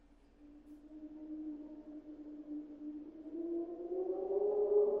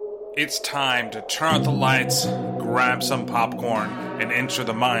It's time to turn out the lights, grab some popcorn, and enter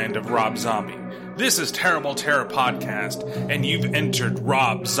the mind of Rob Zombie. This is Terrible Terror Podcast, and you've entered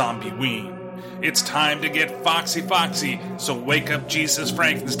Rob Zombieween. It's time to get foxy, so wake up Jesus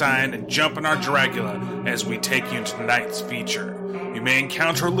Frankenstein and jump in our Dracula as we take you into tonight's feature. You may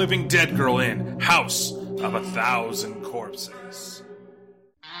encounter a living dead girl in House of 1,000 Corpses.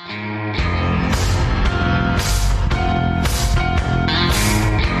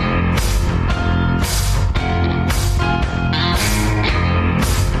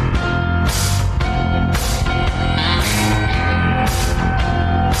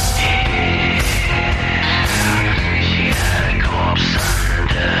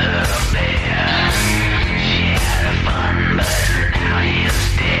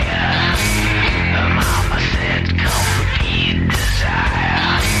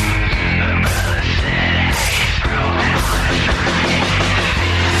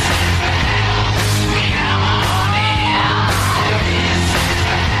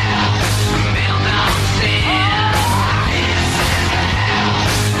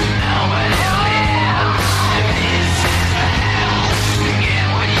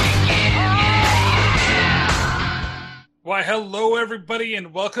 Why, hello everybody,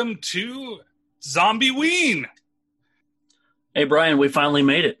 and welcome to Zombieween. Hey Brian, we finally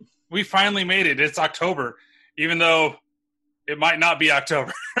made it. We finally made it. It's October, even though it might not be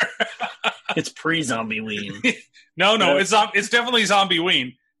October. It's pre-Zombieween. No, it's definitely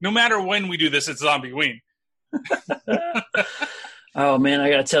Zombieween. No matter when we do this, it's Zombieween. Oh man, I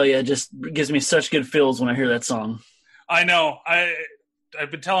gotta tell you, it just gives me such good feels when I hear that song. I know.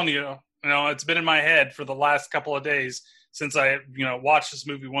 I've been telling you, it's been in my head for the last couple of days since I, watched this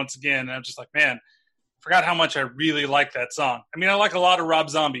movie once again. And I'm just like, man, forgot how much I really like that song. I mean, I like a lot of Rob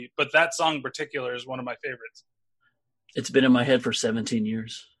Zombie, but that song in particular is one of my favorites. It's been in my head for 17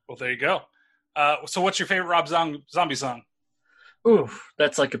 years. Well, there you go. So what's your favorite Rob Zombie song? Ooh,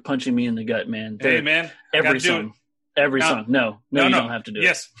 that's like a punching me in the gut, man. Hey, man. Every song. Every song. No, you don't have to do it.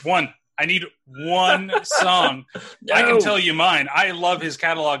 Yes, one. I need one song. No. I can tell you mine. I love his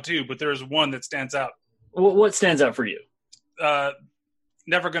catalog too, but there's one that stands out. What stands out for you?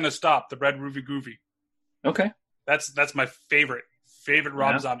 Never Gonna Stop, the Red Ruby Groovy. Okay. That's my favorite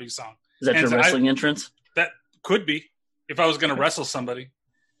Rob Zombie song. Is that your wrestling entrance? That could be, if I was going to wrestle somebody.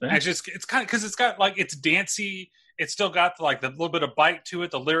 Yeah. It's kind of, because it's got it's dancey. It's still got the little bit of bite to it.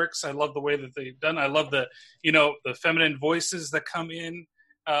 The lyrics, I love the way that they've done. I love the feminine voices that come in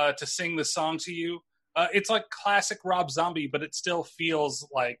to sing the song to you. It's like classic Rob Zombie, but it still feels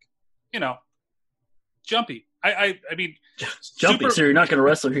like, jumpy. I mean, jumpy. So you're not going to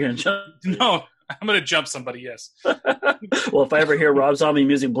wrestle. You're going to jump. No, I'm going to jump somebody. Yes. Well, if I ever hear Rob Zombie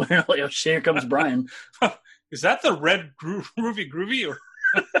music blaring, I'm like, oh shit, here comes Brian. Is that the Red Ruby Groovy? Or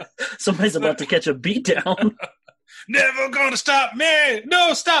somebody's about to catch a beat down? Never gonna stop me.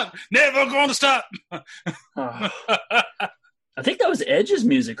 No, stop. Never gonna stop. I think that was Edge's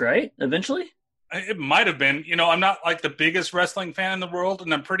music, right? Eventually. It might have been. I'm not like the biggest wrestling fan in the world,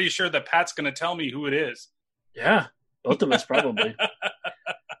 and I'm pretty sure that Pat's going to tell me who it is. Yeah, both of us probably.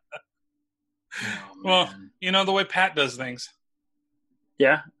 Well, the way Pat does things.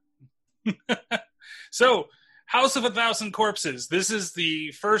 Yeah. So, House of 1,000 Corpses. This is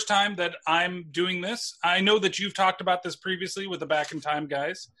the first time that I'm doing this. I know that you've talked about this previously with the Back in Time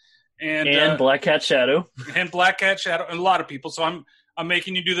guys. And Black Cat Shadow. And Black Cat Shadow, and a lot of people. So I'm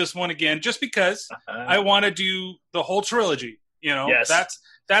making you do this one again just because I want to do the whole trilogy. Yes.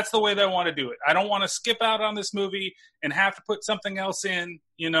 That's the way that I want to do it. I don't want to skip out on this movie and have to put something else in,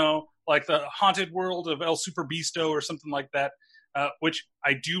 like the Haunted World of El Super Bisto or something like that, which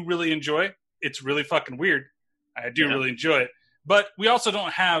I do really enjoy. It's really fucking weird. I do really enjoy it. But we also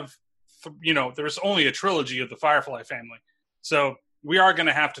don't have, there's only a trilogy of the Firefly family. So we are going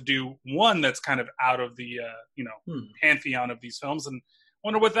to have to do one that's kind of out of the, pantheon of these films, and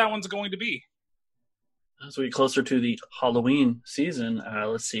wonder what that one's going to be. As we get closer to the Halloween season,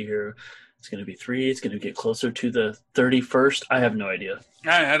 let's see here. It's going to be 3. It's going to get closer to the 31st. I have no idea.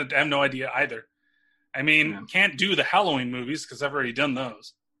 I have no idea either. I mean, can't do the Halloween movies because I've already done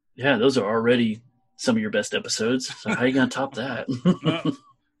those. Yeah, those are already some of your best episodes. So how are you going to top that?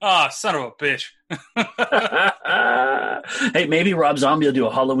 Son of a bitch. Hey, maybe Rob Zombie will do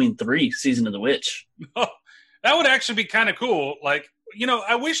a Halloween 3, Season of the Witch. Oh, that would actually be kind of cool. Like,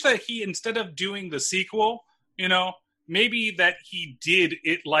 I wish that he, instead of doing the sequel, maybe that he did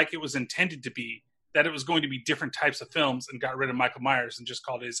it like it was intended to be, that it was going to be different types of films, and got rid of Michael Myers and just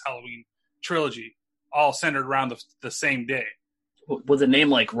called it his Halloween trilogy, all centered around the same day. With a name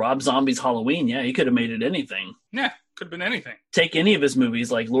like Rob Zombie's Halloween, yeah, he could have made it anything. Yeah, Could have been anything. Take any of his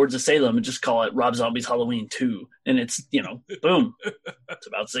movies like Lords of Salem and just call it Rob Zombie's Halloween 2. And it's, boom. It's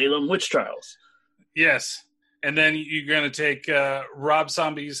about Salem witch trials. Yes. And then you're going to take Rob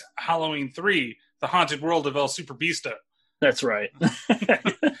Zombie's Halloween 3, The Haunted World of El Superbeasto. That's right.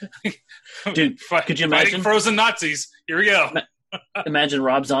 Dude, could you imagine? Fighting frozen Nazis. Here we go. Imagine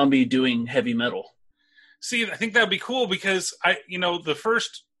Rob Zombie doing heavy metal. See, I think that would be cool because the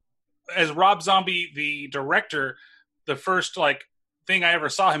first, as Rob Zombie, the director, the first thing I ever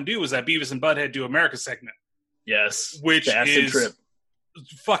saw him do was that Beavis and Butthead Do America segment. Yes. Which the acid is trip.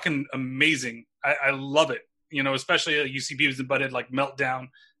 Fucking amazing. I love it. Especially you see Beavis and Butthead melt down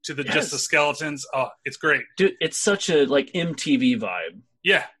to just the skeletons. Oh, it's great. Dude, it's such a MTV vibe.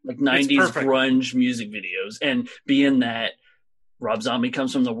 Yeah. 90s grunge music videos. And being that Rob Zombie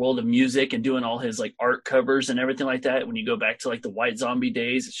comes from the world of music and doing all his art covers and everything like that. When you go back to the White Zombie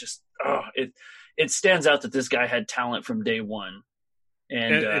days, it's just, it stands out that this guy had talent from day one.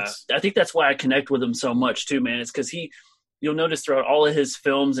 And I think that's why I connect with him so much too, man. It's because you'll notice throughout all of his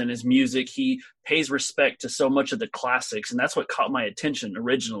films and his music, he pays respect to so much of the classics. And that's what caught my attention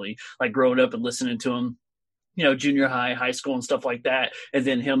originally, growing up and listening to him, junior high, high school and stuff like that. And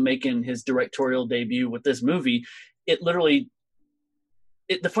then him making his directorial debut with this movie. The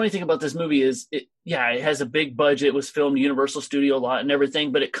funny thing about this movie is it has a big budget. It was filmed Universal Studio a lot and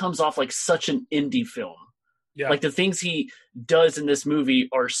everything, but it comes off like such an indie film. Yeah. The things he does in this movie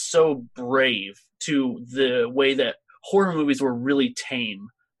are so brave to the way that horror movies were really tame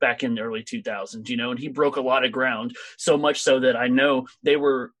back in the early 2000s, and he broke a lot of ground, so much so that I know they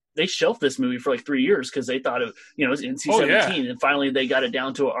shelved this movie for 3 years because they thought it was NC-17, and finally they got it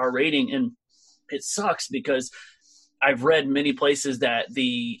down to an R rating, and it sucks because I've read many places that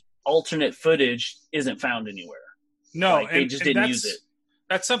the alternate footage isn't found anywhere. No, they just didn't use it.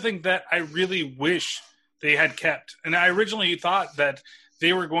 That's something that I really wish they had kept. And I originally thought that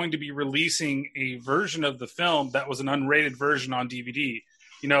they were going to be releasing a version of the film that was an unrated version on DVD.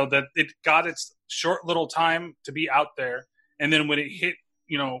 That it got its short little time to be out there. And then when it hit,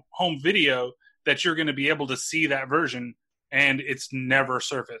 home video, that you're going to be able to see that version, and it's never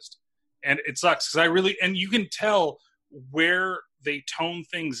surfaced. And it sucks because and you can tell where they tone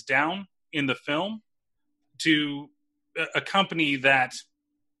things down in the film to accompany that,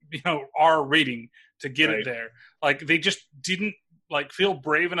 R rating to get it there. They just didn't feel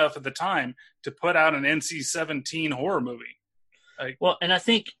brave enough at the time to put out an NC-17 horror movie. And I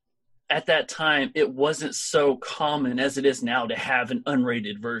think at that time it wasn't so common as it is now to have an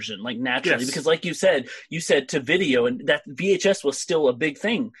unrated version, naturally, because you said to video, and that VHS was still a big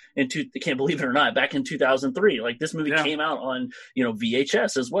thing. I can't believe it or not, back in 2003, this movie came out on,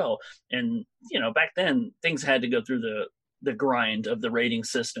 VHS as well. And, back then things had to go through the grind of the rating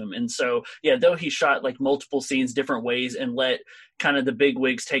system. And so, though he shot multiple scenes different ways and let kind of the big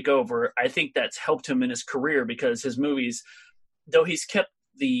wigs take over, I think that's helped him in his career because his movies, though he's kept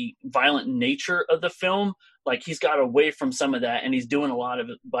the violent nature of the film, he's got away from some of that, and he's doing a lot of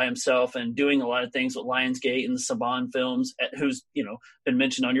it by himself and doing a lot of things with Lionsgate and the Saban Films, who's, been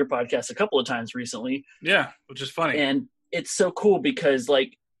mentioned on your podcast a couple of times recently. Yeah, which is funny. And it's so cool because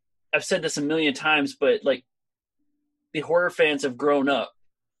I've said this a million times, but the horror fans have grown up,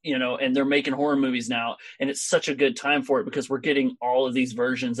 and they're making horror movies now. And it's such a good time for it because we're getting all of these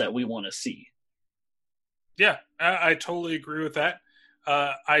versions that we want to see. Yeah, I totally agree with that.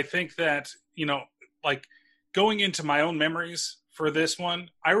 I think that, going into my own memories for this one,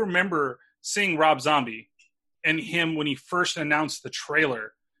 I remember seeing Rob Zombie and him when he first announced the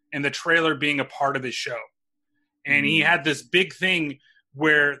trailer, and the trailer being a part of his show. And he had this big thing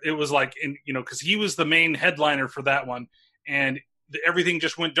where it was because he was the main headliner for that one, and everything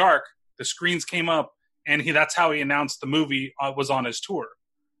just went dark. The screens came up, and that's how he announced the movie was on his tour,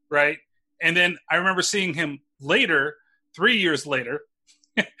 right? And then I remember seeing him later, 3 years later,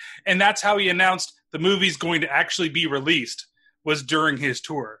 and that's how he announced the movie's going to actually be released, was during his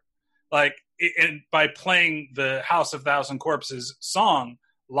tour. And by playing the House of Thousand Corpses song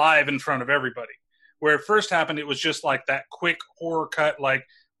live in front of everybody. Where it first happened, it was just that quick horror cut,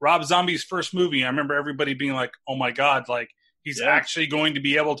 Rob Zombie's first movie. I remember everybody being oh my God, he's actually going to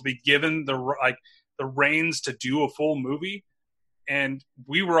be able to be given the reins to do a full movie. And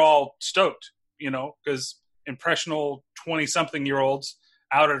we were all stoked, because impressionable 20-something-year-olds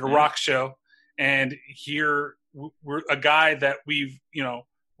out at a rock show. And here we're a guy that we've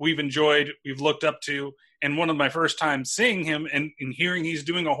enjoyed, we've looked up to. And one of my first times seeing him and hearing he's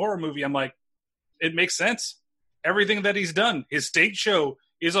doing a horror movie, I'm it makes sense. Everything that he's done, his stage show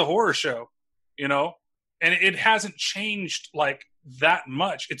is a horror show, and it hasn't changed that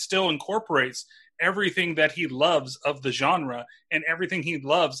much. It still incorporates everything that he loves of the genre and everything he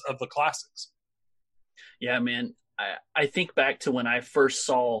loves of the classics. Yeah, man. I think back to when I first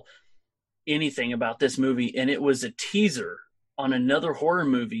saw anything about this movie, and it was a teaser on another horror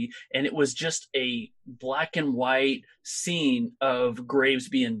movie, and it was just a black and white scene of graves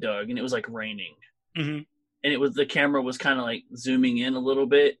being dug, and it was like raining. Mm-hmm. And it was, the camera was kind of like zooming in a little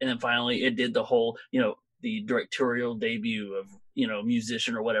bit, and then finally it did the whole, the directorial debut of,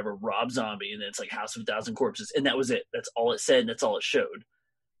 musician or whatever, Rob Zombie, and then it's like House of a Thousand Corpses, and that was it. That's all it said, and that's all it showed.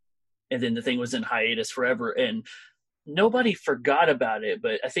 And then the thing was in hiatus forever, and nobody forgot about it,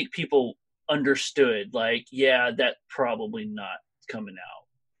 but I think people understood, like, yeah, that probably not coming out,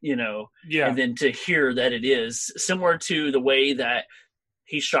 Yeah. And then to hear that it is similar to the way that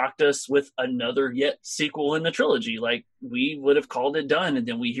he shocked us with another yet sequel in the trilogy. Like, we would have called it done, and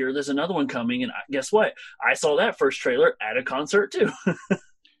then we hear there's another one coming, and guess what? I saw that first trailer at a concert too.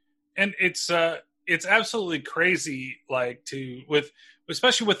 And it's absolutely crazy, like,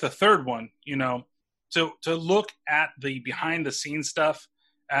 especially with the third one, to look at the behind the scenes stuff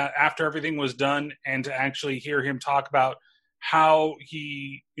after everything was done, and to actually hear him talk about how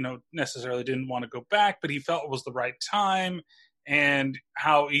he, necessarily didn't want to go back, but he felt it was the right time, and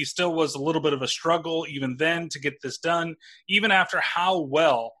how he still was a little bit of a struggle even then to get this done, even after how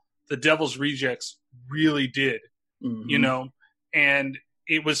well the Devil's Rejects really did, and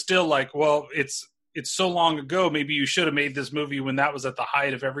it was still like, well, it's so long ago, maybe you should have made this movie when that was at the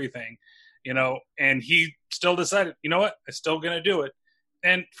height of everything, and he still decided, you know what, I'm still going to do it.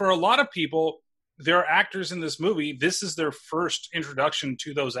 And for a lot of people, there are actors in this movie, this is their first introduction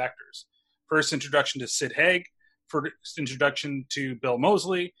to those actors. First introduction to Sid Haig, first introduction to Bill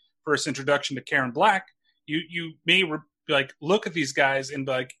Moseley, first introduction to Karen Black. You may look at these guys and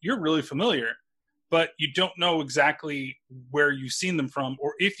be like, you're really familiar, but you don't know exactly where you've seen them from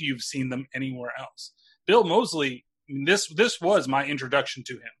or if you've seen them anywhere else. Bill Moseley, this was my introduction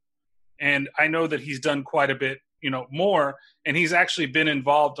to him. And I know that he's done quite a bit, more, and he's actually been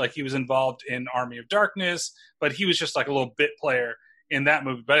involved, like he was involved in Army of Darkness, but he was just like a little bit player in that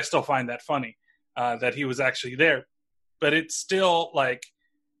movie. But I still find that funny that he was actually there. But it's still like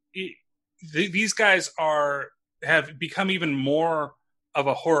these guys have become even more of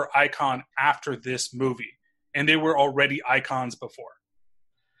a horror icon after this movie, and they were already icons before.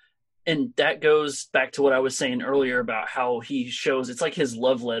 And that goes back to what I was saying earlier about how he shows, it's like his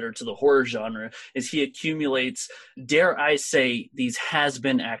love letter to the horror genre, is he accumulates, dare I say, these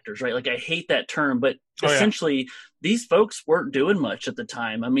has-been actors, right? Like, I hate that term, but essentially these folks weren't doing much at the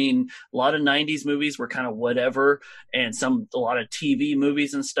time. I mean, a lot of 90s movies were kind of whatever, and a lot of TV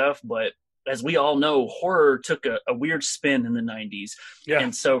movies and stuff, but as we all know, horror took a weird spin in the 90s. Yeah.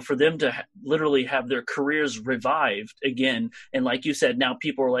 And so for them to literally have their careers revived again, and like you said, now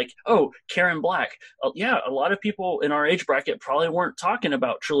people are like, oh, Karen Black. Yeah, a lot of people in our age bracket probably weren't talking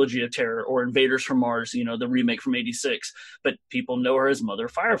about Trilogy of Terror or Invaders from Mars, the remake from 86, but people know her as Mother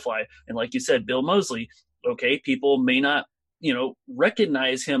Firefly. And like you said, Bill Moseley, okay, people may not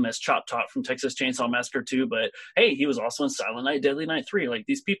recognize him as Chop Top from Texas Chainsaw Massacre 2, but hey, he was also in Silent Night, Deadly Night 3. Like,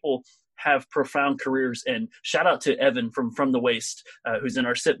 these people have profound careers, and shout out to Evan from the Waste, who's in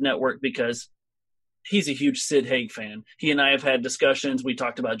our SIP network, because he's a huge Sid Haig fan. He and I have had discussions. We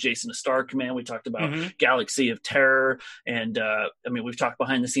talked about Jason the Star Command. We talked about Galaxy of Terror. And we've talked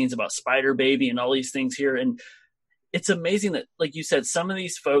behind the scenes about Spider Baby and all these things here. And it's amazing that, like you said, some of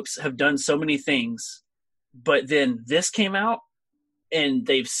these folks have done so many things, but then this came out and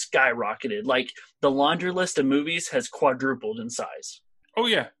they've skyrocketed. Like, the laundry list of movies has quadrupled in size. Oh,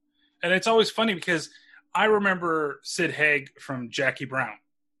 yeah. And it's always funny because I remember Sid Haig from Jackie Brown,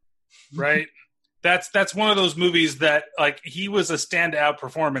 right? That's one of those movies that, like, he was a standout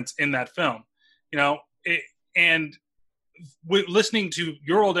performance in that film, and listening to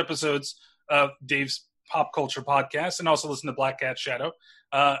your old episodes of Dave's Pop Culture Podcast, and also listen to Black Cat Shadow,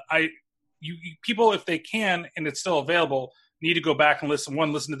 people, if they can, and it's still available, need to go back and listen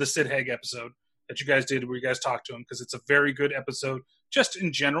to the Sid Haig episode that you guys did where you guys talked to him, because it's a very good episode just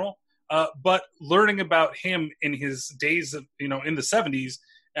in general. But learning about him in his days of, in the 70s,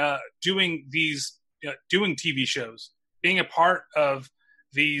 doing TV shows, being a part of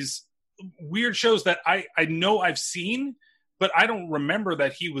these weird shows that I know I've seen, but I don't remember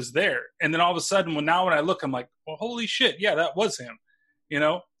that he was there. And then all of a sudden, when I look, I'm like, well, holy shit, yeah, that was him.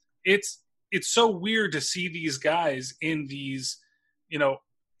 It's so weird to see these guys in these,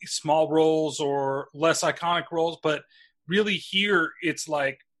 small roles or less iconic roles, but really here it's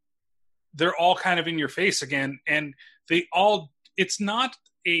like they're all kind of in your face again, and it's not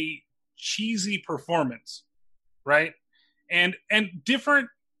a cheesy performance, right? And different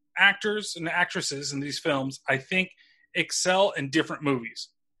actors and actresses in these films, I think, excel in different movies,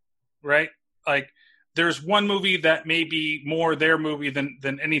 right? Like, there's one movie that may be more their movie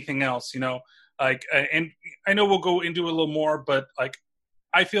than anything else, like, and I know we'll go into a little more, but like,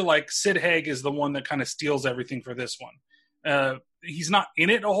 I feel like Sid Haig is the one that kind of steals everything for this one. He's not in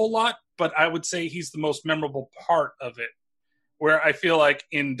it a whole lot, but I would say he's the most memorable part of it. Where I feel like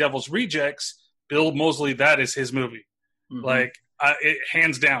in Devil's Rejects, Bill Moseley, that is his movie. Mm-hmm. Like,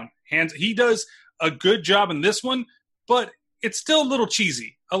 hands down. He does a good job in this one, but it's still a little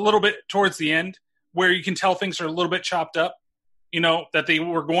cheesy, a little bit towards the end, where you can tell things are a little bit chopped up, that they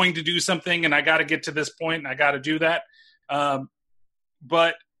were going to do something and I got to get to this point and I got to do that.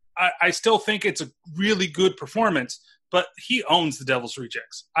 But I still think it's a really good performance, but he owns the Devil's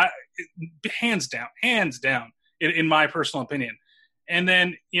Rejects. Hands down, in my personal opinion. And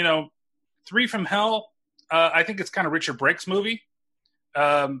then, Three from Hell, I think it's kind of Richard Brake's movie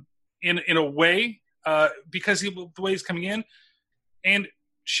in a way, because the way he's coming in. And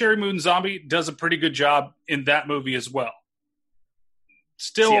Sherry Moon Zombie does a pretty good job in that movie as well.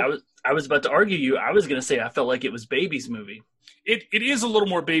 Still, see, I was about to argue you. I was going to say I felt like it was Baby's movie. It is a little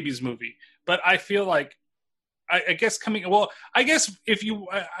more Baby's movie, but I feel like I guess I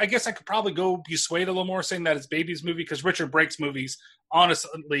guess I could probably go be swayed a little more saying that it's Baby's movie, because Richard Brake's movie's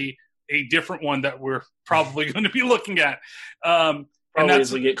honestly a different one that we're probably going to be looking at. Probably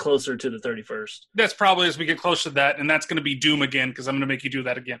as we get closer to the 31st. That's probably as we get closer to that, and that's going to be Doom again, because I'm going to make you do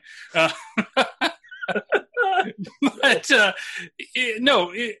that again. But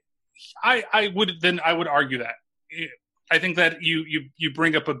I would argue that. I think that you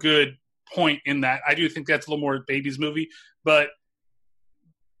bring up a good point in that. I do think that's a little more Baby's movie, but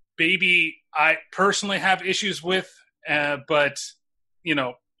Baby I personally have issues with, but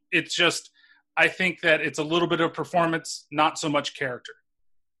it's just, I think that it's a little bit of performance, not so much character.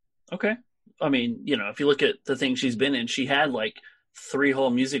 Okay. I mean, if you look at the things she's been in, she had like 3 whole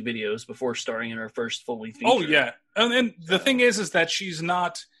music videos before starring in her first fully feature. Oh yeah. And then the thing is that she's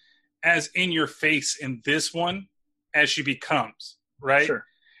not as in your face in this one as she becomes, right? Sure.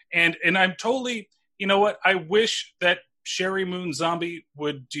 And I'm totally, I wish that Sherry Moon Zombie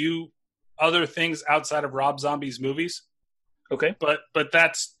would do other things outside of Rob Zombie's movies. Okay. But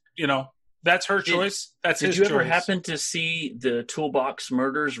that's, that's her choice. That's his choice. Did you ever happen to see the Toolbox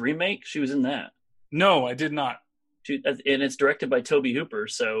Murders remake? She was in that. No, I did not. And it's directed by Tobe Hooper,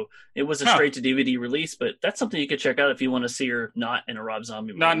 so it was a straight-to-DVD release, but that's something you could check out if you want to see her not in a Rob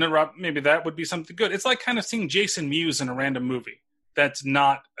Zombie movie. Not in a Rob, maybe that would be something good. It's like kind of seeing Jason Mewes in a random movie that's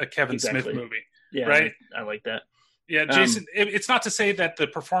not a Kevin Smith movie. Yeah, right? I like that. Yeah, Jason, it's not to say that the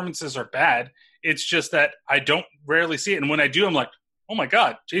performances are bad. It's just that I don't rarely see it, and when I do, I'm like, oh my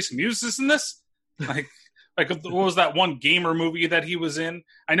God, Jason Mewes is in this? Like what was that one gamer movie that he was in?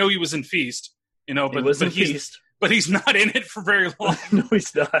 I know he was in Feast, but he was in Feast. But he's not in it for very long. No,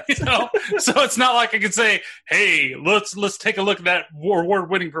 he's not. So it's not like I could say, "Hey, let's take a look at that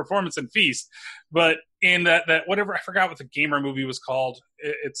award-winning performance in Feast." But in that whatever, I forgot what the gamer movie was called.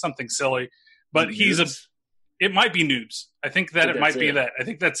 It's something silly. But it might be Noobs. I think that it might be that. I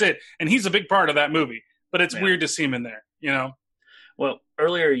think that's it. And he's a big part of that movie. But it's weird to see him in there. Well,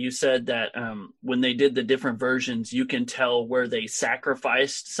 earlier you said that when they did the different versions, you can tell where they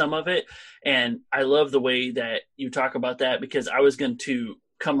sacrificed some of it. And I love the way that you talk about that, because I was going to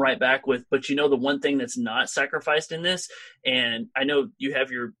come right back with, but the one thing that's not sacrificed in this, and I know you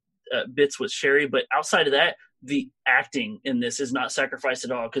have your bits with Sherry, but outside of that, the acting in this is not sacrificed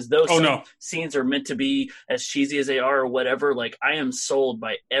at all, because those scenes are meant to be as cheesy as they are or whatever. Like, I am sold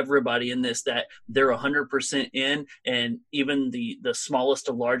by everybody in this that they're 100% in, and even the smallest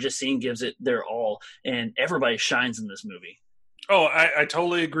of largest scene gives it their all, and everybody shines in this movie. Oh, I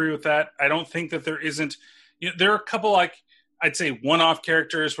totally agree with that. I don't think that there isn't, there are a couple, like, I'd say one-off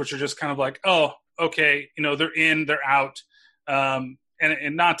characters, which are just kind of like, oh, okay, they're in, they're out. And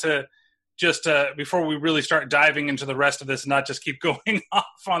not to just before we really start diving into the rest of this, not just keep going off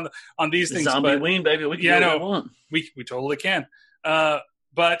on these things. Zombieween, baby, we can do what we want. We totally can.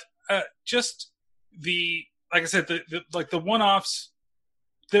 But just like I said, the one-offs,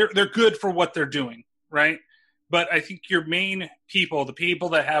 they're good for what they're doing, right? But I think your main people, the people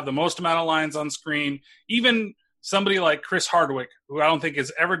that have the most amount of lines on screen, even somebody like Chris Hardwick, who I don't think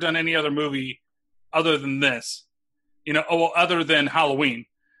has ever done any other movie other than this, other than Halloween,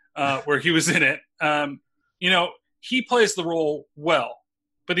 where he was in it. He plays the role well,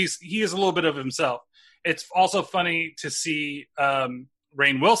 but he is a little bit of himself. It's also funny to see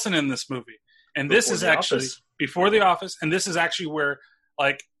Rainn Wilson in this movie. And this is actually before The Office. And this is actually where,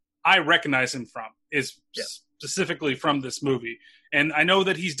 like, I recognize him from is specifically from this movie. And I know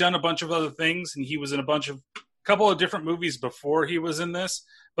that he's done a bunch of other things, and he was in a couple of different movies before he was in this,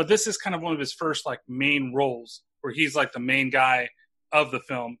 but this is kind of one of his first like main roles where he's like the main guy of the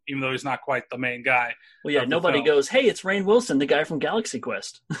film, even though he's not quite the main guy. Well, yeah, nobody goes, "Hey, it's Rainn Wilson, the guy from Galaxy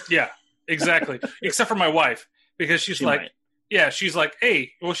Quest." Yeah, exactly. Except for my wife, because she's she's like,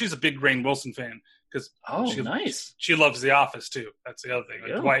 hey, well, she's a big Rainn Wilson fan because nice. She loves The Office too. That's the other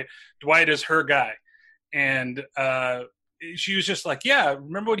thing. Like, Dwight is her guy, and she was just like, yeah,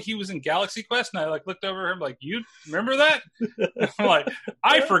 remember when he was in Galaxy Quest? And I like looked over at him like, you remember that? I'm like,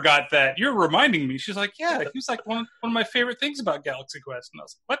 I forgot that. You're reminding me. She's like, yeah, he was like one of my favorite things about Galaxy Quest. And I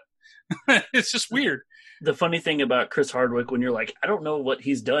was like, what? It's just weird. The funny thing about Chris Hardwick, when you're like, I don't know what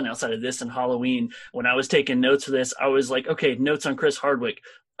he's done outside of this and Halloween. When I was taking notes for this, I was like, okay, notes on Chris Hardwick.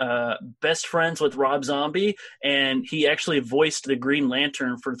 Best friends with Rob Zombie, and he actually voiced the Green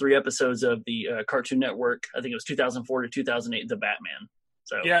Lantern for 3 episodes of the Cartoon Network. I think it was 2004 to 2008, The Batman.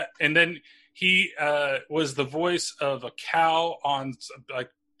 So yeah, and then he was the voice of a cow on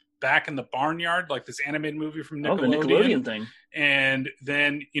like Back in the Barnyard, like this animated movie from Nickelodeon. Oh, the Nickelodeon thing. And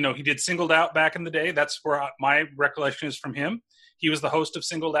then he did Singled Out back in the day. That's where my recollection is from him. He was the host of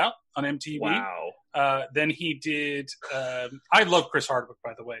Singled Out on MTV. Wow. Then he did. I love Chris Hardwick,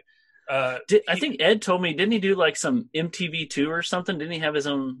 by the way. I think Ed told me, didn't he do like some MTV2 or something? Didn't he have his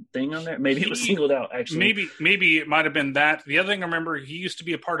own thing on there? Maybe it was Singled Out, actually. Maybe it might have been that. The other thing I remember, he used to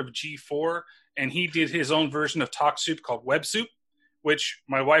be a part of G4, and he did his own version of Talk Soup called Web Soup, which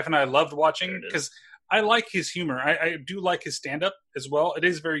my wife and I loved watching because I like his humor. I do like his stand-up as well. It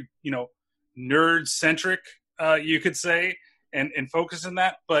is very, nerd-centric, you could say. And focus on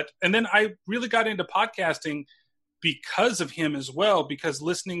that. And then I really got into podcasting because of him as well, because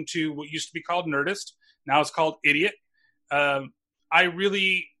listening to what used to be called Nerdist, now it's called Idiot. I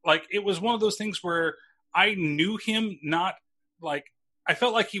really, it was one of those things where I knew him I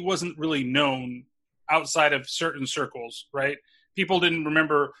felt like he wasn't really known outside of certain circles, right? People didn't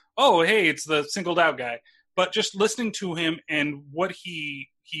remember, oh, hey, it's the Singled Out guy. But just listening to him and what he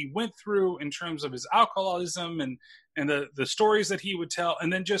went through in terms of his alcoholism and the stories that he would tell,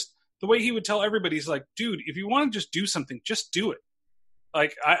 and then just the way he would tell everybody, he's like, dude, if you want to just do something, just do it.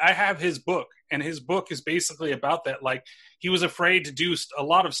 Like, I have his book, and his book is basically about that. Like, he was afraid to do a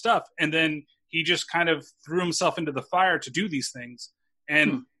lot of stuff, and then he just kind of threw himself into the fire to do these things.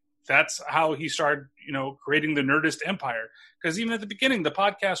 And that's how he started, creating the Nerdist empire. Because even at the beginning, the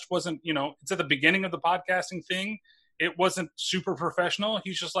podcast wasn't, it's at the beginning of the podcasting thing. It wasn't super professional.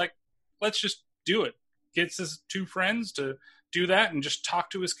 He's just like, let's just do it. Gets his 2 friends to do that and just talk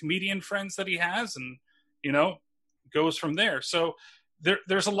to his comedian friends that he has, and goes from there. So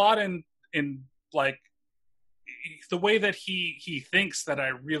there's a lot in like the way that he thinks that I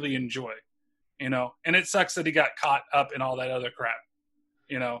really enjoy, and it sucks that he got caught up in all that other crap,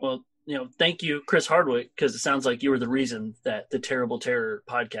 Well, thank you, Chris Hardwick, because it sounds like you were the reason that the Terrible Terror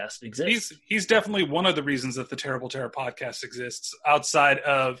podcast exists. He's definitely one of the reasons that the Terrible Terror podcast exists, outside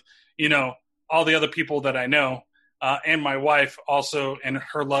of all the other people that I know, and my wife also, and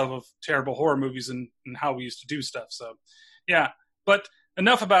her love of terrible horror movies and how we used to do stuff. So, yeah. But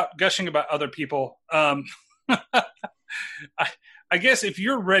enough about gushing about other people. I guess if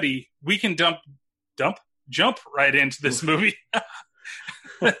you're ready, we can jump right into this movie.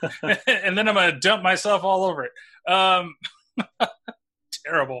 And then I'm going to dump myself all over it.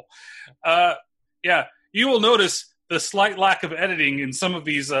 Terrible. Yeah. You will notice the slight lack of editing in some of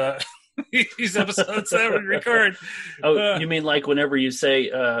these these episodes that we record. Oh, you mean like whenever you say,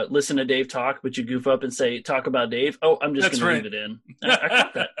 listen to Dave talk, but you goof up and say, talk about Dave? Oh, I'm just going to leave it in. I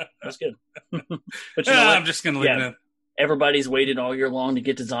caught that. That's good. But I'm just going to leave it in. Everybody's waited all year long to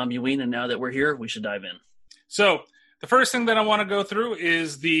get to Zombieween, and now that we're here, we should dive in. So the first thing that I want to go through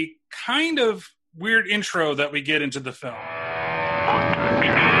is the kind of weird intro that we get into the film.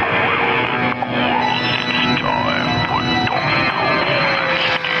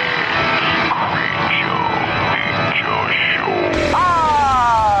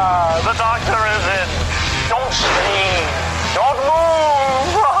 The doctor is in. Don't scream. Don't move.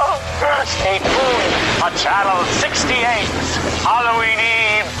 Stay tuned. A Channel 68 Halloween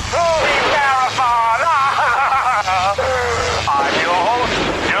Eve movie marathon. I'm your host,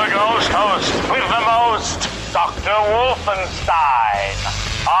 your ghost host with the most, Dr. Wolfenstein.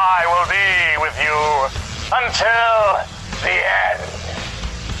 I will be with you until the end.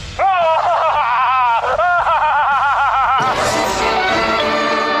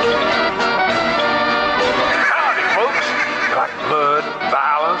 Howdy, folks. Like blood,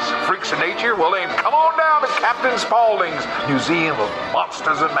 violence, freaks of nature? Well, then come on down to Captain Spaulding's Museum of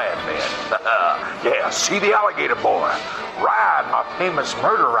Monsters and Madmen. Yeah, see the alligator boy. Ride my famous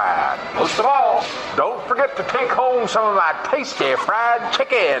murder ride. Most of all, don't forget to take home some of my tasty fried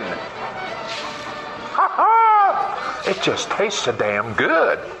chicken. Ha ha! It just tastes so damn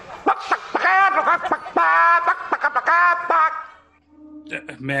good.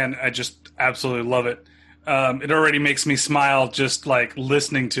 Man, I just absolutely love it. It already makes me smile just like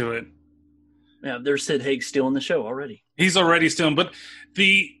listening to it. Yeah, there's Sid Haig stealing the show already. He's already stealing, but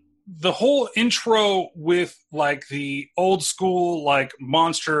the whole intro with like the old school like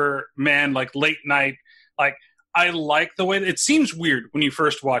monster man like late night, like I like the way that it seems weird when you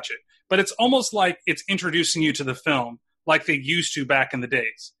first watch it, but it's almost like it's introducing you to the film like they used to back in the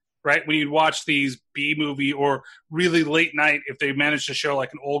days. Right? When you'd watch these B-movie or really late night, if they managed to show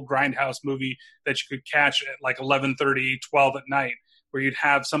like an old grindhouse movie that you could catch at like 11:30, 12 at night, where you'd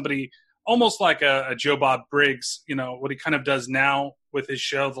have somebody almost like a Joe Bob Briggs, you know, what he kind of does now with his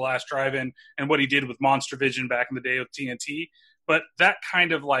show, The Last Drive-In, and what he did with Monster Vision back in the day with TNT. But that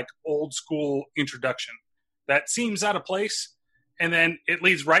kind of like old school introduction that seems out of place. And then it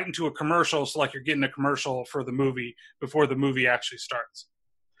leads right into a commercial. So like you're getting a commercial for the movie before the movie actually starts.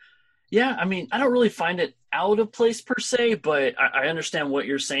 Yeah, I mean, I don't really find it out of place per se, but I understand what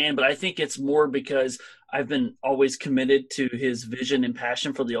you're saying. But I think it's more because I've been always committed to his vision and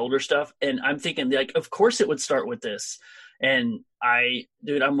passion for the older stuff. And I'm thinking, like, of course it would start with this. And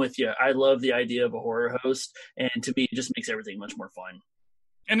I'm with you. I love the idea of a horror host. And to me, it just makes everything much more fun.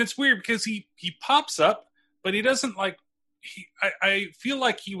 And it's weird because he pops up, but he doesn't like I feel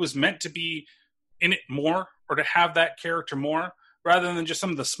like he was meant to be in it more or to have that character more, rather than just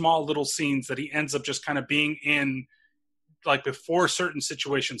some of the small little scenes that he ends up just kind of being in like before certain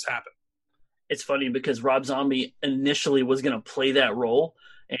situations happen. It's funny because Rob Zombie initially was going to play that role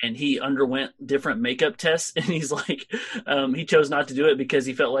and he underwent different makeup tests and he's like, he chose not to do it because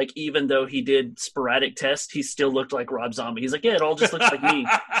he felt like even though he did sporadic tests, he still looked like Rob Zombie. He's like, yeah, it all just looks like me.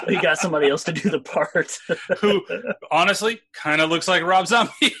 So he got somebody else to do the part. Who honestly kind of looks like Rob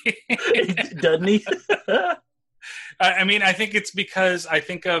Zombie. Doesn't he? I mean, I think it's because I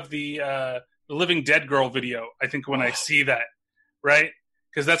think of the Living Dead Girl video. I think when I see that, right?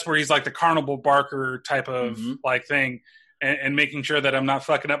 Because that's where he's like the Carnival Barker type of like thing, and making sure that I'm not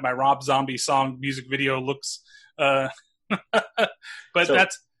fucking up my Rob Zombie song music video looks. But so,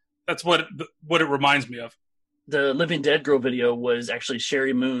 that's what it reminds me of. The Living Dead Girl video was actually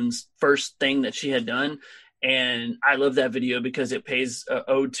Sherry Moon's first thing that she had done. And I love that video because it pays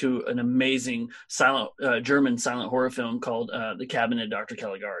ode to an amazing German silent horror film called The Cabinet of Dr.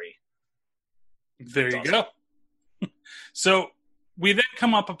 Caligari. There you go. So we then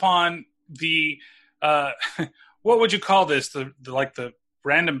come up upon the what would you call this? The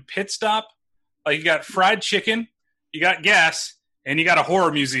random pit stop? Like you got fried chicken, you got gas, and you got a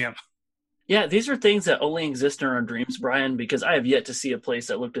horror museum. Yeah, these are things that only exist in our dreams, Brian, because I have yet to see a place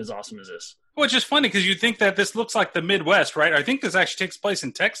that looked as awesome as this. Which is funny because you think that this looks like the Midwest, right? I think this actually takes place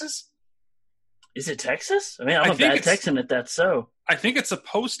in Texas. Is it Texas? I mean, I'm a bad Texan if that's so. I think it's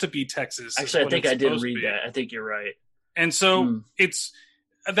supposed to be Texas. Actually, I think I did read that. I think you're right. And so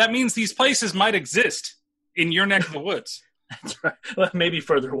that means these places might exist in your neck of the woods. That's right. Well, maybe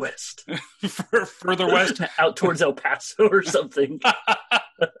further west. Further west? Out towards El Paso or something.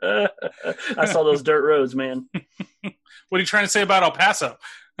 I saw those dirt roads, man. What are you trying to say about El Paso?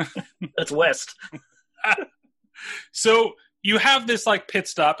 That's west. So you have this like pit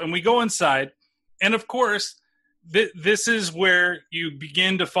stop, and we go inside, and of course, this is where you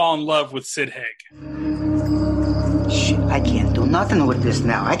begin to fall in love with Sid Haig. Shit, I can't do nothing with this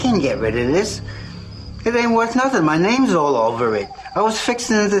now. I can't get rid of this. It ain't worth nothing. My name's all over it. I was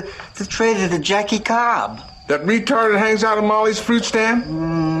fixing to trade it to Jackie Cobb. That retard that hangs out at Molly's fruit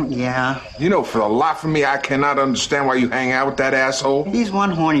stand? Yeah. You know, for the life of me, I cannot understand why you hang out with that asshole. He's one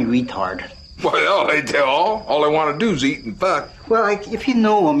horny retard. Well, ain't they all? All they want to do is eat and fuck. Well, if you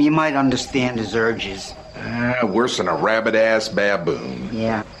know him, you might understand his urges. Worse than a rabid-ass baboon.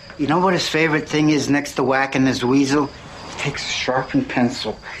 Yeah. You know what his favorite thing is next to whacking his weasel? He takes a sharpened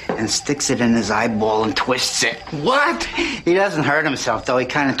pencil and sticks it in his eyeball and twists it. What? He doesn't hurt himself, though. He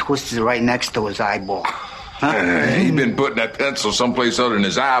kind of twists it right next to his eyeball. Huh? He been putting that pencil someplace other than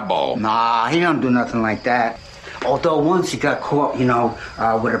his eyeball. Nah, he don't do nothing like that. Although once he got caught,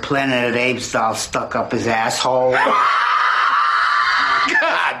 with a Planet of the Apes doll stuck up his asshole. God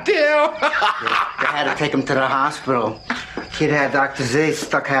damn! They had to take him to the hospital. Kid had Dr. Z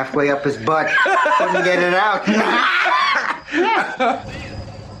stuck halfway up his butt. Couldn't get it out.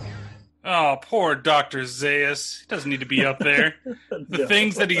 Oh, poor Dr. Zaius. He doesn't need to be up there. The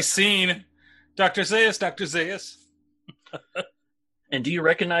things that he's seen. Dr. Zayas, Dr. Zayas. And do you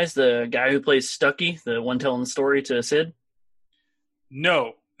recognize the guy who plays Stucky, the one telling the story to Sid?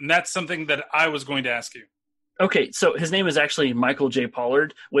 No, and that's something that I was going to ask you. Okay, so his name is actually Michael J.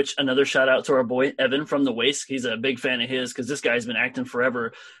 Pollard, which another shout out to our boy Evan from The Waste. He's a big fan of his because this guy's been acting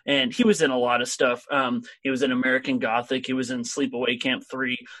forever, and he was in a lot of stuff. He was in American Gothic. He was in Sleepaway Camp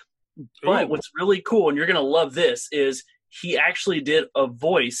 3. But what's really cool, and you're going to love this, is he actually did a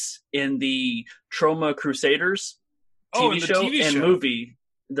voice in the Trauma Crusaders TV show. Movie,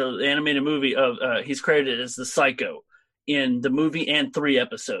 the animated movie of he's credited as the Psycho in the movie and 3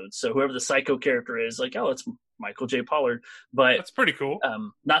 episodes. So whoever the Psycho character is, like, oh, it's Michael J. Pollard. But that's pretty cool.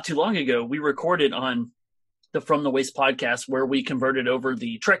 Not too long ago, we recorded on the From the Waste podcast where we converted over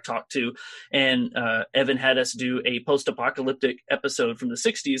the Trek Talk to, and Evan had us do a post-apocalyptic episode from the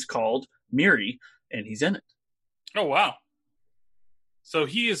 60s called Miri, and he's in it. Oh, wow. So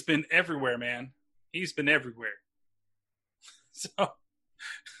he has been everywhere, man. He's been everywhere. So,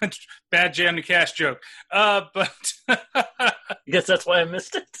 bad Johnny Cash joke. But I guess that's why I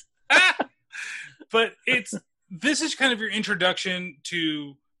missed it. But this is kind of your introduction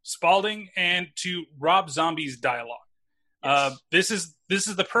to Spalding and to Rob Zombie's dialogue. Yes. This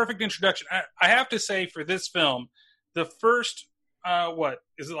is the perfect introduction. I have to say, for this film, the first what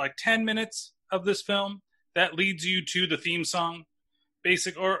is it, like 10 minutes of this film that leads you to the theme song,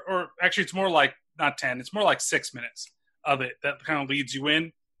 or actually it's more like not 10, it's more like 6 minutes of it that kind of leads you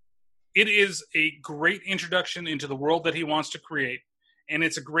in. It is a great introduction into the world that he wants to create, and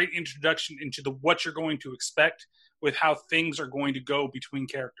it's a great introduction into what you're going to expect with how things are going to go between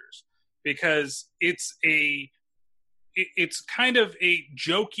characters, because it's kind of a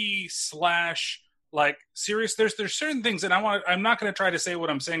jokey / like serious. There's certain things, and I'm not going to try to say what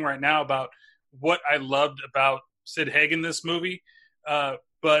I'm saying right now about what I loved about Sid Haig in this movie,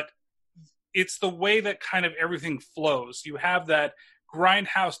 but it's the way that kind of everything flows. You have that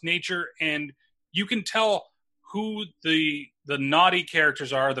grindhouse nature, and you can tell who the naughty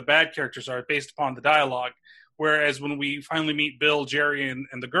characters are, the bad characters are, based upon the dialogue. Whereas when we finally meet Bill, Jerry, and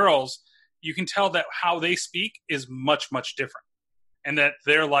the girls, you can tell that how they speak is much, much different, and that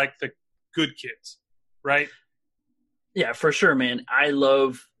they're like the good kids, right? Yeah, for sure, man. I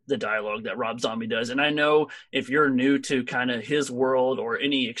love the dialogue that Rob Zombie does. And I know if you're new to kind of his world or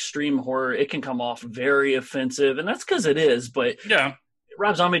any extreme horror, it can come off very offensive, and that's because it is. But yeah,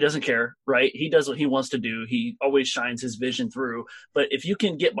 Rob Zombie doesn't care, right? He does what he wants to do. He always shines his vision through. But if you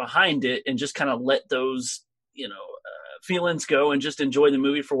can get behind it and just kind of let those, feelings go and just enjoy the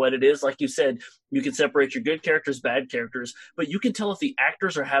movie for what it is, like you said, you can separate your good characters, bad characters, but you can tell if the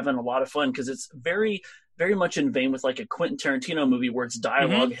actors are having a lot of fun, because it's very, very much in vein with like a Quentin Tarantino movie where it's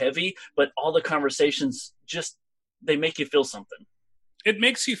dialogue heavy, but all the conversations they make you feel something. It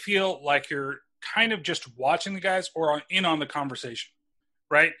makes you feel like you're kind of just watching the guys or in on the conversation,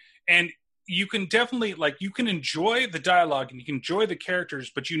 right? And you can definitely, you can enjoy the dialogue and you can enjoy the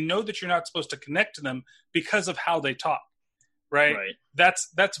characters, but you know that you're not supposed to connect to them because of how they talk, right? That's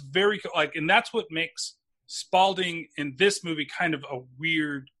very, and that's what makes Spalding in this movie kind of a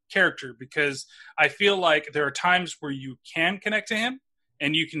weird character, because I feel like there are times where you can connect to him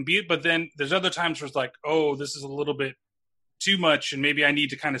and you can be it, but then there's other times where it's like, oh, this is a little bit too much and maybe I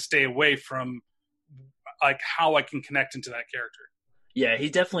need to kind of stay away from how I can connect into that character. Yeah, he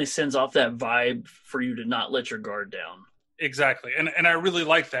definitely sends off that vibe for you to not let your guard down. Exactly. And I really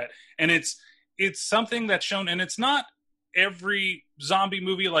like that. And it's something that's shown, and it's not every zombie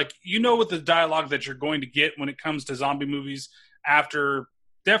movie. With the dialogue that you're going to get when it comes to zombie movies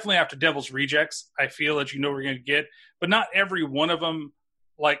definitely after Devil's Rejects, I feel that what we're going to get. But not every one of them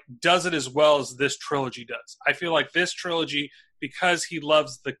does it as well as this trilogy does. I feel like this trilogy, because he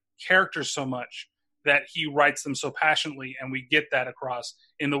loves the characters so much, that he writes them so passionately, and we get that across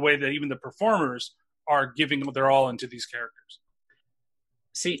in the way that even the performers are giving their all into these characters.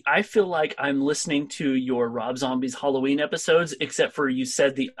 See, I feel like I'm listening to your Rob Zombie's Halloween episodes, except for you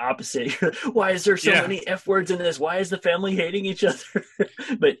said the opposite. Why is there so many F words in this? Why is the family hating each other?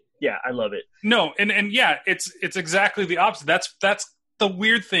 But yeah, I love it. No, and yeah, it's exactly the opposite. That's the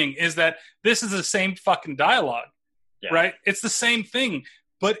weird thing, is that this is the same fucking dialogue, right? It's the same thing,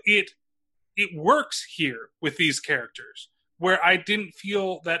 but it works here with these characters, where I didn't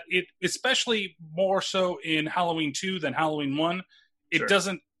feel that it, especially more so in Halloween 2 than Halloween 1, it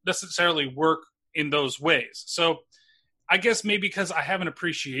doesn't necessarily work in those ways. So I guess maybe because I have an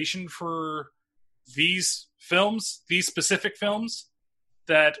appreciation for these films, these specific films,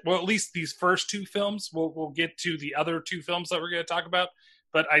 that, well, at least these first 2 films, we'll get to the other 2 films that we're going to talk about,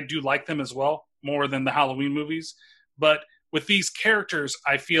 but I do like them as well, more than the Halloween movies. But with these characters,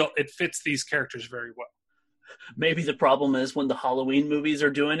 I feel it fits these characters very well. Maybe the problem is when the Halloween movies are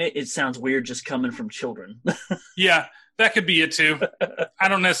doing it, it sounds weird just coming from children. Yeah, that could be it too. I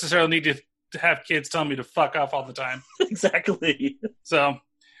don't necessarily need to have kids tell me to fuck off all the time. Exactly. So,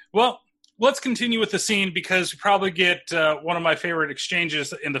 well, let's continue with the scene because we probably get one of my favorite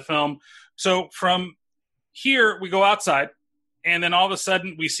exchanges in the film. So from here, we go outside, and then all of a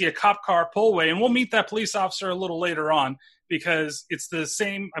sudden we see a cop car pull away, and we'll meet that police officer a little later on because it's the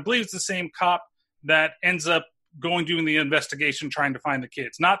same, I believe it's the same cop that ends up doing the investigation trying to find the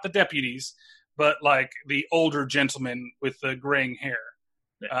kids. Not the deputies, but like the older gentleman with the graying hair.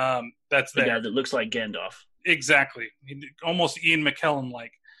 That's the there. guy that looks like Gandalf. Exactly. Almost Ian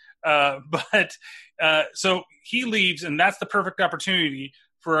McKellen-like. So he leaves, and that's the perfect opportunity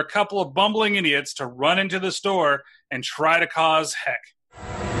for a couple of bumbling idiots to run into the store and try to cause heck.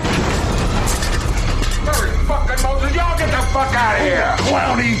 Hurry, fucking Moses, y'all get the fuck out of here!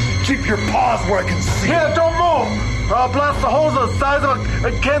 Clowny, keep your paws where I can see. Yeah, don't move! I'll blast the holes the size of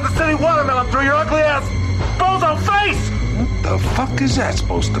a Kansas City watermelon through your ugly ass bozo face! What the fuck is that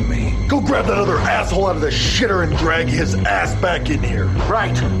supposed to mean? Go grab that other asshole out of the shitter and drag his ass back in here.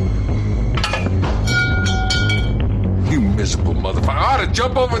 Right. You miserable motherfucker. I ought to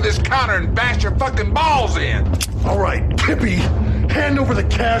jump over this counter and bash your fucking balls in. All right, Kippy, hand over the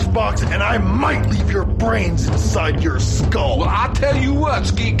cash box and I might leave your brains inside your skull. Well, I'll tell you what,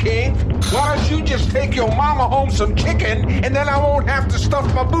 Ski King. Why don't you just take your mama home some chicken and then I won't have to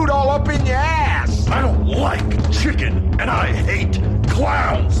stuff my boot all up in your ass? I don't like chicken and I hate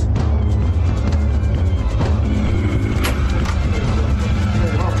clowns.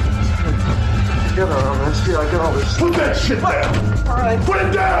 Together on this. Yeah, I get all this. Put that shit down. All right. Put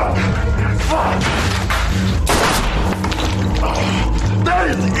it down. Fuck. Oh, that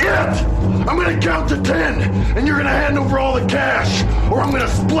is it. I'm gonna count to 10, and you're gonna hand over all the cash, or I'm gonna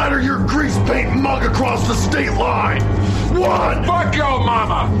splatter your grease paint mug across the state line. 1. Fuck your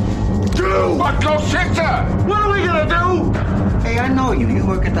mama. 2. Fuck your sister. What are we gonna do? Hey, I know you. You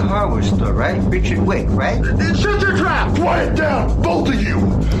work at the hardware store, right? Richard Wick, right? Shut your trap. Quiet down, both of you.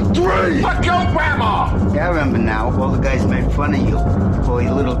 3. Fuck your grandma. Yeah, I remember now. All the guys made fun of you. Oh,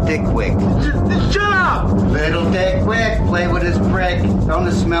 you little dick Wick. Shut up. Little dick Wick, play with his brick. Don't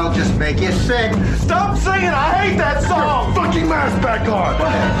the smell just make you sick? Stop singing. I hate that song. Put your fucking mask back on.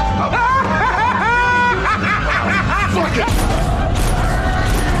 Fuck it.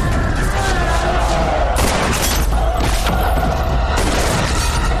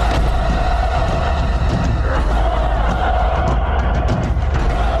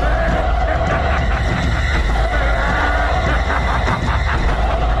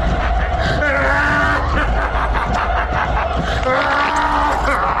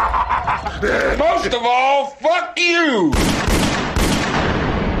 Most of all, fuck you!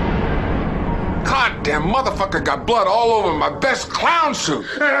 Goddamn motherfucker got blood all over my best clown suit.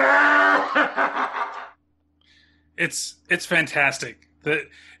 It's fantastic.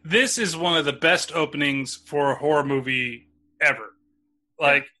 This is one of the best openings for a horror movie ever.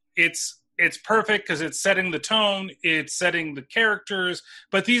 Like it's perfect because it's setting the tone, it's setting the characters,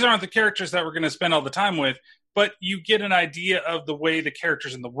 but these aren't the characters that we're going to spend all the time with. But you get an idea of the way the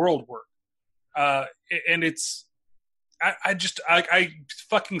characters in the world work. And it's, I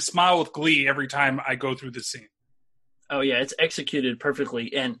fucking smile with glee every time I go through this scene. Oh yeah, it's executed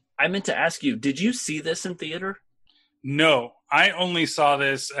perfectly. And I meant to ask you, did you see this in theater? No, I only saw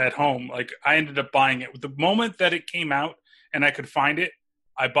this at home. Like I ended up buying it. The moment that it came out and I could find it,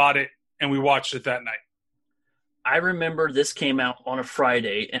 I bought it and we watched it that night. I remember this came out on a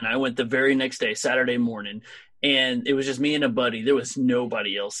Friday and I went the very next day, Saturday morning, and it was just me and a buddy. There was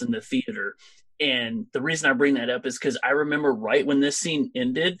nobody else in the theater. And the reason I bring that up is because I remember right when this scene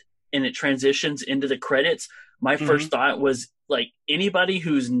ended and it transitions into the credits, my first thought was like anybody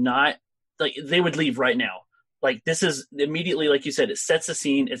who's not like they would leave right now. Like this is immediately, like you said, it sets the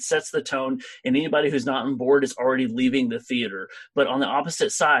scene, it sets the tone, and anybody who's not on board is already leaving the theater. But on the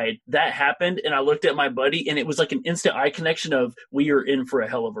opposite side, that happened, and I looked at my buddy, and it was like an instant eye connection of we are in for a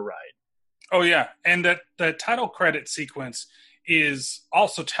hell of a ride. Oh yeah, and that title credit sequence is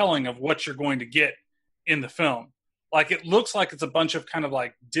also telling of what you're going to get in the film. Like it looks like it's a bunch of kind of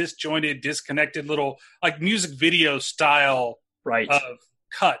like disjointed, disconnected little like music video style of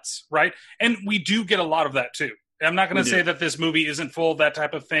cuts, right? And we do get a lot of that too. I'm not going to say that this movie isn't full of that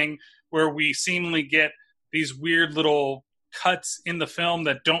type of thing where we seemingly get these weird little cuts in the film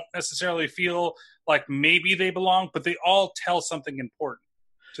that don't necessarily feel like maybe they belong, but they all tell something important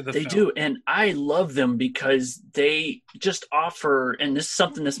to the film. They do, and I love them because they just offer, and this is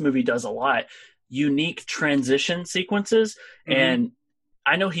something this movie does a lot, unique transition sequences. And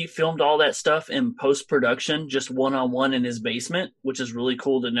I know he filmed all that stuff in post-production, just one-on-one in his basement, which is really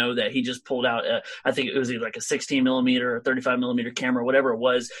cool to know that he just pulled out, I think it was either like a 16 millimeter or 35 millimeter camera, whatever it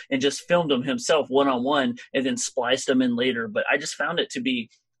was, and just filmed them himself one-on-one and then spliced them in later. But I just found it to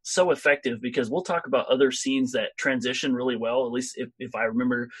be so effective because we'll talk about other scenes that transition really well, at least if I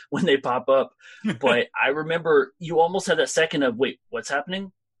remember when they pop up. But I remember you almost had that second of, wait, what's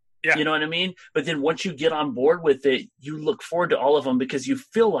happening? Yeah. You know what I mean? But then once you get on board with it, you look forward to all of them because you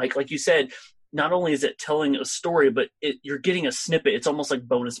feel like you said, not only is it telling a story, but you're getting a snippet. It's almost like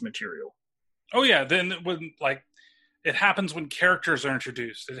bonus material. Oh yeah. Then when it happens when characters are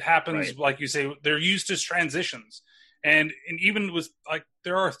introduced, it happens, like you say, they're used as transitions. And even with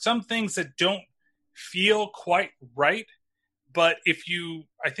there are some things that don't feel quite right, but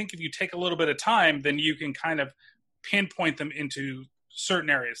I think if you take a little bit of time, then you can kind of pinpoint them into certain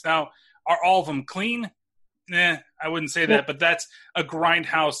areas. Now, are all of them clean? I wouldn't say that, but that's a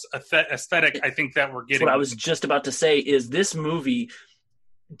grindhouse aesthetic I think that we're getting. What I was just about to say is this movie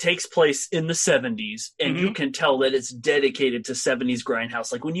takes place in the 70s, and you can tell that it's dedicated to 70s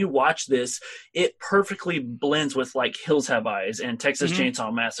grindhouse. Like when you watch this, it perfectly blends with like Hills Have Eyes and Texas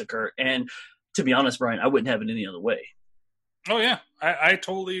Chainsaw Massacre. And to be honest, Brian, I wouldn't have it any other way. Oh yeah, I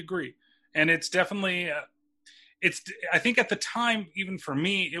totally agree. And it's definitely I think at the time, even for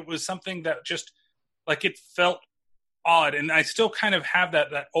me, it was something that just it felt odd. And I still kind of have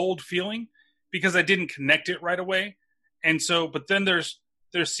that old feeling because I didn't connect it right away. And so, but then there's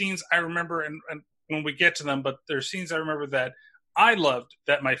scenes I remember, and when we get to them, but there's scenes I remember that I loved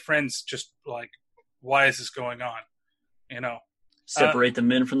that my friends just why is this going on? Separate the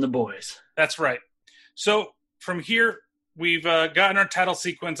men from the boys. That's right. So from here, we've gotten our title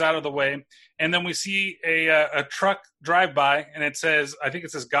sequence out of the way, and then we see a truck drive by, and I think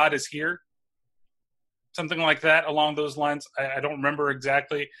it says God is here. Something like that along those lines. I don't remember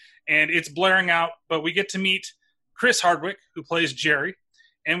exactly. And it's blaring out, but we get to meet Chris Hardwick, who plays Jerry,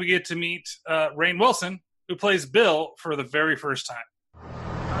 and we get to meet Rainn Wilson, who plays Bill for the very first time.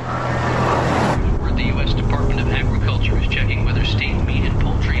 Where the U.S. Department of Agriculture is checking whether state meat and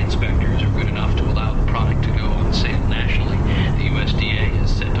poultry inspectors are good enough to allow the product to go on sale nationally. The USDA is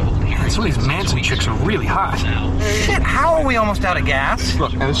set to hold hearings. Some of these Manson chicks are really hot. Shit, how are we almost out of gas?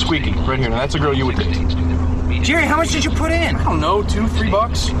 Look, and it's squeaky right here. Now that's a girl you would date. Jerry, how much did you put in? I don't know, $2-3.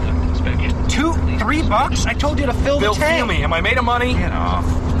 $2-3? I told you to fill Bill, the tank. feel me. Am I made of money? Get off.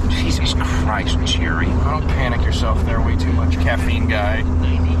 Jesus Christ, Jerry. Don't panic yourself there. Way too much caffeine, guy.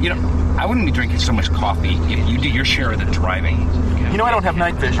 You know, I wouldn't be drinking so much coffee if you do your share of the driving. You know I don't have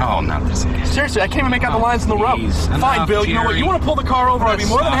night vision. Oh, not this again. Seriously, I can't even make out the lines in the road. Fine, Bill. You know what? You want to pull the car over? I'd be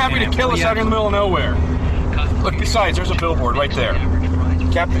more than happy to kill us out here in the middle of nowhere. Look, besides, there's a billboard right there.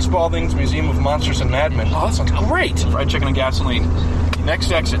 Captain Spaulding's Museum of Monsters and Madmen. Oh, that sounds great. Fried chicken and gasoline.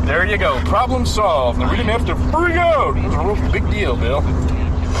 Next exit. There you go. Problem solved. Now we didn't have to freak out. It was a real big deal, Bill.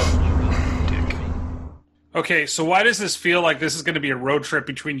 Okay, so why does this feel like this is going to be a road trip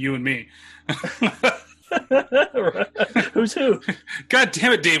between you and me? Who's who? God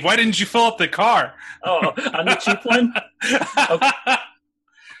damn it, Dave. Why didn't you fill up the car? Oh, I'm the cheap one? Okay.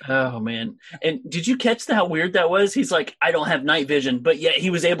 Oh, man. And did you catch how weird that was? He's like, I don't have night vision, but yet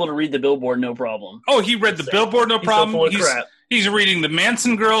he was able to read the billboard no problem. Oh, he read the billboard no problem. He's so full of crap. He's reading the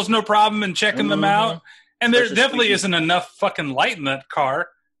Manson girls no problem and checking them out. And there definitely isn't enough fucking light in that car.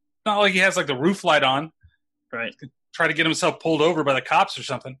 Not like he has the roof light on. Right. Try to get himself pulled over by the cops or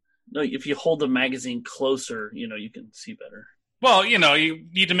something. No, if you hold the magazine closer, you can see better. Well, you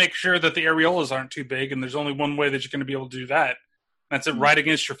need to make sure that the areolas aren't too big, and there's only one way that you're going to be able to do that. That's it, right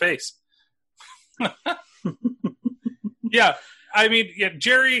against your face. Yeah, I mean,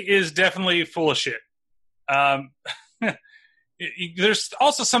 Jerry is definitely full of shit. There's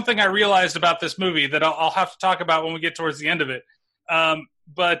also something I realized about this movie that I'll have to talk about when we get towards the end of it.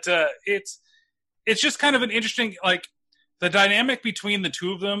 But it's just kind of an interesting, the dynamic between the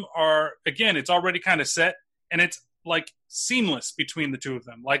two of them are, again, it's already kind of set, and it's seamless between the two of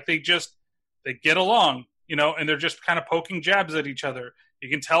them. They get along. And they're just kind of poking jabs at each other. You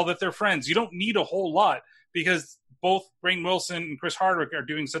can tell that they're friends. You don't need a whole lot because both Rainn Wilson and Chris Hardwick are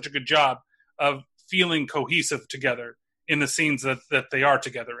doing such a good job of feeling cohesive together in the scenes that they are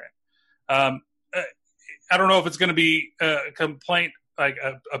together in. I don't know if it's going to be a complaint, a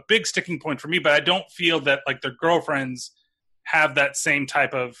big sticking point for me, but I don't feel that their girlfriends have that same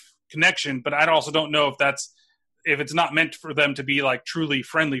type of connection. But I also don't know if it's not meant for them to be truly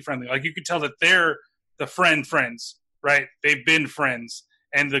friendly. You could tell that they're the friends, right? They've been friends,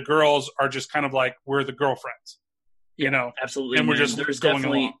 and the girls are just kind of we're the girlfriends, Absolutely. and we're just there's going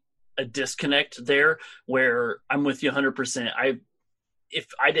definitely along. a disconnect there where I'm with you 100%. If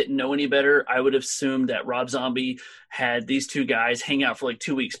I didn't know any better, I would have assumed that Rob Zombie had these two guys hang out for like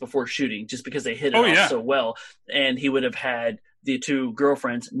 2 weeks before shooting just because they hit it off so well. And he would have had the two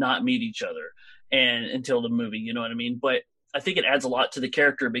girlfriends not meet each other and until the movie, you know what I mean? But I think it adds a lot to the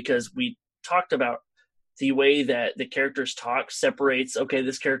character because we talked about the way that the characters talk separates, okay,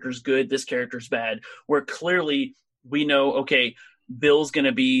 this character's good, this character's bad, where clearly we know, okay, Bill's going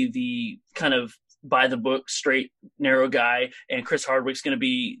to be the kind of by the book, straight, narrow guy, and Chris Hardwick's going to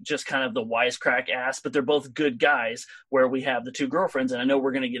be just kind of the wisecrack ass, but they're both good guys, where we have the two girlfriends, and I know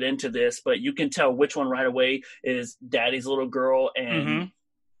we're going to get into this, but you can tell which one right away is daddy's little girl, and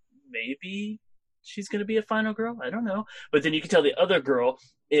maybe she's going to be a final girl, I don't know, but then you can tell the other girl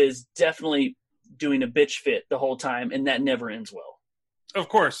is definitely doing a bitch fit the whole time, and that never ends well. Of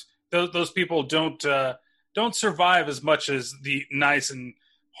course. Those people don't survive as much as the nice and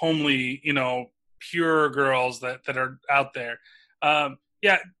homely, pure girls that are out there.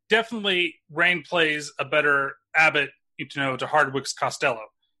 Yeah, definitely Rain plays a better Abbott, to Hardwick's Costello,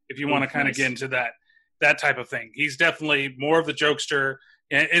 if you want to kind of get into that type of thing. He's definitely more of the jokester,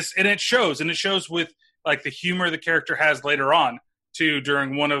 and it shows with like the humor the character has later on too,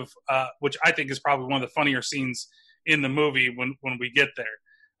 during one of which I think is probably one of the funnier scenes in the movie when we get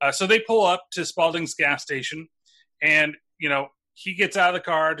there. So they pull up to Spalding's gas station, and he gets out of the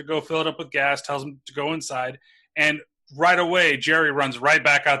car to go fill it up with gas, tells him to go inside, and right away Jerry runs right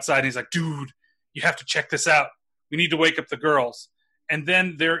back outside, and he's like, dude, you have to check this out. We need to wake up the girls. And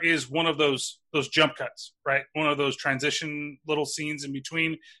then there is one of those jump cuts, right? One of those transition little scenes in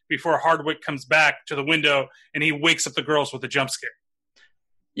between before Hardwick comes back to the window and he wakes up the girls with a jump scare.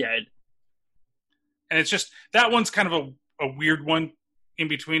 Yeah. And it's just, that one's kind of a weird one in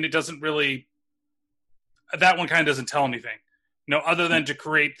between. It doesn't really, that one kind of doesn't tell anything. Other than to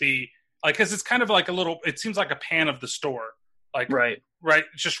create because it's kind of like it seems like a pan of the store. Like, right.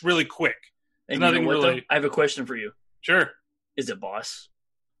 It's just really quick. And nothing really. I have a question for you. Sure. Is it Boss?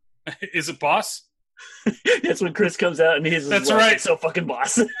 Is it Boss? That's when Chris comes out and he's That's like, right. It's so fucking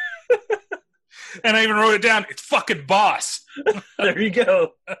Boss. And I even wrote it down. It's fucking Boss. There you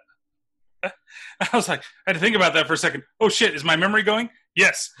go. I was like, I had to think about that for a second. Oh shit, is my memory going?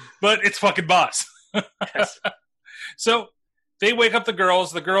 Yes, but it's fucking Boss. Yes. So they wake up the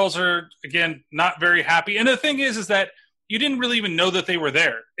girls. The girls are, again, not very happy. And the thing is that you didn't really even know that they were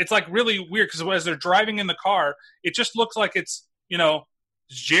there. It's like really weird because as they're driving in the car, it just looks like it's,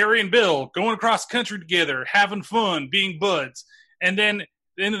 Jerry and Bill going across the country together, having fun, being buds. And then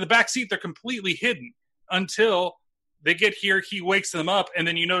in the back seat, they're completely hidden until they get here. He wakes them up, and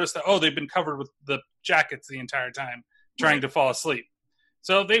then you notice that, they've been covered with the jackets the entire time, trying to fall asleep.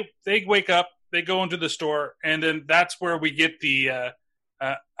 So they wake up. They go into the store, and then that's where we get the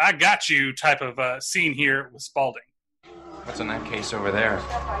I got you type of scene here with Spalding. What's in that case over there?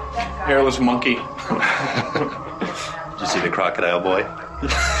 Hairless monkey. Did you see the crocodile boy?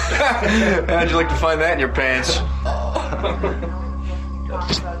 How'd you like to find that in your pants?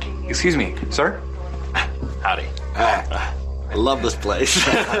 Excuse me, sir? Howdy. I love this place.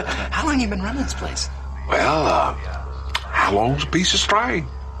 How long have you been running this place? Well, how long's a piece of string?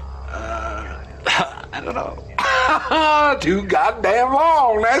 I don't know. Too goddamn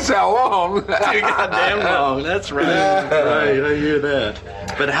long. That's how long. Too goddamn long. That's right. Right, I hear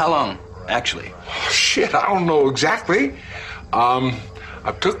that. But how long, actually? Shit, I don't know exactly.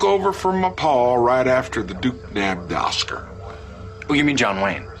 I took over from my pa right after the Duke nabbed the Oscar. Oh, you mean John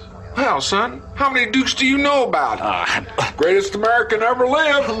Wayne? Well, son, how many Dukes do you know about? Greatest American ever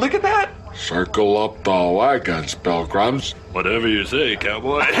lived. Look at that. Circle up the wagons, pilgrims. Whatever you say,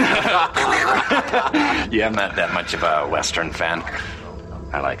 cowboy. Yeah, I'm not that much of a Western fan.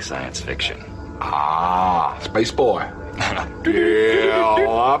 I like science fiction. Space boy. Yeah,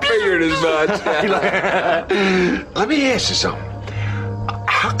 I figured as much. Let me ask you something.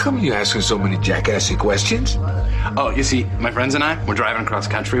 How come you asking so many jackassy questions? Oh, you see, my friends and I, we're driving across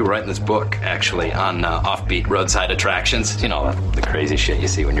country. We're writing this book, actually, on offbeat roadside attractions. The crazy shit you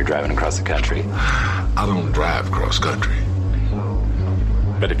see when you're driving across the country. I don't drive cross country.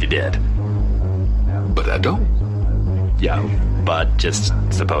 But if you did. But I don't. Yeah, but just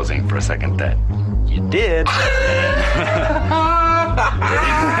supposing for a second that you did.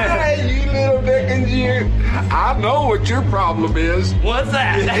 You little dickens, you. I know what your problem is. What's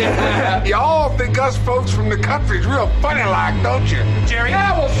that? Y'all think us folks from the country's real funny like, don't you? Jerry?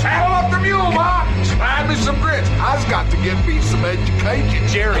 Yeah, well, saddle up the mule, Ma. Slide me some grits. I've got to get me some education.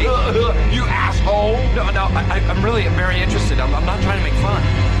 Jerry. You asshole. No, I'm really very interested. I'm not trying to make fun.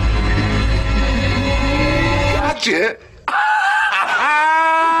 Gotcha.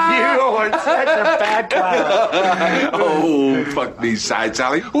 are such a bad clown. Oh, fuck these sides,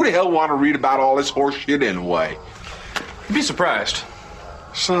 Sally. Who the hell want to read about all this horse shit anyway? You'd be surprised.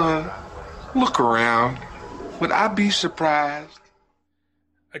 Son, look around. Would I be surprised?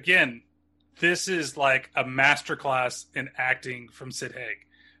 Again, this is like a masterclass in acting from Sid Haig.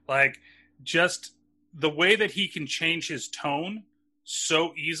 Like, just the way that he can change his tone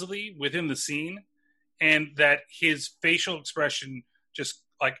so easily within the scene, and that his facial expression just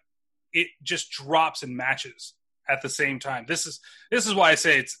like it just drops and matches at the same time. This is why I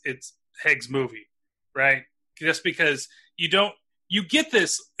say it's Haig's movie, right? Just because you get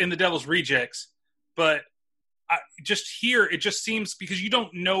this in The Devil's Rejects, but just here it just seems, because you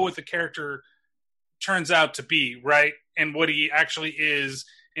don't know what the character turns out to be, right? And what he actually is.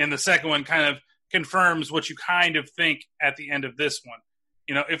 And the second one kind of confirms what you kind of think at the end of this one.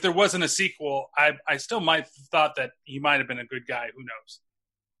 You know, if there wasn't a sequel, I still might have thought that he might have been a good guy. Who knows?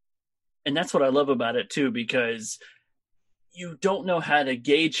 And that's what I love about it, too, because you don't know how to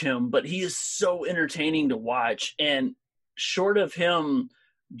gauge him, but he is so entertaining to watch. And short of him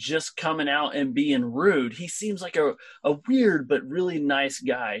just coming out and being rude, he seems like a weird but really nice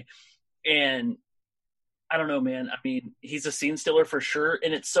guy. And I don't know, man. I mean, he's a scene stealer for sure.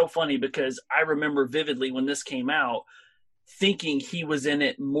 And it's so funny because I remember vividly when this came out thinking he was in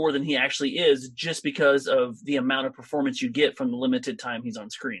it more than he actually is, just because of the amount of performance you get from the limited time he's on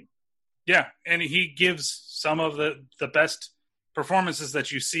screen. Yeah, and he gives some of the best performances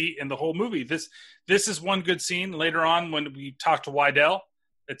that you see in the whole movie. This is one good scene later on when we talk to Wydell.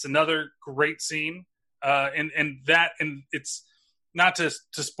 It's another great scene. And it's not to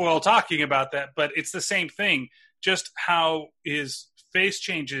spoil talking about that, but it's the same thing. Just how his face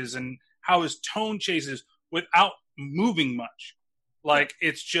changes and how his tone changes without moving much. Like,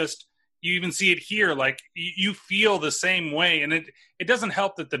 it's just, you even see it here. Like, you feel the same way. And it doesn't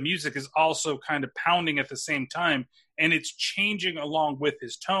help that the music is also kind of pounding at the same time. And it's changing along with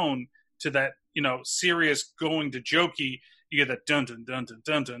his tone to that, you know, serious going to jokey. You get that dun dun dun dun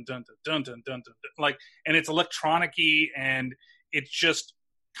dun dun dun dun dun dun, like, and it's electronic-y, and it's just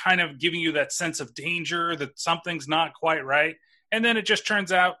kind of giving you that sense of danger that something's not quite right. And then it just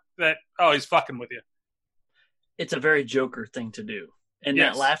turns out that, oh, he's fucking with you. It's a very Joker thing to do. And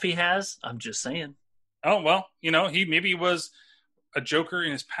yes. That laugh he has, I'm just saying. Oh, well, you know, he was a Joker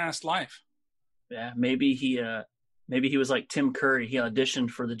in his past life. Yeah, maybe he was like Tim Curry. He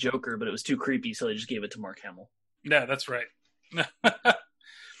auditioned for the Joker, but it was too creepy, so they just gave it to Mark Hamill. Yeah, that's right.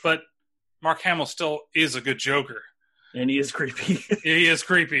 But Mark Hamill still is a good Joker. And he is creepy. He is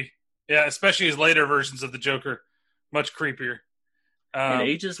creepy. Yeah, especially his later versions of the Joker. Much creepier. It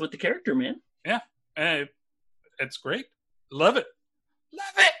ages with the character, man. Yeah. It's great. Love it.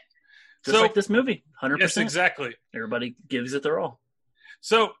 Love it. Just like this movie. 100%. Yes, exactly. Everybody gives it their all.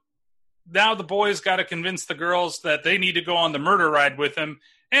 So now the boys got to convince the girls that they need to go on the murder ride with him.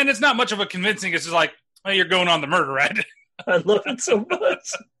 And it's not much of a convincing. It's just like, hey, you're going on the murder ride. I love it so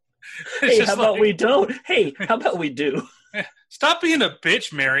much. Hey, how about we don't? Hey, how about we do? Stop being a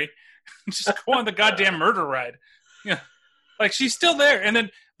bitch, Mary. Just go on the goddamn murder ride. Yeah, like, she's still there. And then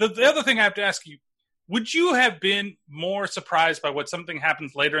the other thing I have to ask you, would you have been more surprised by what something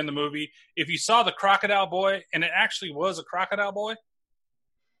happens later in the movie if you saw the crocodile boy and it actually was a crocodile boy?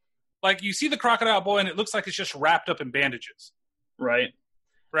 Like, you see the crocodile boy and it looks like it's just wrapped up in bandages. Right.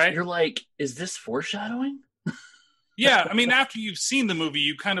 Right? You're like, is this foreshadowing? Yeah, I mean, after you've seen the movie,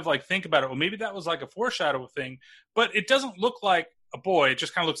 you kind of like think about it. Well, maybe that was like a foreshadow thing, but it doesn't look like a boy. It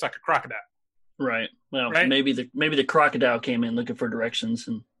just kind of looks like a crocodile. Right. Well, right? maybe the crocodile came in looking for directions,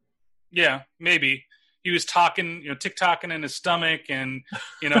 and yeah, maybe he was talking, tick-tocking in his stomach, and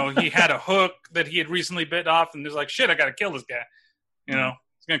he had a hook that he had recently bit off, and he's like, "Shit, I got to kill this guy." He's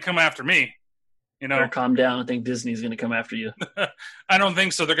gonna come after me. Better calm down. I think Disney's gonna come after you. I don't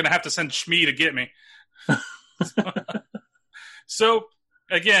think so. They're gonna have to send Shmi to get me. So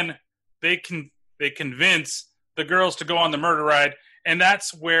again, they convince the girls to go on the murder ride, and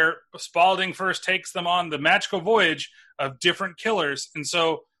that's where Spaulding first takes them on the magical voyage of different killers. And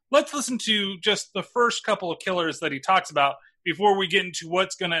so let's listen to just the first couple of killers that he talks about before we get into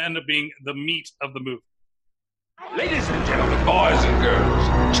what's going to end up being the meat of the movie. Ladies and gentlemen, boys and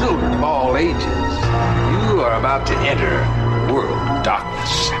girls, children of all ages, you are about to enter a world of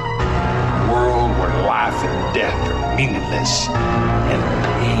darkness. A world where life and death are meaningless and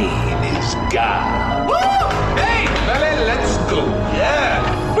pain is God. Woo! Hey, Billy, let's go.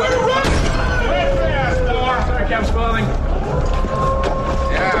 Yeah. We're running. Wait fast, boy. Sorry, Captain Spaulding.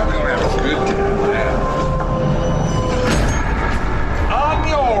 Yeah, we're going to have a good time. Yeah. On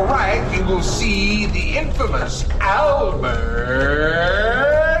your right, you will see the infamous Albert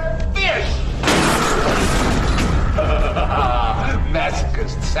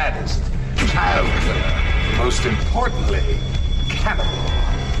most importantly, cannibal.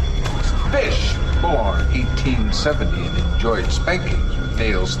 Fish, born 1870 and enjoyed spankings with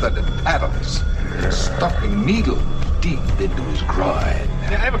nail-studded paddles and stuffing needles deep into his groin.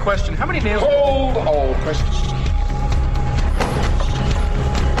 Yeah, I have a question. How many nails... Hold all questions.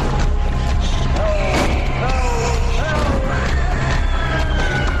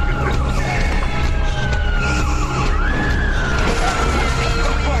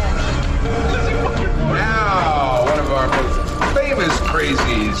 Now, one of our most famous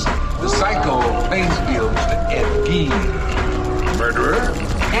crazies, the psycho Plainsfield, Mr. Ed Gein. Murderer,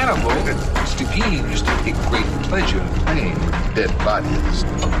 cannibal, Mr. Gein used to take great pleasure in playing with dead bodies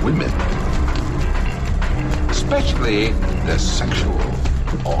of women. Especially their sexual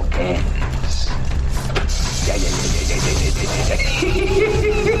organs.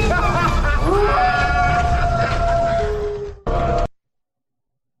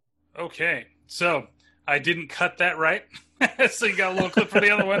 Okay, so I didn't cut that right. So you got a little clip for the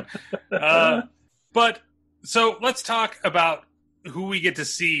other one. But so let's talk about who we get to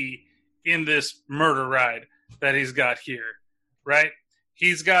see in this murder ride that he's got here, right?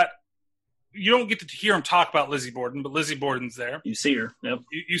 He's got, you don't get to hear him talk about Lizzie Borden, but Lizzie Borden's there. You see her. Yep.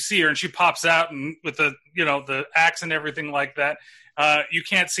 You see her, and she pops out and with the, the axe and everything like that. You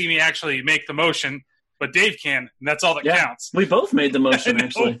can't see me actually make the motion, but Dave can, and that's all that counts. We both made the motion,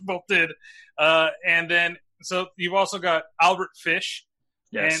 actually. We both did. And then, so you've also got Albert Fish.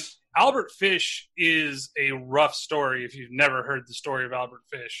 Yes. And Albert Fish is a rough story if you've never heard the story of Albert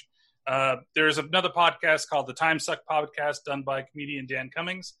Fish. There's another podcast called the Time Suck Podcast done by comedian Dan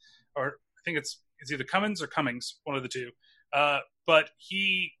Cummings, or I think it's either Cummins or Cummings, one of the two. But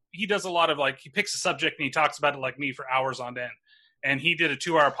he does a lot of, like, he picks a subject and he talks about it like me for hours on end. And he did a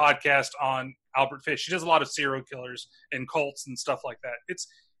 2-hour podcast on Albert Fish. He does a lot of serial killers and cults and stuff like that.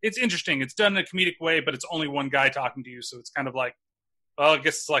 It's interesting. It's done in a comedic way, but it's only one guy talking to you, so it's kind of like, well, I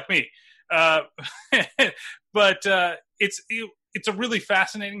guess it's like me. But it's a really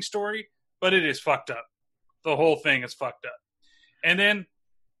fascinating story, but it is fucked up. The whole thing is fucked up. And then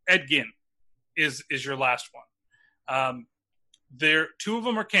Ed Gein is your last one. Two of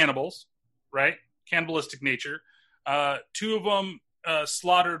them are cannibals, right? Cannibalistic nature. Two of them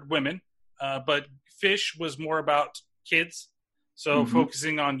slaughtered women, but Fish was more about kids, so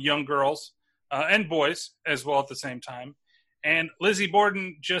focusing on young girls and boys as well at the same time. And Lizzie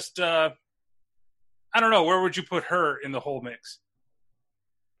Borden just, I don't know, where would you put her in the whole mix?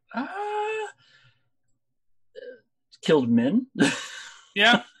 Killed men.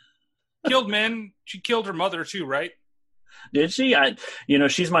 Yeah. Killed men. She killed her mother too, right? Did she?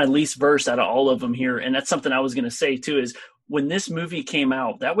 She's my least versed out of all of them here. And that's something I was going to say too, is when this movie came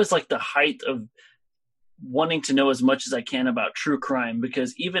out, that was like the height of wanting to know as much as I can about true crime,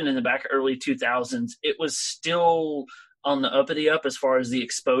 because even in the back early 2000s, it was still on the up as far as the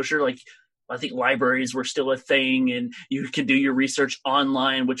exposure. Like, I think libraries were still a thing and you could do your research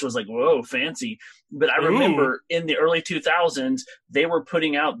online, which was like, whoa, fancy. But I remember in the early 2000s, they were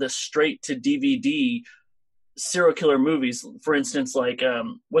putting out the straight to DVD serial killer movies. For instance, like,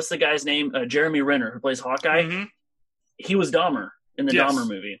 what's the guy's name? Jeremy Renner, who plays Hawkeye. Mm-hmm. He was Dahmer in the Dahmer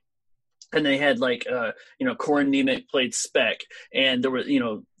movie. And they had like, Corin Nemec played Speck, and there were,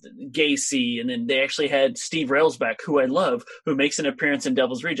 Gacy, and then they actually had Steve Railsback, who I love, who makes an appearance in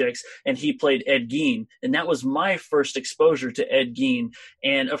Devil's Rejects, and he played Ed Gein. And that was my first exposure to Ed Gein.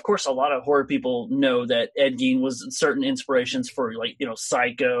 And of course, a lot of horror people know that Ed Gein was certain inspirations for, like,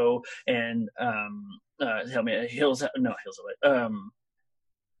 Psycho and,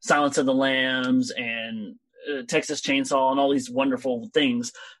 Silence of the Lambs and Texas Chainsaw and all these wonderful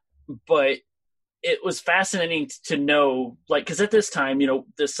things. But it was fascinating to know, like, because at this time,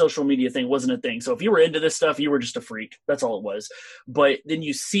 the social media thing wasn't a thing. So if you were into this stuff, you were just a freak. That's all it was. But then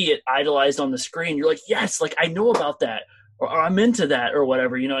you see it idolized on the screen. You're like, yes, like, I know about that, or I'm into that, or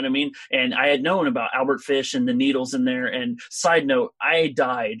whatever. You know what I mean? And I had known about Albert Fish and the needles in there. And side note, I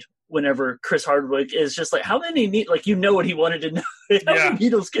died whenever Chris Hardwick is just like, how many what he wanted to know. How many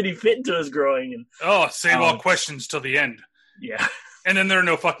needles could he fit into his groin? And save all questions till the end. Yeah. And then there are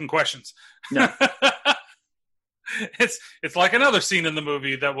no fucking questions. No. It's like another scene in the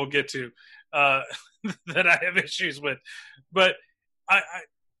movie that we'll get to that I have issues with. But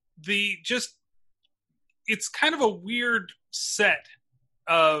it's kind of a weird set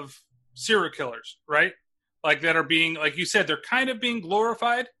of serial killers, right? Like, that are being, like you said, they're kind of being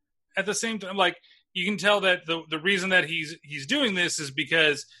glorified at the same time. Like, you can tell that the reason that he's doing this is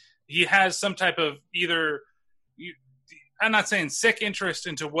because he has some type of either, I'm not saying sick interest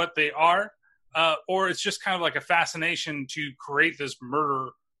into what they are, or it's just kind of like a fascination to create this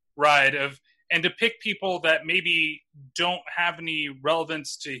murder ride of, and to pick people that maybe don't have any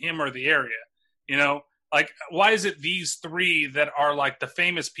relevance to him or the area. You know, like, why is it these three that are like the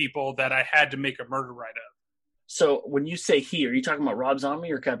famous people that I had to make a murder ride of? So when you say he, are you talking about Rob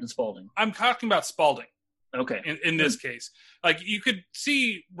Zombie or Captain Spaulding? I'm talking about Spaulding. Okay. In this case, like, you could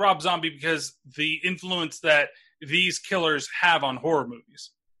see Rob Zombie because the influence that these killers have on horror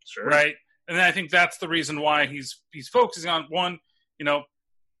movies. Sure. Right. And I think that's the reason why he's focusing on one, you know,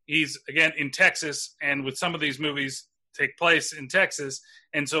 he's again in Texas, and with some of these movies take place in Texas.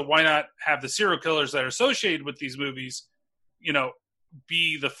 And so why not have the serial killers that are associated with these movies, you know,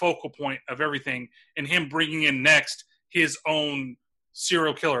 be the focal point of everything, and him bringing in next his own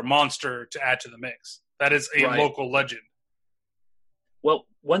serial killer monster to add to the mix. That is a local legend. Well,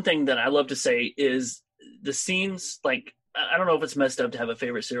 one thing that I love to say is the scenes, like, I don't know if it's messed up to have a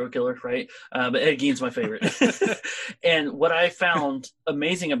favorite serial killer, right? But Ed Gein's my favorite. And what I found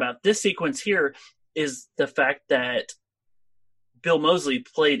amazing about this sequence here is the fact that Bill Moseley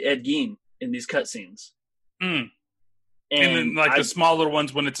played Ed Gein in these cutscenes. And then, like, the smaller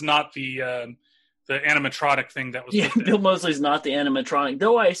ones when it's not the animatronic thing that was. Yeah, Bill Moseley's not the animatronic,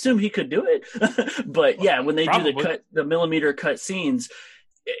 though I assume he could do it. But yeah, when they do the millimeter cut scenes,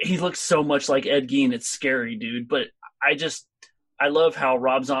 he looks so much like Ed Gein. It's scary, dude. But I love how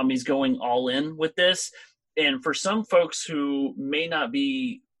Rob Zombie's going all in with this. And for some folks who may not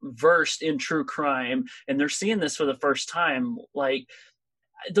be versed in true crime and they're seeing this for the first time, like,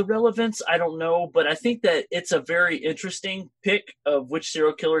 the relevance, I don't know, but I think that it's a very interesting pick of which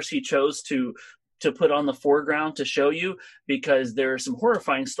serial killers he chose to put on the foreground to show you, because there are some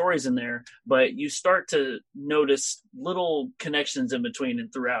horrifying stories in there, but you start to notice little connections in between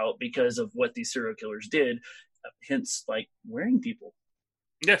and throughout because of what these serial killers did, hence, like, wearing people.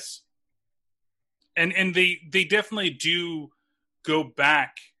 Yes. And they definitely do go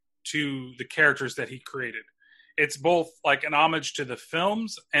back to the characters that he created. It's both like an homage to the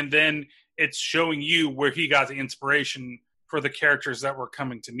films, and then it's showing you where he got the inspiration for the characters that we're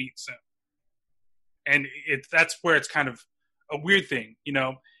coming to meet soon. And that's where it's kind of a weird thing, you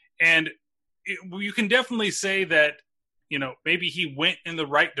know. And you can definitely say that, you know, maybe he went in the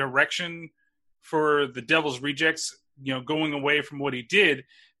right direction for the Devil's Rejects, you know, going away from what he did,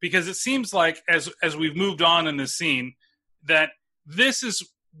 because it seems like as we've moved on in this scene, that this is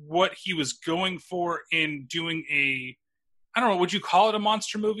what he was going for in doing I don't know, would you call it a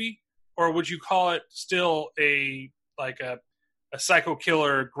monster movie? Or would you call it still a psycho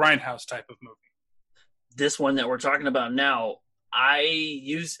killer grindhouse type of movie? This one that we're talking about now,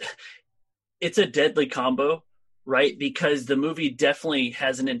 it's a deadly combo, right? Because the movie definitely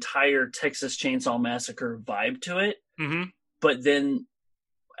has an entire Texas Chainsaw Massacre vibe to it. Mm-hmm. But then,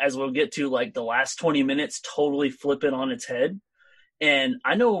 as we'll get to, like, the last 20 minutes totally flip it on its head. And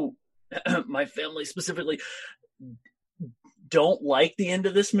I know my family specifically don't like the end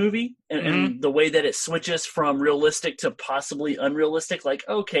of this movie and the way that it switches from realistic to possibly unrealistic. Like,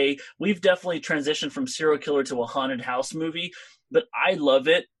 okay, we've definitely transitioned from serial killer to a haunted house movie, but I love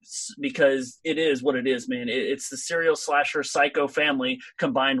it because it is what it is, man. It's the serial slasher psycho family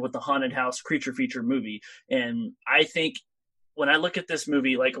combined with the haunted house creature feature movie. And I think when I look at this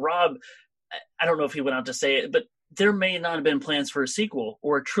movie, like, Rob, I don't know if he went out to say it, but there may not have been plans for a sequel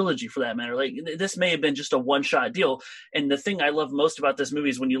or a trilogy for that matter. Like, this may have been just a one-shot deal. And the thing I love most about this movie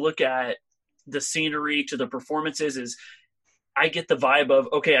is when you look at the scenery to the performances is I get the vibe of,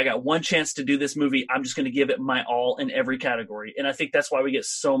 okay, I got one chance to do this movie. I'm just going to give it my all in every category. And I think that's why we get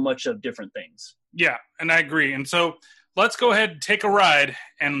so much of different things. Yeah, and I agree. And so let's go ahead and take a ride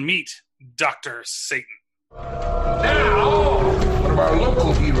and meet Dr. Satan. Now, one of our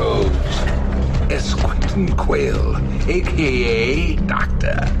local heroes, Quentin Quayle, a.k.a.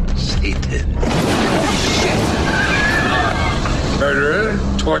 Dr. Satan. Murderer,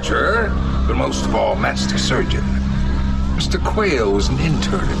 torturer, but most of all, master surgeon. Mr. Quayle was an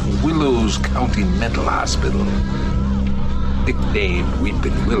intern at Willows County Mental Hospital, nicknamed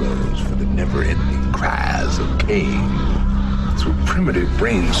Weeping Willows for the never-ending cries of pain. Through primitive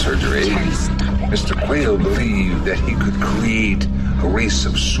brain surgery, Mr. Quayle believed that he could create a race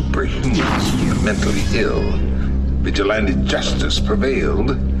of superhumans from the mentally ill. Vigilante justice prevailed.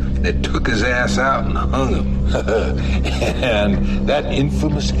 They took his ass out and hung him. And that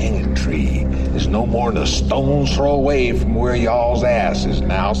infamous hanging tree is no more than a stone's throw away from where y'all's ass is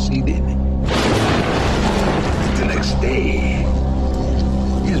now seated. The next day,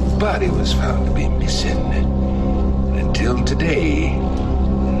 his body was found to be missing. And until today,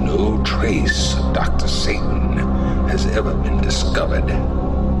 no trace of Dr. Satan has ever been discovered.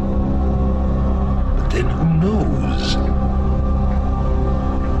 But then who knows?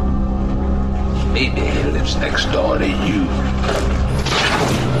 lives next door to you.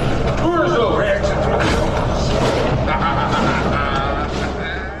 Doors over, exit.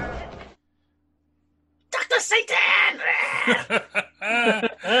 Dr. Satan!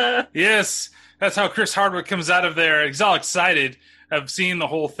 Yes, that's how Chris Hardwick comes out of there. He's all excited of seeing the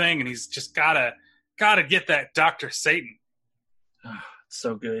whole thing, and he's just gotta get that Dr. Satan.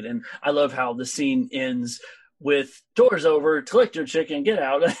 So good. And I love how the scene ends with doors over, collect your chicken, get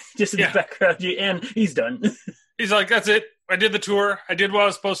out. Just in the background, and he's done. He's like, that's it. I did the tour. I did what I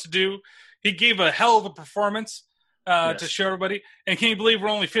was supposed to do. He gave a hell of a performance to show everybody. And can you believe we're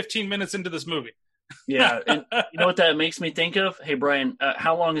only 15 minutes into this movie? Yeah. And you know what that makes me think of? Hey, Brian,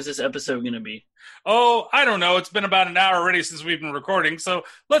 how long is this episode going to be? Oh, I don't know. It's been about an hour already since we've been recording. So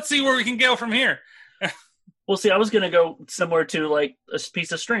let's see where we can go from here. Well, see, I was going to go somewhere to like a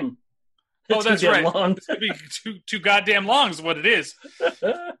piece of string. Oh, that's right. Long. It's going to be too goddamn long is what it is.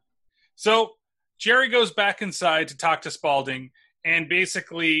 So Jerry goes back inside to talk to Spaulding, and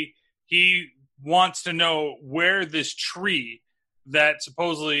basically he wants to know where this tree that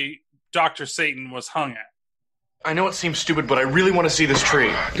supposedly Dr. Satan was hung at. I know it seems stupid, but I really want to see this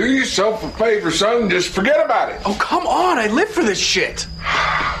tree. Do yourself a favor, son. Just forget about it. Oh, come on. I live for this shit.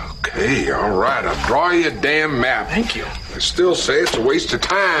 Okay, all right. I'll draw you a damn map. Thank you. I still say it's a waste of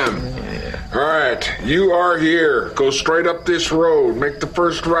time. All right, you are here. Go straight up this road. Make the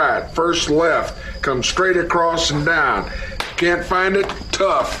first right, first left. Come straight across and down. Can't find it?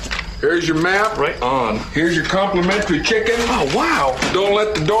 Tough. Here's your map. Right on. Here's your complimentary chicken. Oh, wow. Don't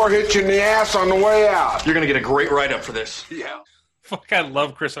let the door hit you in the ass on the way out. You're going to get a great write-up for this. Yeah. Fuck, I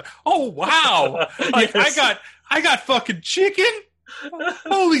love Chris. Oh, wow. Like, yes. I got fucking chicken?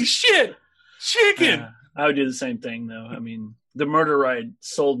 Holy shit. Chicken. I would do the same thing, though. I mean, the murder ride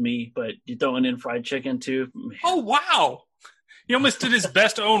sold me, but you throwing in fried chicken, too? Man. Oh, wow. He almost did his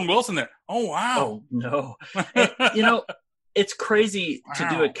best Owen Wilson there. Oh, wow. Oh, no. And, you know, it's crazy to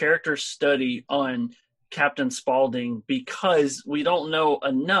do a character study on Captain Spaulding because we don't know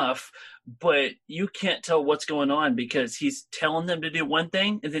enough, but you can't tell what's going on because he's telling them to do one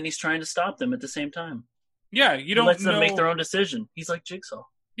thing and then he's trying to stop them at the same time. Yeah, you don't lets them make their own decision. He's like Jigsaw.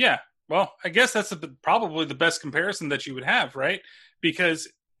 Yeah, well, I guess that's probably the best comparison that you would have, right? Because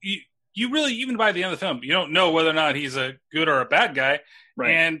you really, even by the end of the film, you don't know whether or not he's a good or a bad guy.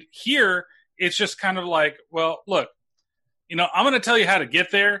 Right. And here, it's just kind of like, well, look, you know, I'm going to tell you how to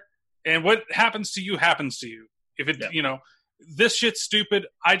get there, and what happens to you happens to you. If it, you know, this shit's stupid.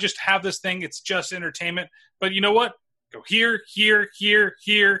 I just have this thing. It's just entertainment. But you know what? Go here, here, here,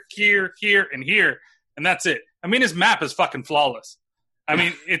 here, here, here, and here. And that's it. I mean, his map is fucking flawless. I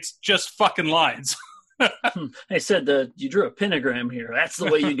mean, it's just fucking lines. They said you drew a pentagram here. That's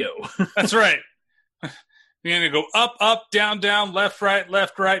the way you go. That's right. You're going to go up, up, down, down, left, right,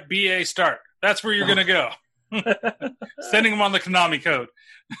 BA, start. That's where you're going to go. Sending them on the Konami code.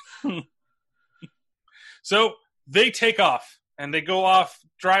 So they take off, and they go off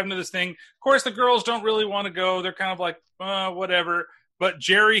driving to this thing. Of course, the girls don't really want to go. They're kind of like, whatever. But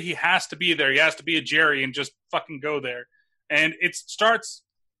Jerry, he has to be there. He has to be a Jerry and just fucking go there. And it starts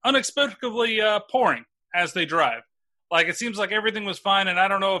unexpectedly pouring as they drive. Like, it seems like everything was fine, and I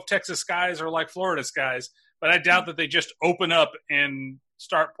don't know if Texas skies are like Florida skies, but I doubt that they just open up and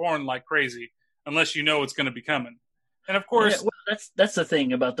start pouring like crazy unless you know it's going to be coming. And, of course... Yeah, well, that's the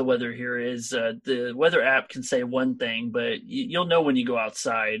thing about the weather here is the weather app can say one thing, but you'll know when you go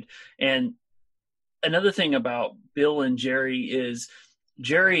outside. And another thing about Bill and Jerry is...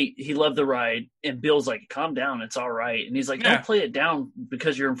 Jerry, he loved the ride, and Bill's like, calm down, it's all right. And he's like, don't play it down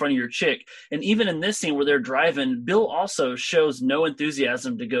because you're in front of your chick. And even in this scene where they're driving, Bill also shows no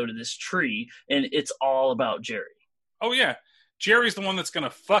enthusiasm to go to this tree, and it's all about Jerry. Oh, yeah. Jerry's the one that's going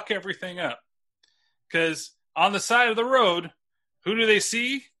to fuck everything up. Because on the side of the road, who do they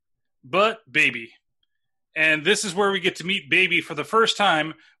see but Baby? And this is where we get to meet Baby for the first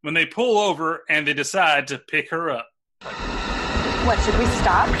time when they pull over and they decide to pick her up. What, should we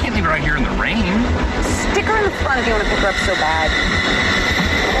stop? We can't leave her out here in the rain. Stick her in the front if you want to pick her up so bad.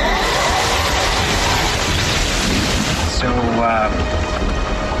 So,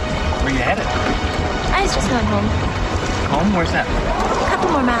 where you headed? I was just going home. Home? Where's that? A couple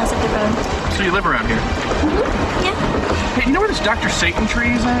more miles up the road. So you live around here? Mm-hmm. Yeah. Hey, you know where this Dr. Satan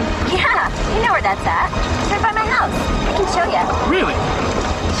tree is at? Yeah, you know where that's at. It's right by my house. I can show you. Really?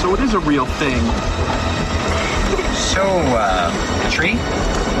 So it is a real thing. So, tree?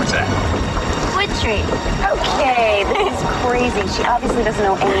 What's that? Wood tree. Okay, this is crazy. She obviously doesn't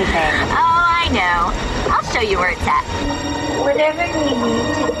know anything. Oh, I know. I'll show you where it's at. Whatever you need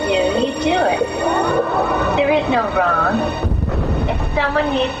to do, you do it. There is no wrong. If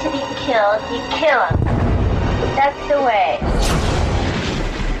someone needs to be killed, you kill him. That's the way.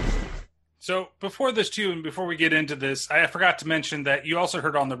 So before this too, and before we get into this, I forgot to mention that you also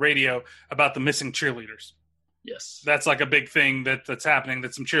heard on the radio about the missing cheerleaders. Yes. That's like a big thing that's happening,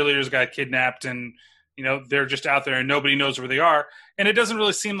 that some cheerleaders got kidnapped and, they're just out there and nobody knows where they are. And it doesn't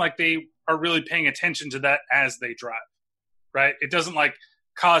really seem like they are really paying attention to that as they drive, right? It doesn't like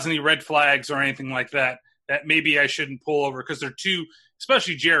cause any red flags or anything like that maybe I shouldn't pull over because they're too,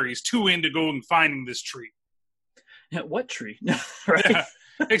 especially Jerry's, too into going finding this tree. Yeah, what tree? Right? Yeah,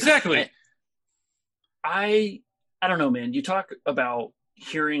 exactly. I don't know, man. You talk about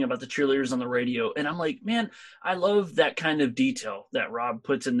hearing about the cheerleaders on the radio, and I'm like, man, I love that kind of detail that Rob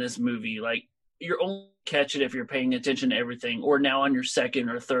puts in this movie. Like, you're only catch it if you're paying attention to everything, or now on your second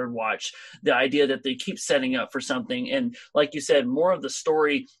or third watch, the idea that they keep setting up for something. And like you said, more of the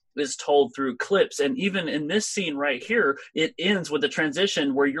story is told through clips. And even in this scene right here, it ends with a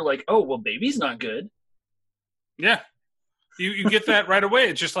transition where you're like, oh, well, baby's not good. Yeah. You get that right away.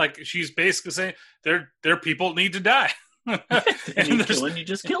 It's just like she's basically saying their people need to die. And killing, you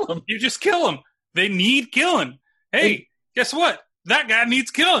just kill them. You just kill them. They need killing. Hey, guess what? That guy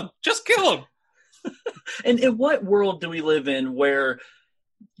needs killing. Just kill him. And in what world do we live in where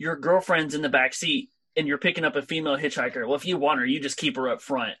your girlfriend's in the back seat and you're picking up a female hitchhiker? Well, if you want her, you just keep her up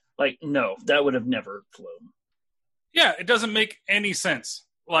front. Like, no, that would have never flown. Yeah, it doesn't make any sense.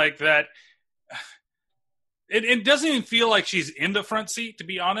 Like that. It doesn't even feel like she's in the front seat, to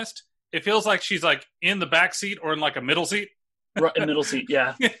be honest. It feels like she's like in the back seat or in like a middle seat. Right, a middle seat,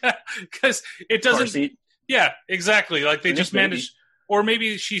 yeah. Because it doesn't. Car seat. Yeah, exactly. Like they just managed. Or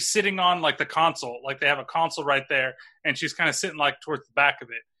maybe she's sitting on like the console. Like they have a console right there and she's kind of sitting like towards the back of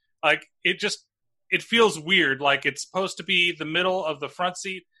it. Like it feels weird. Like it's supposed to be the middle of the front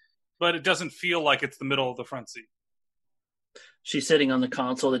seat, but it doesn't feel like it's the middle of the front seat. She's sitting on the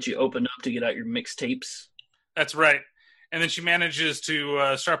console that you open up to get out your mixtapes. That's right. And then she manages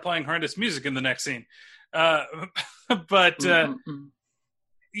to start playing horrendous music in the next scene.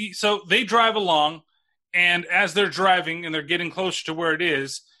 So they drive along, and as they're driving and they're getting closer to where it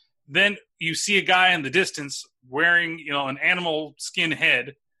is, then you see a guy in the distance wearing, an animal skin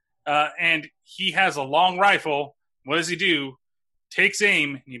head, and he has a long rifle. What does he do? Takes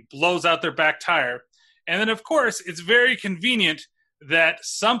aim, and he blows out their back tire. And then, of course, it's very convenient that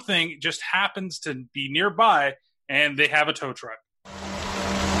something just happens to be nearby, and they have a tow truck.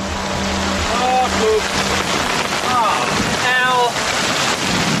 Oh, poop. Oh, hell.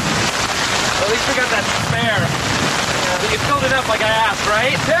 At least we got that spare. You filled it up like I asked,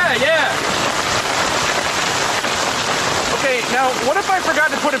 right? Yeah. Okay, now, what if I forgot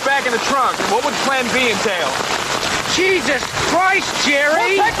to put it back in the trunk? What would plan B entail? Jesus Christ,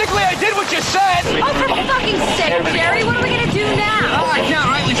 Jerry! Well, technically, I did what you said! Oh, for fucking sake, Jerry, what are we gonna do now? Oh, I can't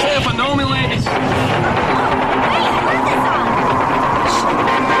rightly say if I know me, ladies. Hey, turn this on!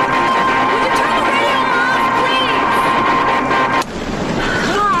 Would you turn the radio off, please?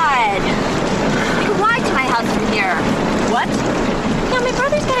 God! You can ride to my house from here. What? No, my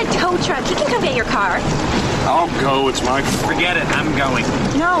brother's got a tow truck. He can come get your car. I'll go. It's my fault. Forget it. I'm going.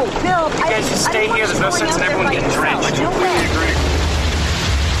 No, Bill, You guys just stay here. There's no sense in everyone getting drenched. No way.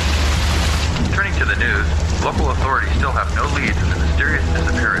 Turning to the news, local authorities still have no leads in the mysterious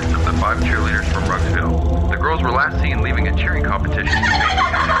disappearance of the 5 cheerleaders from Ruxville. The girls were last seen leaving a cheering competition.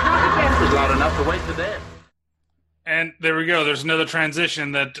 It was loud enough to wake the dead. And there we go. There's another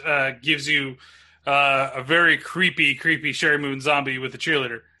transition that gives you a very creepy Sherry Moon zombie with the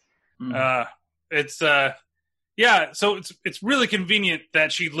cheerleader. So it's really convenient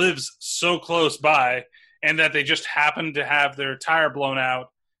that she lives so close by and that they just happen to have their tire blown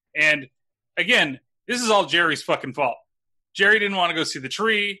out. And again, this is all Jerry's fucking fault. Jerry didn't want to go see the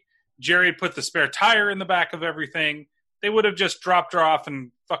tree. Jerry had put the spare tire in the back of everything. They would have just dropped her off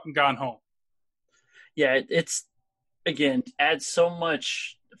and fucking gone home. Yeah, it's, again, adds so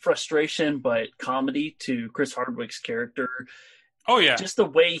much frustration but comedy to Chris Hardwick's character. Oh, yeah. Just the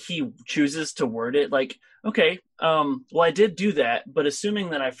way he chooses to word it. Like, okay, well, I did do that, but assuming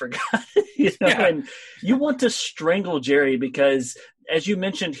that I forgot, and you want to strangle Jerry because, as you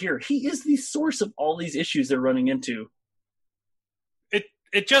mentioned here, he is the source of all these issues they're running into.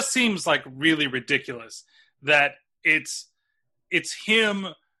 It just seems like really ridiculous that it's him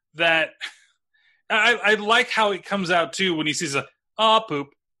that I like how it comes out too when he sees poop.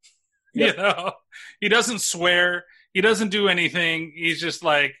 Yep. He doesn't swear. He doesn't do anything. He's just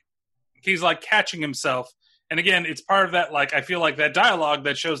like, he's like catching himself. And again, it's part of that, like, I feel like that dialogue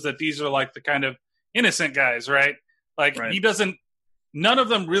that shows that these are like the kind of innocent guys, right? Like none of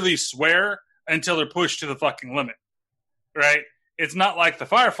them really swear until they're pushed to the fucking limit, right? It's not like the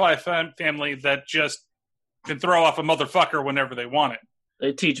Firefly family that just can throw off a motherfucker whenever they want it.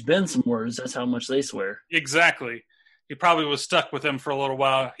 They teach Ben some words. That's how much they swear. Exactly. He probably was stuck with them for a little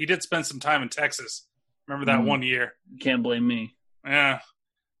while. He did spend some time in Texas. Remember that 1 year? Can't blame me. Yeah.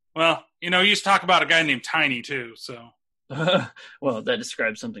 Well, you used to talk about a guy named Tiny, too, so. Well, that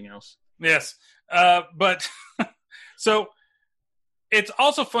describes something else. Yes. But, so, it's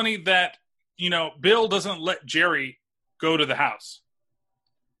also funny that, Bill doesn't let Jerry go to the house.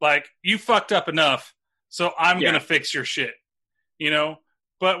 Like, you fucked up enough, so I'm going to fix your shit.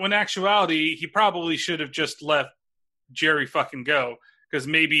 But when actuality, he probably should have just let Jerry fucking go, because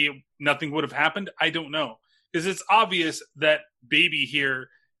maybe nothing would have happened. I don't know. Because it's obvious that Baby here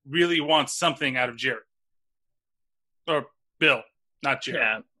really wants something out of Jerry. Or Bill, not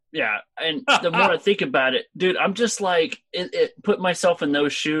Jerry. Yeah. And the more I think about it, dude, I'm just like, it put myself in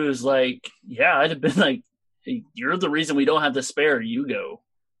those shoes. Like, yeah, I'd have been like, hey, you're the reason we don't have the spare. You go.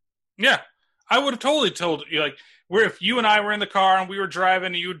 Yeah. I would have totally told you, like, where if you and I were in the car and we were driving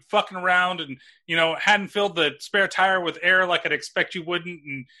and you were fucking around and, hadn't filled the spare tire with air like I'd expect you wouldn't.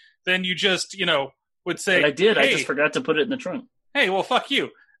 And then you just, would say, but I did. Hey, I just forgot to put it in the trunk. Hey, well, fuck you.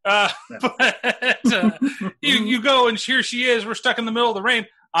 But you go and here she is. We're stuck in the middle of the rain.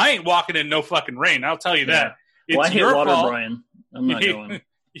 I ain't walking in no fucking rain. I'll tell you that. It's well, I hate your water, fault. Brian. I'm not going.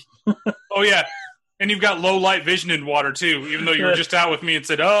 Oh, yeah. And you've got low light vision in water, too, even though you were just out with me and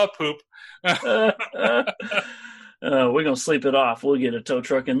said, oh, poop. We're going to sleep it off. We'll get a tow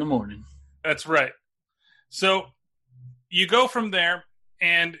truck in the morning. That's right. So you go from there,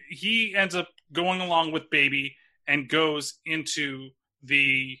 and he ends up going along with Baby and goes into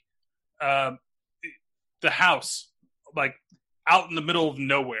the house, like out in the middle of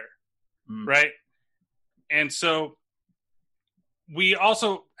nowhere, right? And so we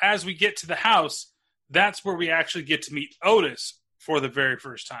also, as we get to the house, that's where we actually get to meet Otis for the very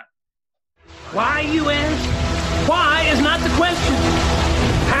first time. Why, you ask? Why is not the question.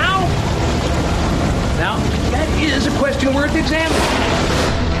 How? Now, that is a question worth examining.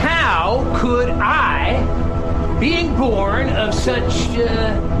 How could I, being born of such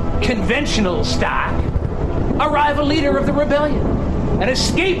conventional stock, a rival leader of the rebellion, an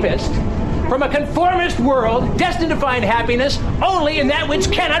escapist from a conformist world destined to find happiness only in that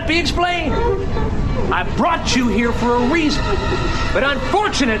which cannot be explained? I brought you here for a reason, but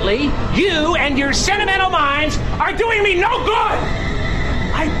unfortunately, you and your sentimental minds are doing me no good.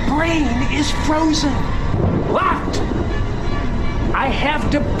 My brain is frozen, locked. I have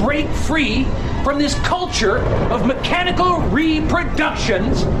to break free from this culture of mechanical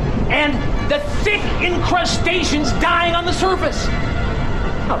reproductions and the thick incrustations dying on the surface.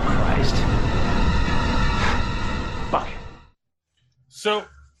 Oh, Christ. Fuck. So,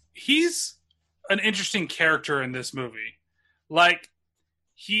 he's an interesting character in this movie. Like,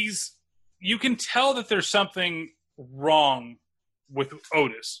 you can tell that there's something wrong with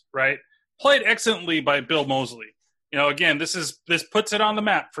Otis, right? Played excellently by Bill Moseley. Again, this puts it on the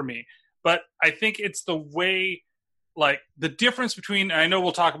map for me. But I think it's the way, like, the difference between, and I know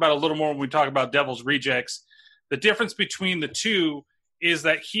we'll talk about it a little more when we talk about Devil's Rejects, the difference between the two is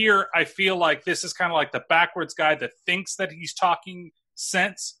that here I feel like this is kind of like the backwards guy that thinks that he's talking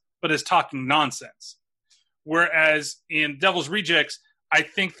sense, but is talking nonsense. Whereas in Devil's Rejects, I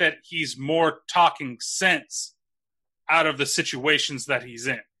think that he's more talking sense out of the situations that he's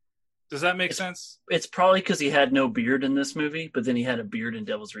in. Does that make sense? It's probably because he had no beard in this movie, but then he had a beard in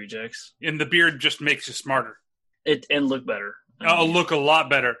Devil's Rejects. And the beard just makes you smarter. And look better. Look a lot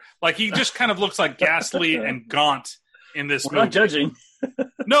better. Like, he just kind of looks like ghastly and gaunt in this movie. Not judging.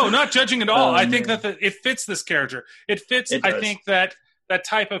 No, not judging at all. I think that it fits this character. It fits, I think, that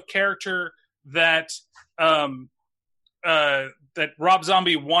type of character that that Rob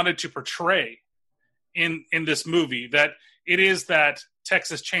Zombie wanted to portray in this movie. That it is that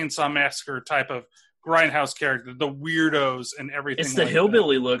Texas Chainsaw Massacre type of grindhouse character, the weirdos and everything. It's the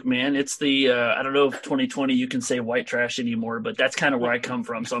hillbilly look, man. It's the I don't know if 2020 you can say white trash anymore, but that's kind of where I come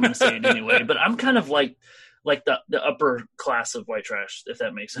from, so I'm going to say it anyway. But I'm kind of like the upper class of white trash, if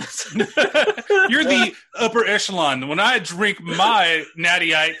that makes sense. You're the upper echelon. When I drink my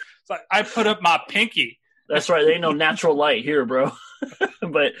Natty Ite, it's like I put up my pinky. That's right. There ain't no natural light here, bro.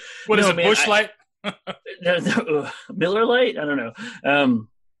 But what is it, man, Bush Light? Miller Lite? I don't know.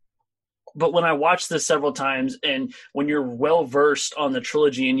 But when I watched this several times, and when you're well versed on the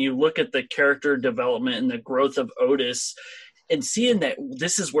trilogy and you look at the character development and the growth of Otis and seeing that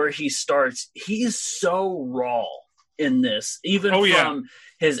this is where he starts, he's so raw in this, even from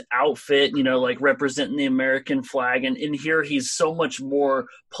his outfit, like representing the American flag. And in here, he's so much more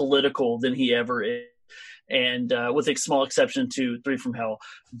political than he ever is. And with a small exception to 3 from Hell.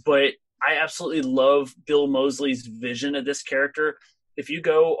 But I absolutely love Bill Moseley's vision of this character. If you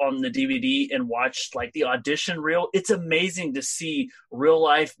go on the DVD and watch like the audition reel, it's amazing to see real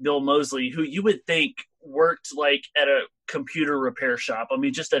life Bill Moseley, who you would think worked like at a computer repair shop. I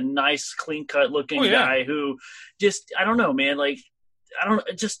mean, just a nice, clean cut looking guy who just, I don't know, man, like, I don't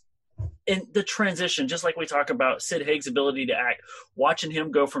just in the transition, just like we talk about Sid Haig's ability to act, watching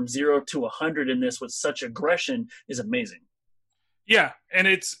him go from 0 to 100 in this with such aggression is amazing. Yeah. And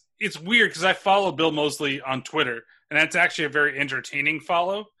it's weird because I follow Bill Moseley on Twitter, and that's actually a very entertaining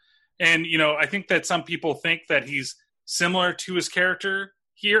follow. And, you know, I think that some people think that he's similar to his character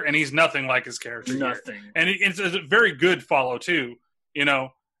here, and he's nothing like his character Nothing. here. And it's a very good follow, too. You know,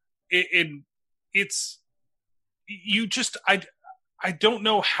 it's you just, I don't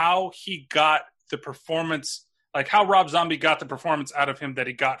know how he got the performance, like how Rob Zombie got the performance out of him that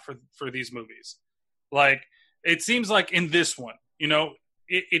he got for these movies. Like, it seems like in this one, you know,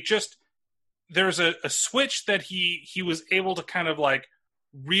 it just, there's a switch that he was able to kind of like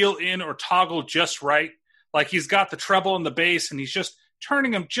reel in or toggle just right. Like he's got the treble and the bass and he's just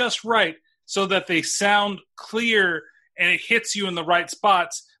turning them just right so that they sound clear and it hits you in the right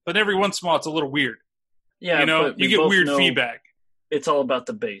spots. But every once in a while it's a little weird. Yeah. You know, you get weird feedback. It's all about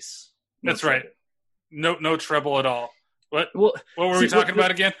the bass. That's right. No treble at all. What were we talking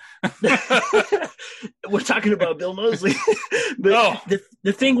about again? We're talking about Bill Moseley. But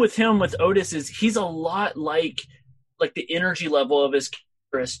the thing with him, with Otis, is he's a lot like the energy level of his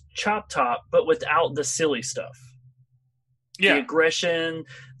Chop Top, but without the silly stuff. Yeah. The aggression,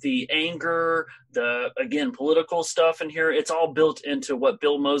 the anger, the, again, political stuff in here, it's all built into what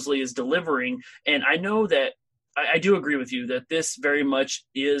Bill Moseley is delivering. And I know that I do agree with you that this very much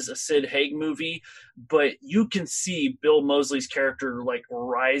is a Sid Haig movie, but you can see Bill Moseley's character like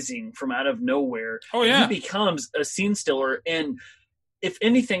rising from out of nowhere. Oh, yeah. He becomes a scene stealer. And if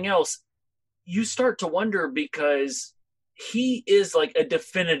anything else, you start to wonder because he is like a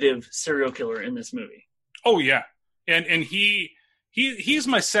definitive serial killer in this movie. Oh, yeah. And he's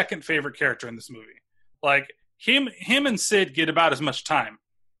my second favorite character in this movie. Like him and Sid get about as much time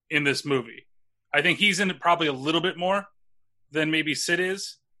in this movie. I think he's in it probably a little bit more than maybe Sid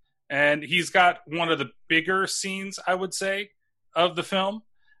is. And he's got one of the bigger scenes, I would say, of the film.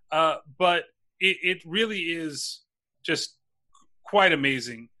 But it really is just quite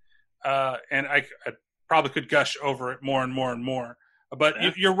amazing. And I probably could gush over it more and more and more.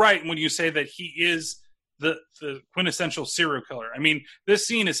 But you're right when you say that he is the quintessential serial killer. I mean, this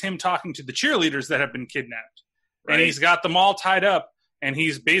scene is him talking to the cheerleaders that have been kidnapped. Right. And he's got them all tied up. And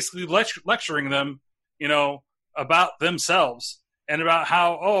he's basically lecturing them, you know, about themselves and about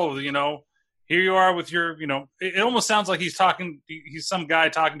how, you know, here you are with your, you know, it almost sounds like he's some guy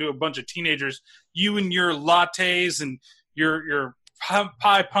talking to a bunch of teenagers, you and your lattes and your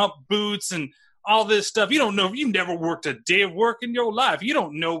high pump boots and all this stuff. You don't know, you never worked a day of work in your life. You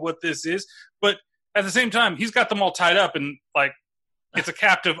don't know what this is. But at the same time, he's got them all tied up and like, it's a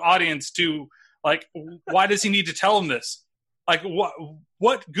captive audience to like, why does he need to tell them this? Like,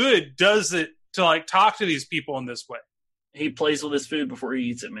 what good does it to, like, talk to these people in this way? He plays with his food before he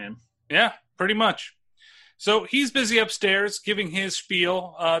eats it, man. Yeah, pretty much. So he's busy upstairs giving his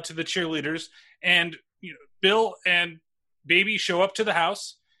spiel to the cheerleaders. And you know, Bill and Baby show up to the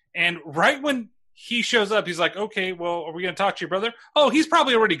house. And right when he shows up, he's like, okay, well, are we going to talk to your brother? Oh, he's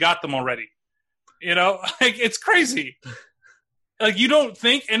probably already got them already. You know, like, it's crazy. Like, you don't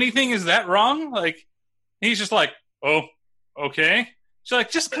think anything is that wrong? Like, he's just like, oh. Okay. She's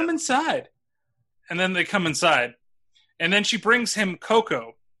like, just come inside. And then they come inside. And then she brings him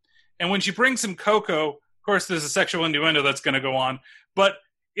cocoa. And when she brings him cocoa, of course, there's a sexual innuendo that's going to go on. But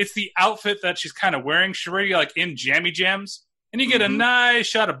it's the outfit that she's kind of wearing. She's already like in jammy jams. And you get a nice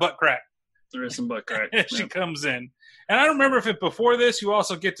shot of butt crack. There is some butt crack. She comes in. And I don't remember if before this, you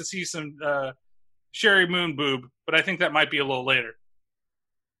also get to see some Sherry Moon boob. But I think that might be a little later.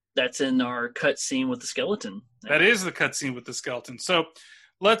 That's in our cut scene with the skeleton. That is the cut scene with the skeleton. So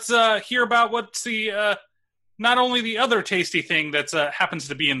let's hear about what's the not only the other tasty thing that happens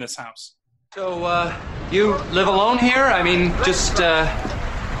to be in this house. So you live alone here? I mean, just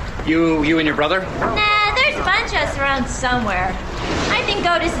you and your brother? Nah, there's a bunch of us around somewhere. I think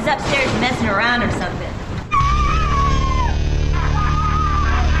Otis is upstairs messing around or something.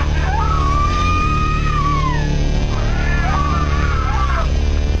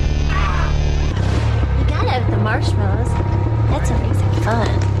 The marshmallows. That's what makes it fun.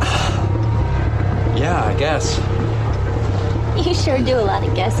 Yeah, I guess. You sure do a lot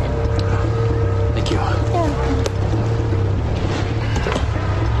of guessing. Thank you.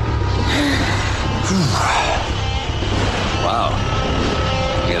 Wow.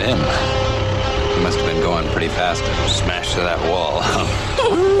 Look at him. He must have been going pretty fast to smash to that wall.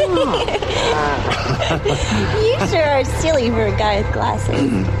 You sure are silly for a guy with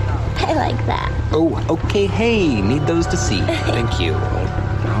glasses. I like that. Oh, okay, hey, need those to see. Thank you. All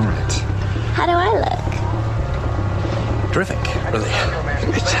right. How do I look? Terrific, really.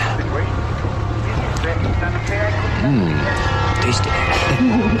 Tasty.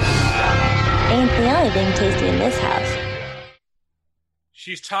 Ain't the only thing tasty in this house.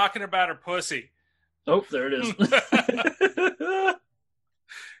 She's talking about her pussy. Oh, there it is.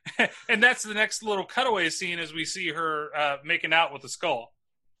 And that's the next little cutaway scene as we see her making out with the skull.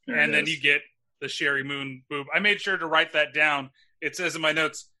 And then you get the Sherry Moon boob. I made sure to write that down. It says in my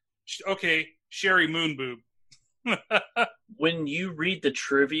notes, okay, Sherry Moon boob. When you read the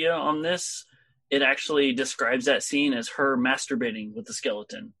trivia on this, it actually describes that scene as her masturbating with the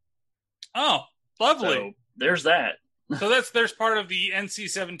skeleton. Oh, lovely. So there's that. So there's part of the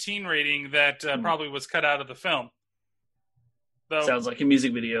NC-17 rating that probably was cut out of the film. Though, sounds like a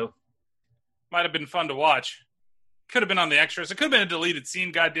music video. Might have been fun to watch. Could have been on the extras. It could have been a deleted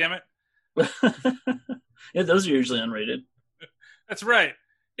scene, goddammit. Yeah, those are usually unrated. That's right.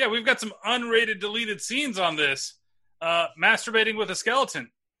 Yeah, we've got some unrated deleted scenes on this. Masturbating with a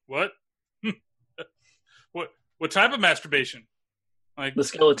skeleton. What? What type of masturbation? Like the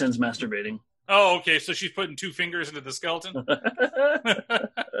skeleton's masturbating. Oh, okay. So she's putting two fingers into the skeleton?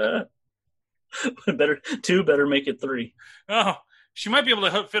 Better make it three. Oh, she might be able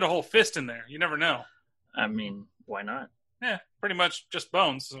to fit a whole fist in there. You never know. I mean, why not? Yeah, pretty much just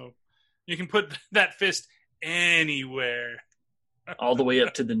bones. So you can put that fist anywhere. All the way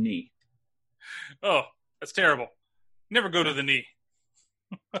up to the knee. Oh, that's terrible. Never go to the knee.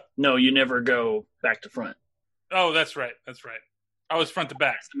 No, you never go back to front. Oh, that's right. That's right. I was front to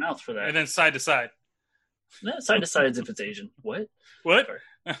back. The mouth for that. And then side to side. Yeah, side to side if it's Asian. What?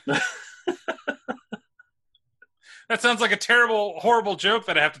 That sounds like a terrible, horrible joke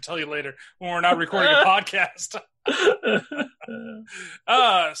that I have to tell you later when we're not recording a podcast.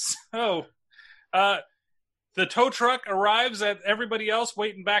 The tow truck arrives at everybody else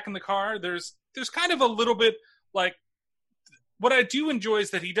waiting back in the car. There's kind of a little bit like what I do enjoy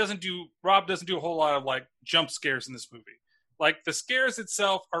is that Rob doesn't do a whole lot of like jump scares in this movie. Like the scares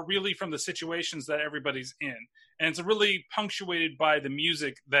itself are really from the situations that everybody's in. And it's really punctuated by the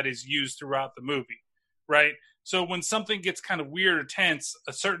music that is used throughout the movie, right? So when something gets kind of weird or tense,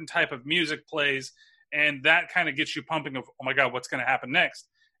 a certain type of music plays, and that kind of gets you pumping of, oh my God, what's going to happen next?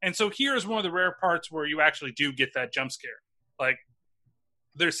 And so here is one of the rare parts where you actually do get that jump scare. Like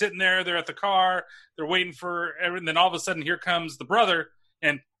they're sitting there, they're at the car, they're waiting for everything, and then all of a sudden here comes the brother,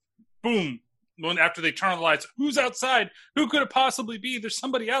 and boom, after they turn on the lights, who's outside? Who could it possibly be? There's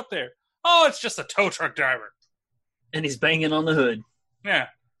somebody out there. Oh, it's just a tow truck driver. And he's banging on the hood. Yeah.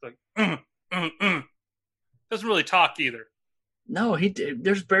 It's like, Doesn't really talk either. No,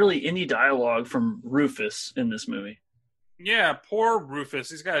 there's barely any dialogue from Rufus in this movie. Yeah, poor Rufus.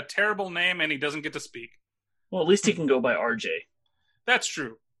 He's got a terrible name and he doesn't get to speak. Well, at least he can go by RJ. That's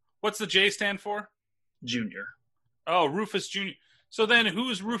true. What's the J stand for? Junior. Oh, Rufus Jr. So then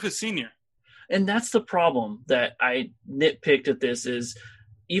who's Rufus Sr.? And that's the problem that I nitpicked at this is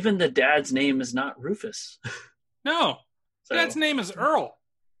even the dad's name is not Rufus. No. Dad's name is Earl.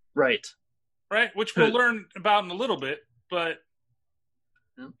 Right. Right? Which we'll learn about in a little bit. But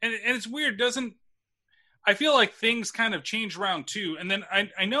and it's weird, doesn't I feel like things kind of change around too. And then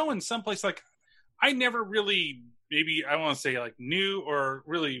I know in some place like I never really maybe I want to say like knew or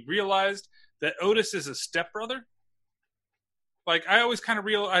really realized that Otis is a stepbrother. Like I always kind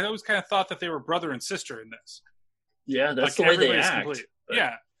of thought that they were brother and sister in this. Yeah, that's like, the way they act. But...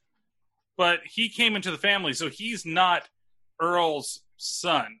 Yeah. But he came into the family, so he's not Earl's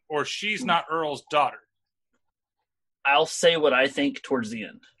son, or she's not Earl's daughter. I'll say what I think towards the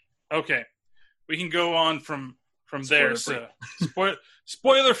end. Okay. We can go on from there. So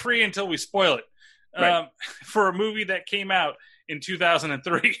spoiler free until we spoil it. Right. For a movie that came out in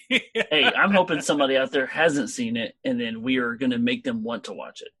 2003. Hey, I'm hoping somebody out there hasn't seen it, and then we are going to make them want to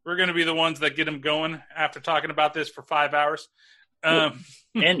watch it. We're going to be the ones that get them going after talking about this for 5 hours. And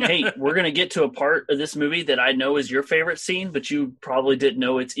hey, we're going to get to a part of this movie that I know is your favorite scene, but you probably didn't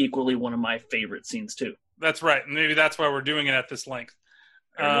know it's equally one of my favorite scenes too. That's right. Maybe that's why we're doing it at this length.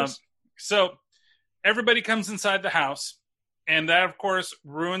 So everybody comes inside the house, and that, of course,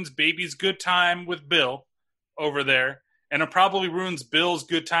 ruins Baby's good time with Bill over there, and it probably ruins Bill's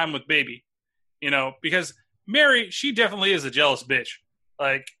good time with Baby, because Mary, she definitely is a jealous bitch,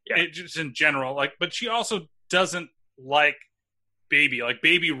 just in general, but she also doesn't like Baby. Like,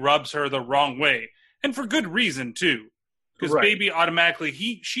 Baby rubs her the wrong way, and for good reason, too. because Baby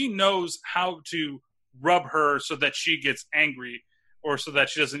automatically she knows how to rub her so that she gets angry, or so that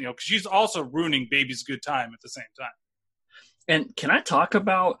she doesn't, because she's also ruining Baby's good time at the same time. And can I talk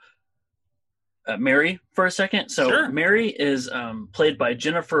about Mary for a second? So sure. Mary is played by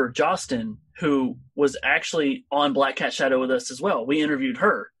Jennifer Jostin, who was actually on Black Cat Shadow with us as well. We interviewed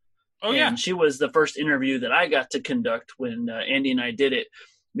her. Oh, yeah. And she was the first interview that I got to conduct when Andy and I did it,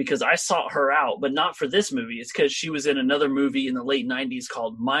 because I sought her out, but not for this movie. It's because she was in another movie in the late 90s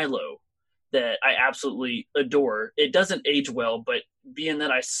called Milo that I absolutely adore. It doesn't age well, but being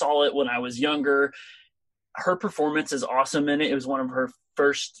that I saw it when I was younger, her performance is awesome in it. It was one of her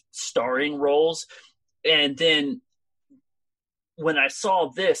first starring roles. And then when I saw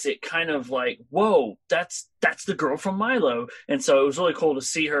this, it kind of like, whoa, that's the girl from Milo. And so it was really cool to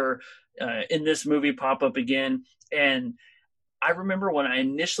see her in this movie pop up again. And I remember when I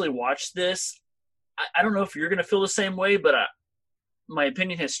initially watched this, I don't know if you're going to feel the same way, but my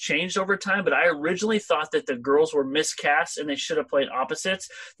opinion has changed over time. But I originally thought that the girls were miscast and they should have played opposites.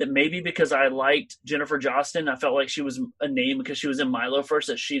 That maybe because I liked Jennifer Jostin, I felt like she was a name because she was in Milo first,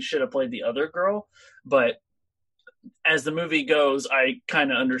 that she should have played the other girl. But as the movie goes, I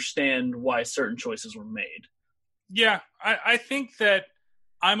kind of understand why certain choices were made. Yeah, I think that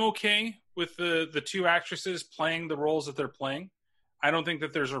I'm okay with the two actresses playing the roles that they're playing. I don't think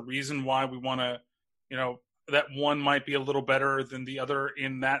that there's a reason why we want to, that one might be a little better than the other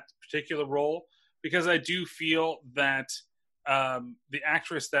in that particular role, because I do feel that the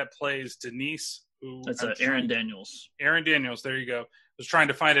actress that plays Denise, that's Erin Daniels. Erin Daniels, there you go. I was trying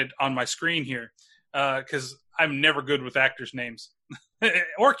to find it on my screen here because I'm never good with actors' names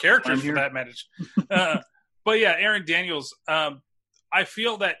or characters for that matter. But yeah, Erin Daniels, I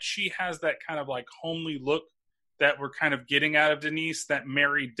feel that she has that kind of like homely look that we're kind of getting out of Denise that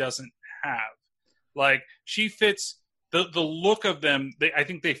Mary doesn't have. Like, she fits the look of them. I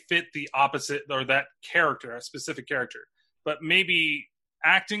think they fit the opposite, or that character, a specific character. But maybe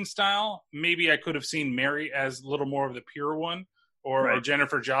acting style, maybe I could have seen Mary as a little more of the pure one, or a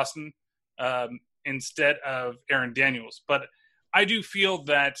Jennifer Jostin instead of Erin Daniels. But I do feel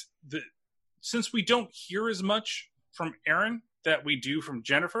that since we don't hear as much from Erin that we do from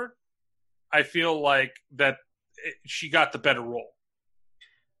Jennifer, I feel like that she got the better role.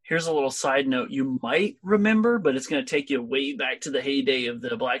 Here's a little side note you might remember, but it's going to take you way back to the heyday of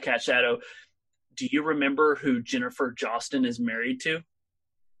the Black Cat Shadow. Do you remember who Jennifer Jostin is married to?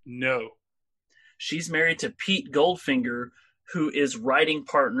 No. She's married to Pete Goldfinger, who is writing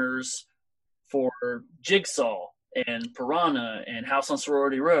partners for Jigsaw and Piranha and House on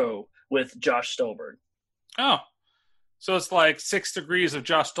Sorority Row with Josh Stolberg. Oh. So it's like 6 degrees of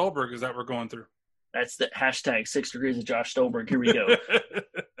Josh Stolberg is that we're going through. That's the hashtag 6 degrees of Josh Stolberg. Here we go.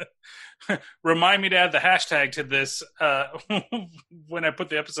 Remind me to add the hashtag to this when I put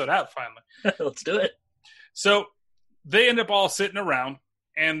the episode out finally. Let's do it. So they end up all sitting around,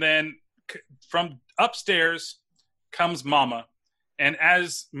 and then from upstairs comes Mama. And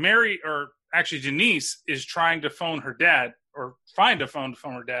as Mary, or actually Denise, is trying to phone her dad, or find a phone to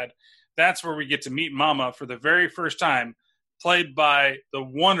phone her dad, that's where we get to meet Mama for the very first time, played by the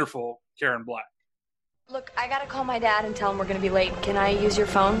wonderful Karen Black. Look, I gotta call my dad and tell him we're gonna be late. Can I use your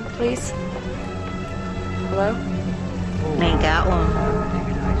phone, please? Hello? Ain't got one.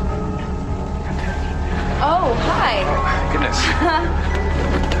 Oh, hi. Oh, goodness.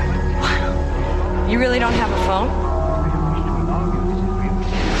 You really don't have a phone?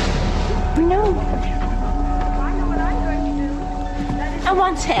 No. I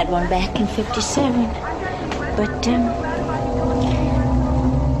once had one back in 57, but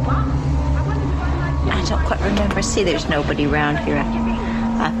I don't quite remember. See, there's nobody around here.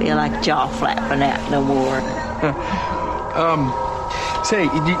 I feel like jaw flapping out no more. Say,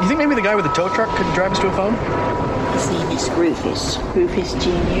 you think maybe the guy with the tow truck could drive us to a phone? His name is Rufus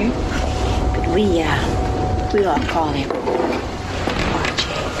Jr. But we all call him RJ.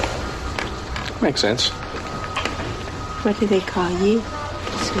 Makes sense. What do they call you,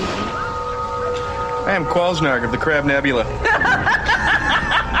 sweetie? I am Qualsnarg of the Crab Nebula.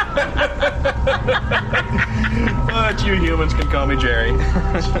 But you humans can call me Jerry.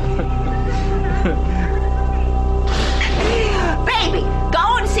 Baby,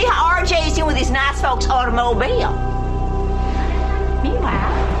 go and see how RJ's doing with his nice folks' automobile.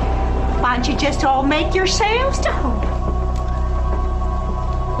 Meanwhile, why don't you just all make yourselves to home?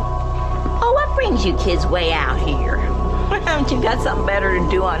 Oh, what brings you kids way out here? Haven't you got something better to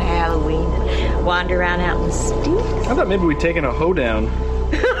do on Halloween than wander around out in the sticks? I thought maybe we'd taken a hoedown.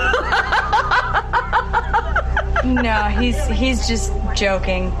 No, he's just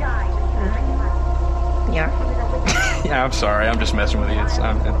joking. Yeah. Yeah, I'm sorry. I'm just messing with you.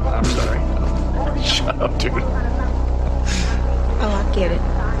 I'm sorry. Shut up, dude. Oh, I get it.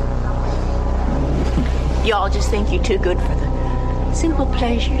 Y'all just think you're too good for the simple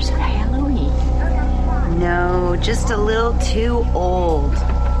pleasures of Halloween. No, just a little too old.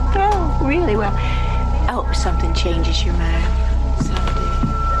 Oh, really? Well, I hope something changes your mind someday.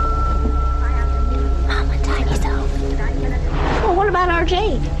 Mama, Tiny's home. Well, what about our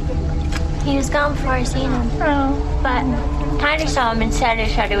Jake? He was gone before I seen him. Oh. But Tiny saw him and said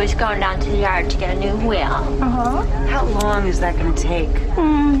he was going down to the yard to get a new wheel. Uh-huh. How long is that going to take?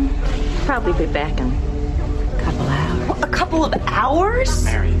 Probably be back in a couple hours. A couple of hours?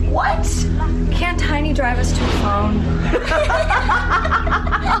 Mary. What? Can't Tiny drive us to a phone?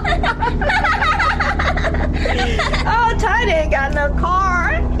 Oh, Tiny ain't got no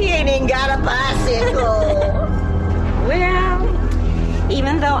car. He ain't even got a bicycle. Well,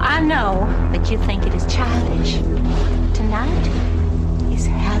 even though I know that you think it is childish, tonight is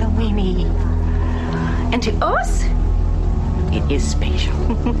Halloween Eve. And to us, it is special.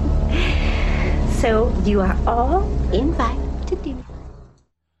 So you are all invited to do it.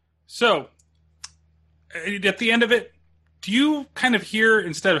 So, at the end of it, do you kind of hear,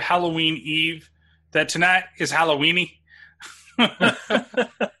 instead of Halloween Eve, that tonight is Halloweeny?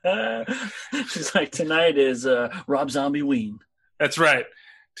 She's like, tonight is Rob Zombieween. That's right.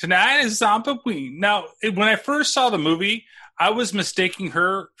 Tonight is Zombieween. Now, when I first saw the movie, I was mistaking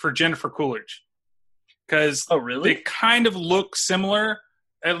her for Jennifer Coolidge. Because they kind of look similar,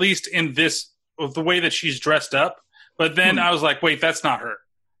 at least in this, the way that she's dressed up. But then I was like, wait, that's not her.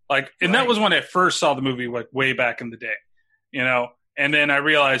 And that was when I first saw the movie, way back in the day, And then I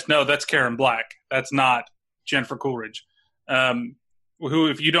realized, no, that's Karen Black. That's not Jennifer Coolidge. Who,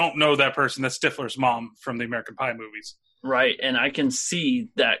 if you don't know that person, that's Stifler's mom from the American Pie movies. Right, and I can see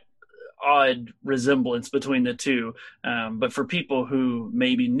that odd resemblance between the two. But for people who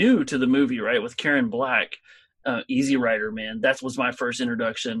may be new to the movie, right, with Karen Black, Easy Rider, man, that was my first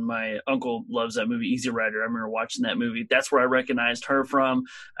introduction. My uncle loves that movie, Easy Rider. I remember watching that movie. That's where I recognized her from.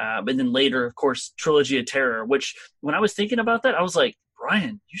 But then later, of course, Trilogy of Terror, which when I was thinking about that, I was like,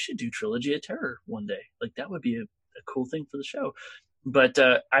 Brian, you should do Trilogy of Terror one day. That would be a cool thing for the show. But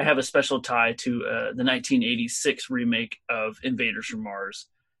I have a special tie to the 1986 remake of Invaders from Mars.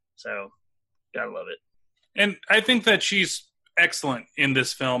 So, gotta love it. And I think that she's excellent in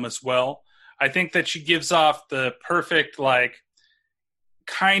this film as well. I think that she gives off the perfect,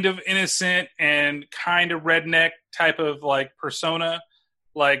 kind of innocent and kind of redneck type of, persona.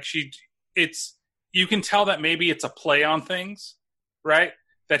 You can tell that maybe it's a play on things, right?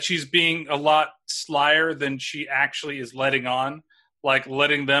 That she's being a lot slyer than she actually is letting on.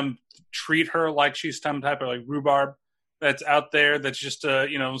 Letting them treat her like she's some type of rhubarb that's out there, that's just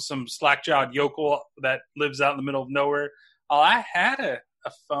some slack-jawed yokel that lives out in the middle of nowhere. Oh, I had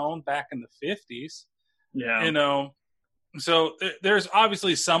a phone back in the 50s. Yeah. So there's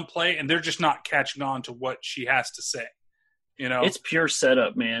obviously some play, and they're just not catching on to what she has to say. It's pure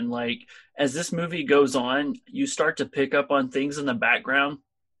setup, man. As this movie goes on, you start to pick up on things in the background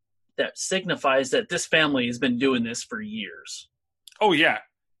that signifies that this family has been doing this for years. Oh, yeah.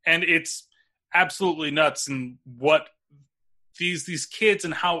 And it's absolutely nuts in what these kids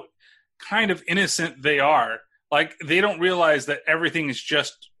and how kind of innocent they are. They don't realize that everything is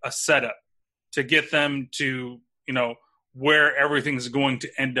just a setup to get them to, where everything's going to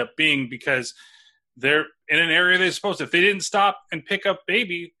end up being, because they're in an area they're supposed to. If they didn't stop and pick up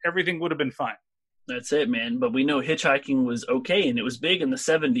baby, everything would have been fine. That's it, man. But we know hitchhiking was okay, and it was big in the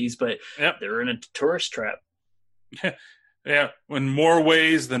 70s, but they were in a tourist trap. Yeah, in more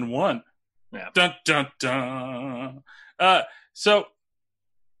ways than one. Yeah. Dun, dun, dun. So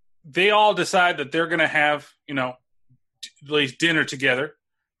they all decide that they're going to have, at least dinner together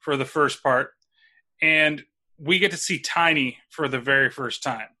for the first part. And we get to see Tiny for the very first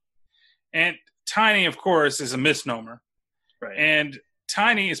time. And Tiny, of course, is a misnomer. Right. And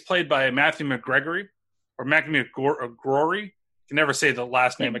Tiny is played by Matthew McGregory, or Matthew McGrory. You can never say the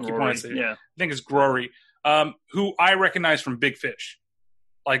last name. I keep wanting to say it. Yeah. I think it's Grory. Who I recognize from Big Fish.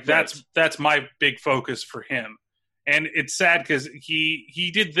 That's my big focus for him. And it's sad because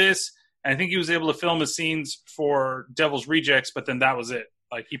he did this, and I think he was able to film his scenes for Devil's Rejects, but then that was it.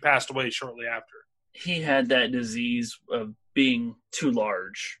 He passed away shortly after. He had that disease of being too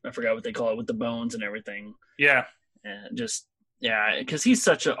large. I forgot what they call it, with the bones and everything. Yeah. And because he's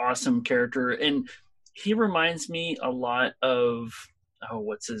such an awesome character. And he reminds me a lot of,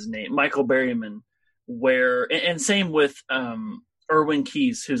 what's his name? Michael Berryman. And same with Erwin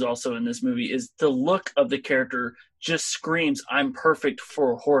Keyes, who's also in this movie, is the look of the character just screams, I'm perfect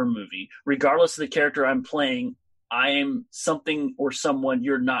for a horror movie. Regardless of the character I'm playing, I'm something or someone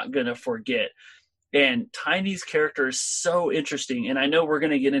you're not going to forget. And Tiny's character is so interesting. And I know we're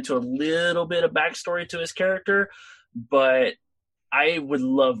going to get into a little bit of backstory to his character, but I would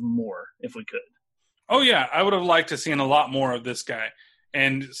love more if we could. Oh, yeah. I would have liked to seen a lot more of this guy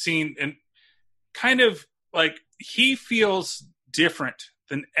and seen, and kind of like, he feels different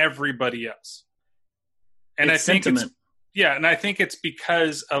than everybody else. And It's I think sentiment. and I think it's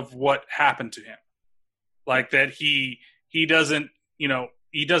because of what happened to him. Like that he doesn't,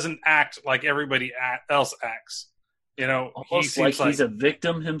 he doesn't act like everybody else acts. Almost he seems like he's a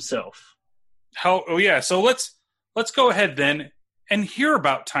victim himself. Oh yeah. So let's go ahead then and hear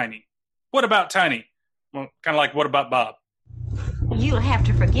about Tiny. What about Tiny? Well, kind of like, what about Bob? You'll have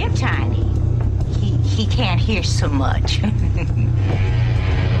to forgive Tiny. He can't hear so much.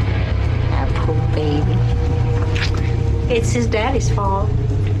 Our poor baby. It's his daddy's fault.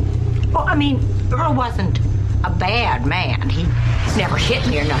 Well, I mean, Earl wasn't a bad man. He never hit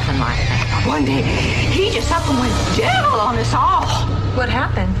me or nothing like that. One day, he just up and went devil on us all. What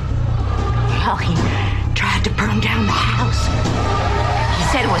happened? Well, he tried to burn down the house. He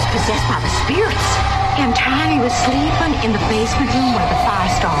said it was possessed by the spirits. And Tiny was sleeping in the basement room where the fire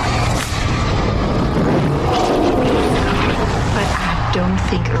started. But I don't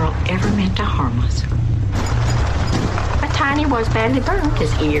think Earl ever meant to harm us. But Tiny was badly burned.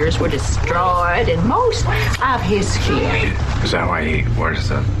 His ears were destroyed and most of his skin. Is that why he wears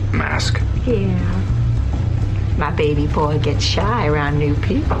the mask? Yeah. My baby boy gets shy around new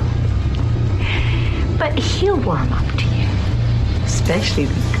people. But he'll warm up to you. Especially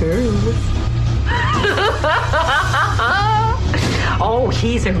the girls. Oh,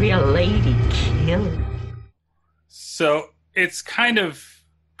 he's a real lady killer. So it's kind of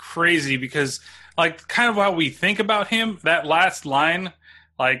crazy because, like, kind of how we think about him, that last line,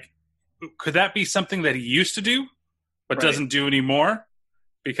 like, could that be something that he used to do but doesn't do anymore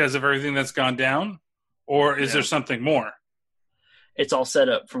because of everything that's gone down? Or is there something more? It's all set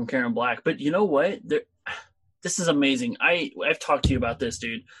up from Karen Black. But you know what? This is amazing. I've talked to you about this,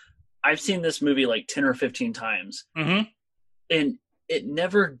 dude. I've seen this movie like 10 or 15 times. Mm-hmm. And it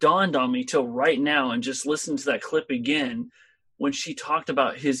never dawned on me till right now, and just listen to that clip again when she talked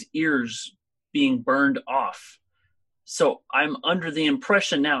about his ears being burned off. So I'm under the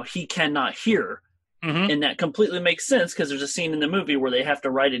impression now he cannot hear. Mm-hmm. And that completely makes sense because there's a scene in the movie where they have to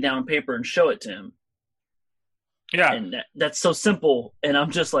write it down on paper and show it to him. Yeah. And that's so simple. And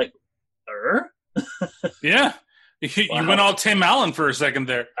I'm just like, Yeah. You went all Tim Allen for a second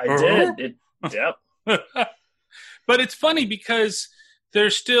there. I did. Yep. But it's funny because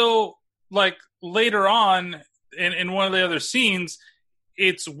there's still, like, later on in one of the other scenes,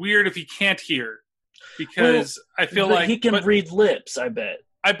 it's weird if he can't hear. Because I feel like he can read lips, I bet.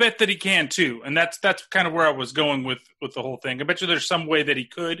 I bet that he can too. And that's kind of where I was going with the whole thing. I bet you there's some way that he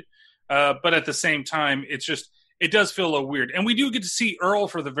could. But at the same time, it's just, it does feel a little weird. And we do get to see Earl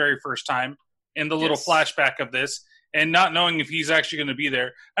for the very first time in the little flashback of this, and not knowing if he's actually going to be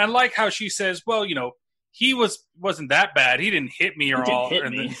there. And I like how she says, well, he wasn't that bad. He didn't hit me or all.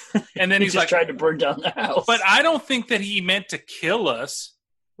 And then he's just like, tried to burn down the house. But I don't think that he meant to kill us.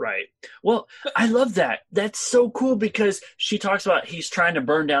 Right. Well, I love that. That's so cool because she talks about he's trying to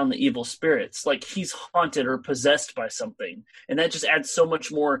burn down the evil spirits. Like he's haunted or possessed by something. And that just adds so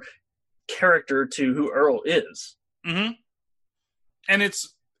much more character to who Earl is. Mm-hmm. And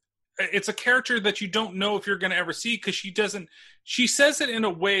it's a character that you don't know if you're going to ever see because she says it in a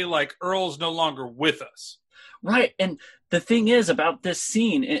way like Earl's no longer with us. Right. And the thing is about this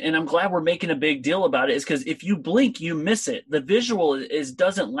scene, and I'm glad we're making a big deal about it, is because if you blink, you miss it. The visual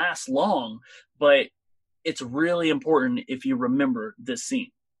doesn't last long, but it's really important if you remember this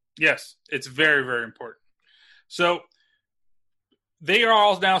scene. Yes, it's very, very important. So they are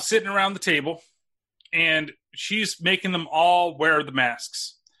all now sitting around the table, and she's making them all wear the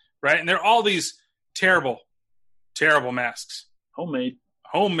masks. Right? And they're all these terrible, terrible masks. Homemade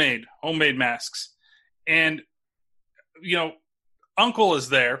masks. And, Uncle is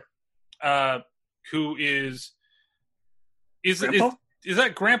there, who is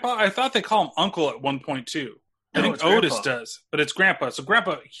that Grandpa? I thought they call him Uncle at one point, too. I think Otis does, but it's Grandpa. So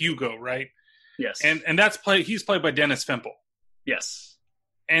Grandpa Hugo, right? Yes. And he's played by Dennis Fimple. Yes.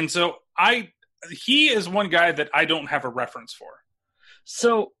 And so he is one guy that I don't have a reference for.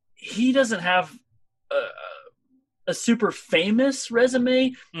 So he doesn't have a super famous resume.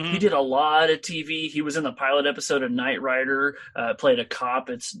 Mm-hmm. He did a lot of TV. He was in the pilot episode of Knight Rider, played a cop.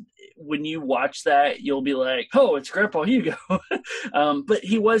 when you watch that, you'll be like, oh, it's Grandpa Hugo. But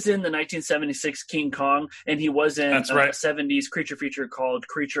he was in the 1976 King Kong, and he was in a 70s creature feature called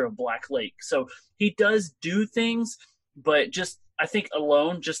Creature of Black Lake. So he does do things, but just, I think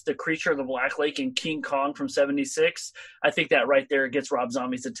alone, just the Creature of the Black Lake and King Kong from 76, I think that right there gets Rob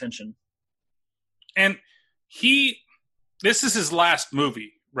Zombie's attention. And this is his last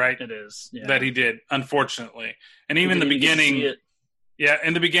movie, right? It is. Yeah. That he did, unfortunately. And even in the beginning,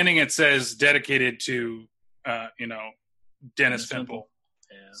 in the beginning it says dedicated to, Dennis Fimple.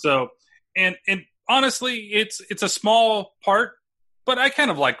 Yeah. So, and honestly, it's a small part, but I kind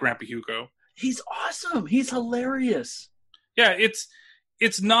of like Grandpa Hugo. He's awesome. He's hilarious. Yeah,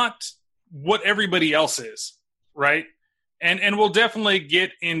 it's not what everybody else is, right? And we'll definitely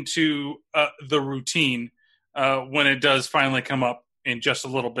get into the routine when it does finally come up in just a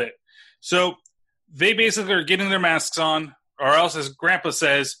little bit. So they basically are getting their masks on, or else, as Grandpa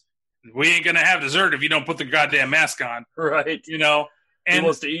says, we ain't going to have dessert if you don't put the goddamn mask on. Right. You know? And, he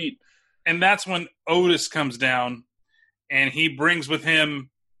wants to eat. And that's when Otis comes down, and he brings with him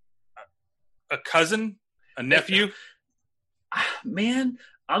a cousin, a nephew. Man,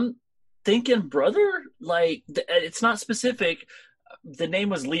 I'm thinking brother. Like, it's not specific. The name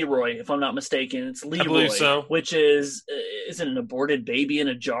was Leroy, if I'm not mistaken. It's Leroy, I believe so. Which is it an aborted baby in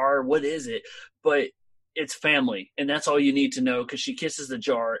a jar? What is it? But it's family, and that's all you need to know, because she kisses the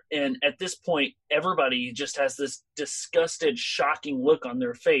jar. And at this point, everybody just has this disgusted, shocking look on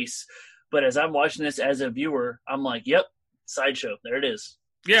their face. But as I'm watching this as a viewer, I'm like, yep, sideshow. There it is.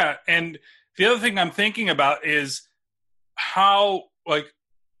 Yeah, and the other thing I'm thinking about is how, like,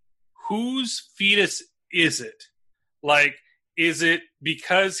 whose fetus is it? Like, is it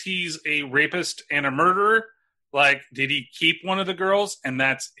because he's a rapist and a murderer? Like, did he keep one of the girls, and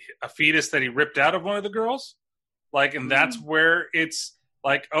that's a fetus that he ripped out of one of the girls? Like, and that's where it's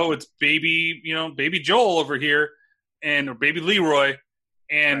like, oh, it's baby Joel over here, or baby Leroy,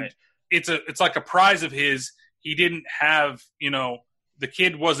 and it's like a prize of his. He didn't have, the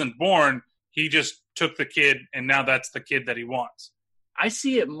kid wasn't born. He just took the kid, and now that's the kid that he wants. I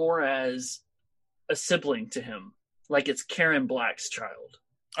see it more as a sibling to him, like it's Karen Black's child.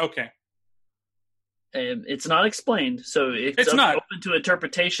 Okay. It's not explained, so it's not open to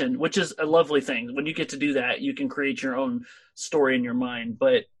interpretation, which is a lovely thing. When you get to do that, you can create your own story in your mind.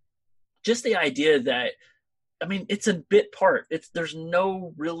 But just the idea that, I mean, it's a bit part. There's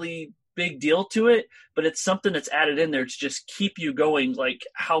no really big deal to it, but it's something that's added in there to just keep you going. Like,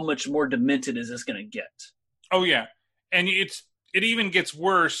 how much more demented is this going to get? Oh yeah, and it even gets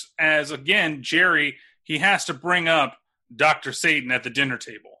worse as, again, Jerry, he has to bring up Dr. Satan at the dinner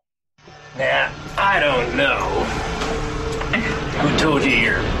table. Now, I don't know who told you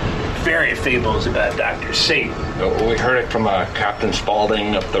your fairy fables about Dr. Satan. We heard it from Captain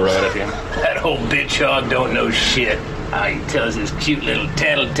Spaulding up the road again. That old bitch hog don't know shit. All he tells his cute little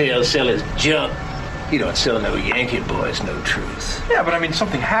tattletale sellers junk. He don't sell no Yankee boys no truth. Yeah, but I mean,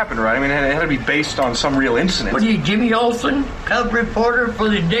 something happened, right? I mean, it had to be based on some real incident. What are you, Jimmy Olsen, cub reporter for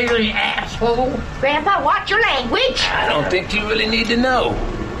the Daily Asshole? Grandpa, watch your language. I don't think you really need to know.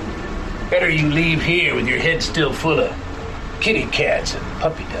 Better you leave here with your head still full of kitty cats and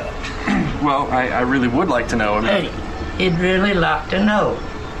puppy dogs. Well, I really would like to know. Hey, he'd really like to know.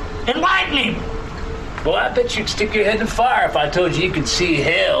 Enlighten him! Well, I bet you'd stick your head in the fire if I told you could see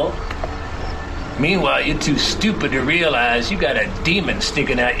hell. Meanwhile, you're too stupid to realize you got a demon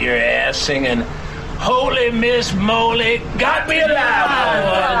sticking out your ass singing, Holy Miss Molly, got me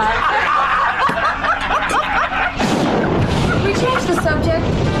alive! Can we change the subject,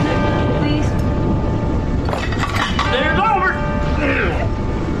 please? There's over!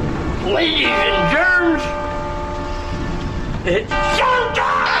 Ladies and germs! It's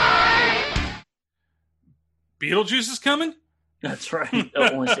showtime! Beetlejuice is coming? That's right.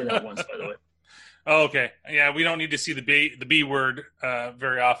 I'll only say that once, by the way. Oh, okay. Yeah, we don't need to see the B word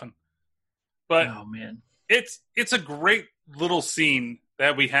very often. But oh man, it's a great little scene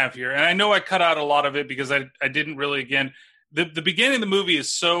that we have here. And I know I cut out a lot of it because I didn't really, again, the beginning of the movie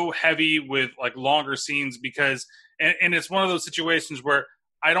is so heavy with like longer scenes because and it's one of those situations where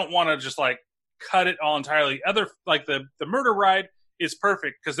I don't want to just like cut it all entirely. Like the murder ride is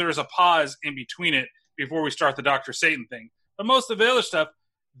perfect because there is a pause in between it before we start the Dr. Satan thing. But most of the other stuff,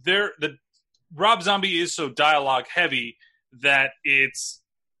 the Rob Zombie is so dialogue heavy that it's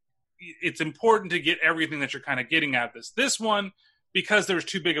important to get everything that you're kind of getting out of this. This one, because there was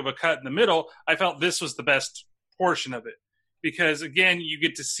too big of a cut in the middle, I felt this was the best portion of it. Because, again, you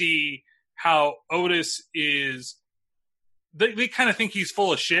get to see how Otis is... They kind of think he's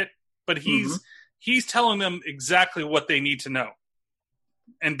full of shit, but he's telling them exactly what they need to know.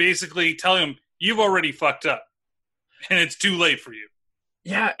 and basically tell him, you've already fucked up, and it's too late for you.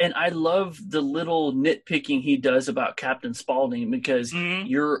 Yeah, and I love the little nitpicking he does about Captain Spaulding, because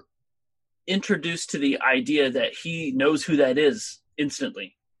you're introduced to the idea that he knows who that is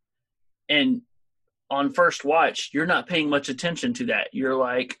instantly. And on first watch, you're not paying much attention to that. You're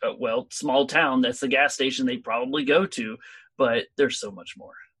like, well, small town, that's the gas station they probably go to, but there's so much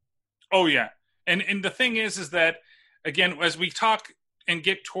more. Oh, yeah. And the thing is that, again, as we talk and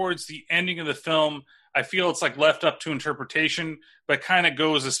get towards the ending of the film, I feel it's like left up to interpretation, but kind of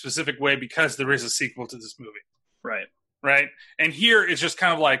goes a specific way because there is a sequel to this movie. Right. Right. And here it's just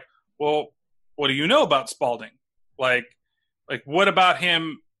kind of like, well, what do you know about Spaulding? Like what about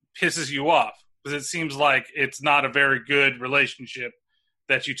him pisses you off? Because it seems like it's not a very good relationship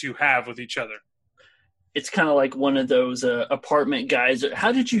that you two have with each other. It's kind of like one of those apartment guys.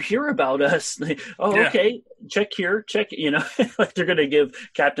 How did you hear about us? Okay, check here, check. Like they're going to give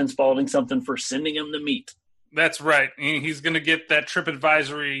Captain Spaulding something for sending him the meat. That's right. He's going to get that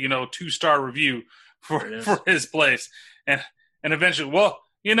TripAdvisory, 2-star review for his place, and eventually,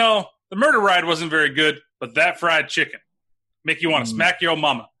 the murder ride wasn't very good, but that fried chicken make you want to smack your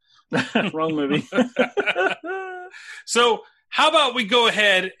mama. Wrong movie. So how about we go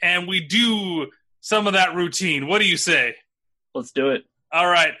ahead and we do some of that routine? What do you say? Let's do it. All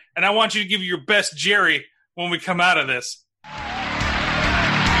right. And I want you to give your best Jerry when we come out of this.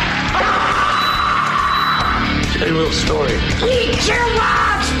 Tell you a little story. Eat your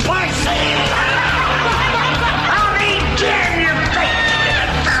mom's pussy! I'll be dead in your face!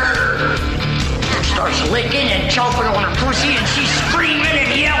 Starts licking and chomping on her pussy, and she's screaming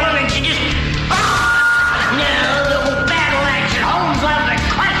and yelling, and she just... No, little battle action homes love to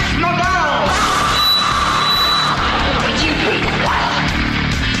crush my balls! But you be quiet.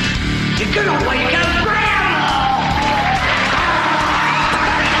 You're gonna wake up Grandma!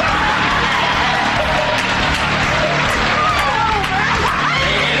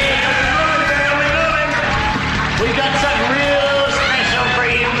 We got something real special for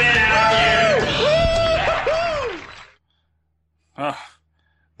you men out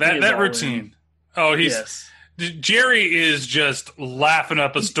there. That routine. Oh, Jerry is just laughing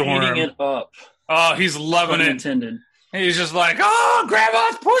up a storm. Eating it up. Oh, he's loving it. Intended. He's just like, oh,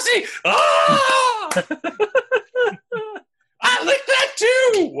 Grandma's pussy. Oh! I licked that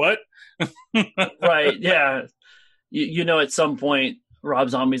too. What? Right. Yeah. At some point, Rob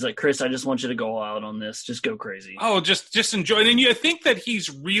Zombie's like, Chris, I just want you to go out on this. Just go crazy. Oh, just enjoy it. And you think that he's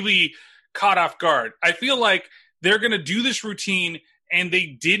really caught off guard. I feel like they're going to do this routine and they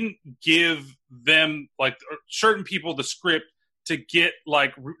didn't give them, like, certain people the script to get,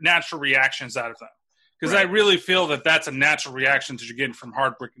 like, natural reactions out of them. Because I really feel that that's a natural reaction that you're getting from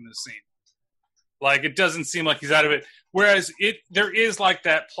Hardwick in this scene. Like, it doesn't seem like he's out of it. Whereas there is, like,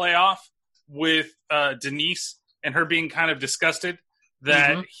 that playoff with Denise and her being kind of disgusted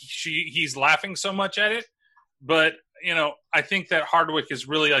that he's laughing so much at it. But, I think that Hardwick is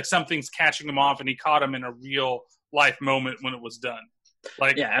really, like, something's catching him off, and he caught him in a real life moment when it was done.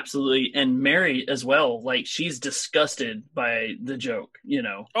 Like, yeah, absolutely. And Mary as well. Like, she's disgusted by the joke,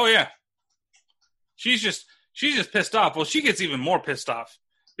 Oh, yeah. She's just pissed off. Well, she gets even more pissed off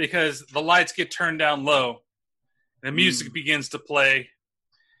because the lights get turned down low. The music begins to play,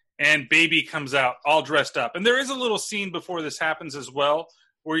 and Baby comes out all dressed up. And there is a little scene before this happens as well,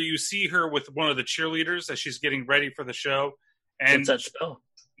 where you see her with one of the cheerleaders as she's getting ready for the show. And what's that spell?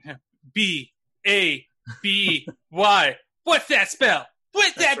 B-A-B-Y. What's that spell?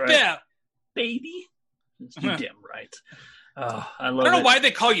 What's that spell? Baby? You're damn right. Oh, I don't know why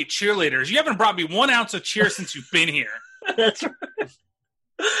they call you cheerleaders. You haven't brought me 1 ounce of cheer since you've been here. That's right.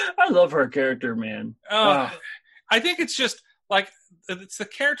 I love her character, man. I think it's just like it's the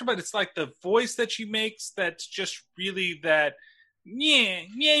character, but it's like the voice that she makes that's just really that.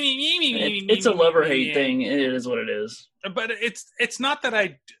 It's a love or hate thing. It is what it is. But it's not that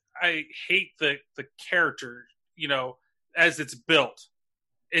I hate the character, as it's built.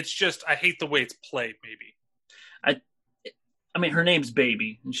 It's just I hate the way it's played. Maybe. I mean, her name's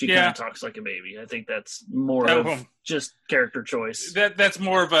Baby, and she kind of talks like a baby. I think that's more of just character choice. That's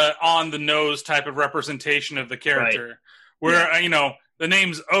more of a on the nose type of representation of the character. Right. Where the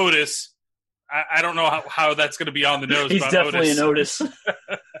name's Otis. I don't know how that's going to be on the nose. He's definitely Otis. an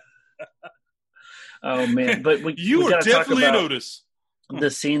Otis. Oh man, but we are definitely an Otis. The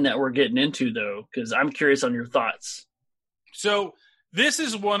scene that we're getting into, though, because I'm curious on your thoughts. So this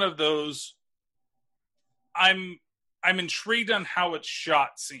is one of those. I'm intrigued on how it's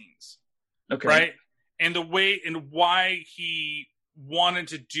shot scenes. Okay. Right? And the way and why he wanted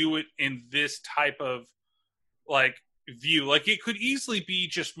to do it in this type of like view. Like, it could easily be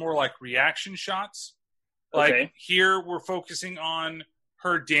just more like reaction shots. Like, here we're focusing on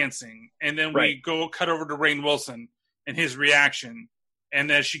her dancing, and then we go cut over to Rainn Wilson and his reaction,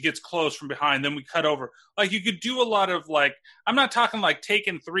 and as she gets close from behind, then we cut over. Like, you could do a lot of, like, I'm not talking like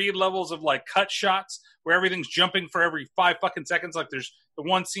taking 3 levels of like cut shots where everything's jumping for every 5 fucking seconds. Like, there's the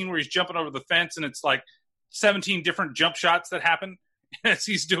one scene where he's jumping over the fence and it's like 17 different jump shots that happen as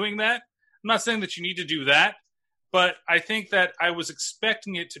he's doing that. I'm not saying that you need to do that, but I think that I was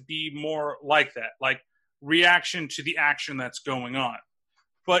expecting it to be more like that, like reaction to the action that's going on.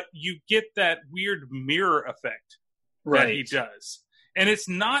 But you get that weird mirror effect that he does. And it's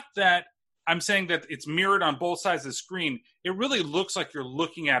not that I'm saying that it's mirrored on both sides of the screen. It really looks like you're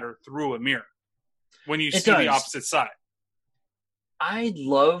looking at her through a mirror when you see the opposite side. I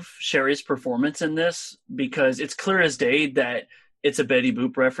love Sherry's performance in this because it's clear as day that it's a Betty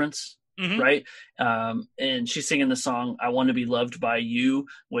Boop reference, right? And she's singing the song "I Want to Be Loved by You,"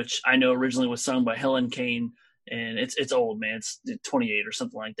 which I know originally was sung by Helen Kane. And it's old, man. It's 28 or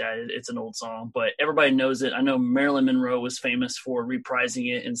something like that. It's an old song, but everybody knows it. I know Marilyn Monroe was famous for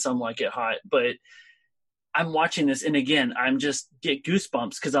reprising it, and Some Like It Hot. But I'm watching this, and again, I'm just get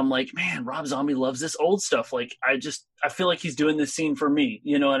goosebumps because I'm like, man, Rob Zombie loves this old stuff. Like, I feel like he's doing this scene for me.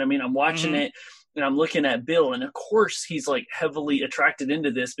 You know what I mean? I'm watching it, and I'm looking at Bill, and of course, he's like heavily attracted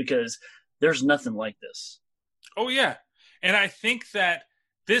into this because there's nothing like this. Oh yeah, and I think that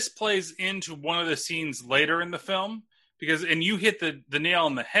this plays into one of the scenes later in the film because, and you hit the nail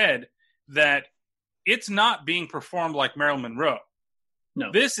on the head, that it's not being performed like Marilyn Monroe.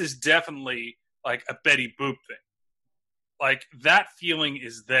 No, this is definitely like a Betty Boop thing. Like, that feeling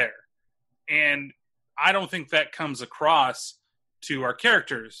is there. And I don't think that comes across to our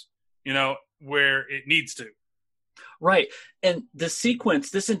characters, you know, where it needs to. Right. And the sequence,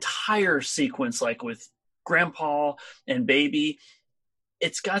 this entire sequence, like with Grandpa and Baby,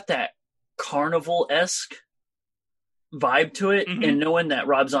 it's got that carnival-esque vibe to it. And knowing that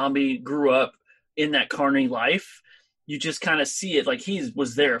Rob Zombie grew up in that carny life, you just kind of see it. Like, he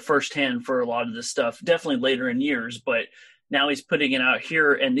was there firsthand for a lot of this stuff, definitely later in years, but now he's putting it out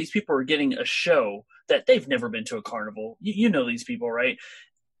here, and these people are getting a show that they've never been to a carnival. You know these people, right?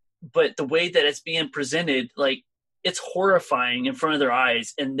 But the way that it's being presented, like, it's horrifying in front of their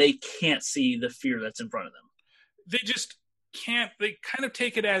eyes, and they can't see the fear that's in front of them. They just can't. They kind of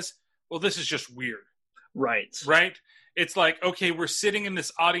take it as, well, this is just weird. Right. It's like, okay, we're sitting in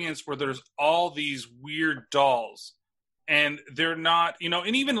this audience where there's all these weird dolls, and they're not, you know,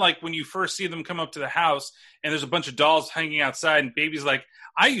 and even like when you first see them come up to the house and there's a bunch of dolls hanging outside, and Baby's like,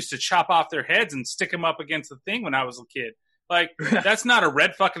 I used to chop off their heads and stick them up against the thing when I was a kid. Like, that's not a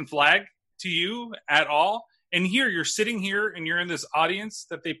red fucking flag to you at all. And here you're sitting here and you're in this audience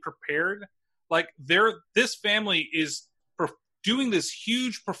that they prepared. Like, this family is doing this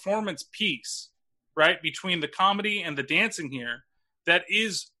huge performance piece, right, between the comedy and the dancing here that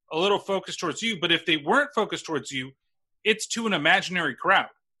is a little focused towards you. But if they weren't focused towards you, it's to an imaginary crowd.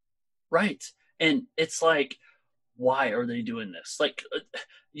 Right. And it's like, why are they doing this? Like,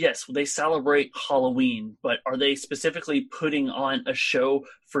 yes, they celebrate Halloween, but are they specifically putting on a show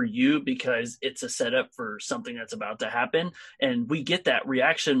for you because it's a setup for something that's about to happen? And we get that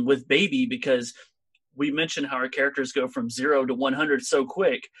reaction with Baby because we mentioned how our characters go from 0 to 100 so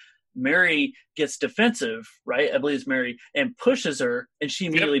quick. Mary gets defensive, right? I believe it's Mary, and pushes her, and she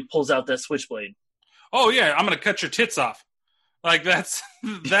immediately pulls out that switchblade. Oh yeah, I'm going to cut your tits off. Like, that's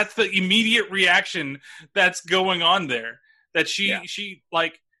the immediate reaction that's going on there. That she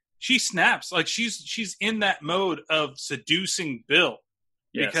snaps. Like, she's in that mode of seducing Bill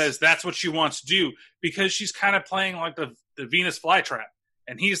because that's what she wants to do. Because she's kind of playing like the Venus flytrap,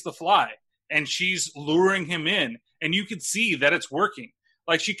 and he's the fly, and she's luring him in, and you can see that it's working.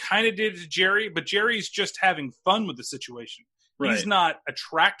 Like, she kind of did it to Jerry, but Jerry's just having fun with the situation. Right. He's not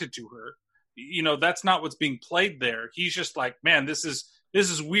attracted to her. You know, that's not what's being played there. He's just like, man, this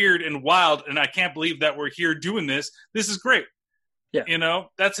is weird and wild, and I can't believe that we're here doing this. This is great. Yeah. You know,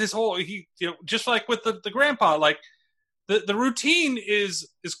 that's his whole, just like with the grandpa, like the routine is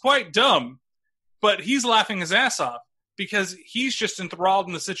quite dumb, but he's laughing his ass off because he's just enthralled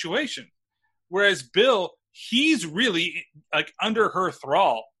in the situation. Whereas Bill, he's really like under her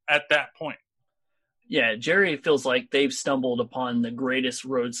thrall at that point. Yeah, Jerry feels like they've stumbled upon the greatest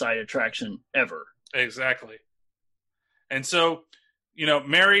roadside attraction ever. Exactly. And so, you know,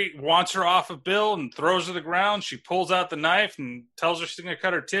 Mary wants her off of Bill and throws her to the ground. She pulls out the knife and tells her she's going to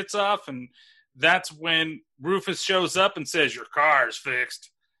cut her tits off. And that's when Rufus shows up and says, your car's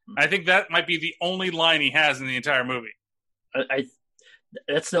fixed. I think that might be the only line he has in the entire movie.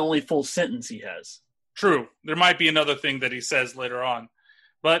 That's the only full sentence he has. True. There might be another thing that he says later on.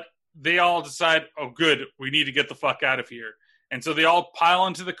 But they all decide, oh, good, we need to get the fuck out of here. And so they all pile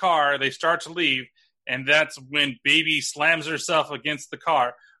into the car. They start to leave. And that's when Baby slams herself against the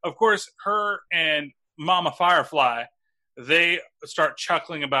car. Of course, her and Mama Firefly, they start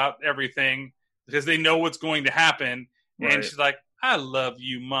chuckling about everything because they know what's going to happen. Right. And she's like, I love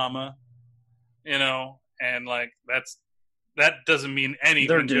you, Mama. You know, and like that doesn't mean anything.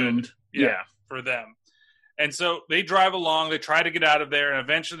 They're doomed. Good, for them. And so they drive along, they try to get out of there, and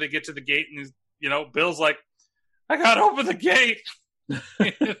eventually they get to the gate, and you know, Bill's like, I gotta open the gate.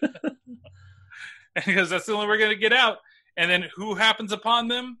 And he goes, that's the only way we're gonna get out. And then who happens upon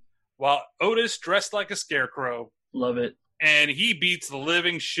them? Well, Otis dressed like a scarecrow. Love it. And he beats the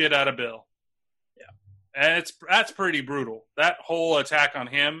living shit out of Bill. Yeah. And that's pretty brutal. That whole attack on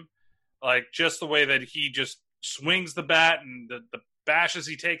him, like just the way that he just swings the bat and the bashes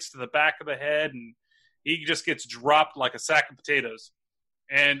he takes to the back of the head, and he just gets dropped like a sack of potatoes.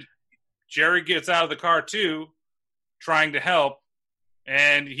 And Jerry gets out of the car too, trying to help,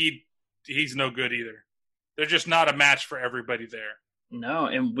 and he's no good either. They're just not a match for everybody there. No,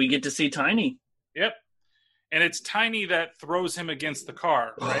 and we get to see Tiny. Yep. And it's Tiny that throws him against the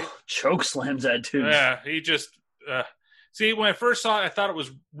car, right? Choke slams that too. Yeah, he just... see, when I first saw it, I thought it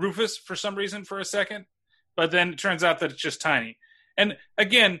was Rufus for some reason for a second, but then it turns out that it's just Tiny. And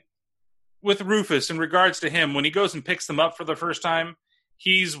again, with Rufus, in regards to him, when he goes and picks them up for the first time,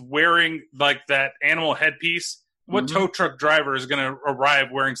 he's wearing like that animal headpiece. What tow truck driver is going to arrive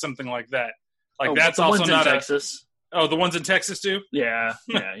wearing something like that? Like that's the also ones not in Texas. Oh, the ones in Texas too? Yeah,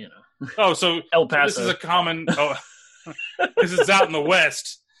 yeah, you know. Oh, so El Paso. This is a common. Oh, this is out in the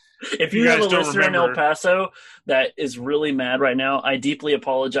West. If you have a listener in El Paso that is really mad right now, I deeply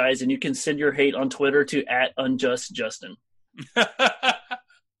apologize, and you can send your hate on Twitter to @UnjustJustin.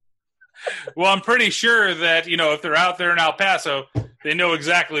 Well, I'm pretty sure that, you know, if they're out there in El Paso, they know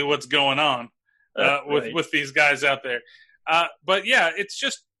exactly what's going on with these guys out there. But yeah,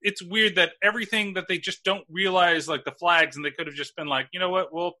 it's weird that everything that they just don't realize, like the flags, and they could have just been like, you know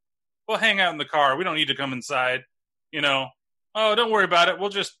what, we'll hang out in the car. We don't need to come inside. You know, oh, don't worry about it. We'll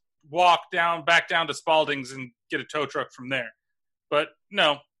just walk back down to Spalding's and get a tow truck from there. But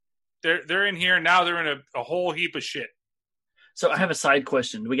no, they're in here now. They're in a whole heap of shit. So I have a side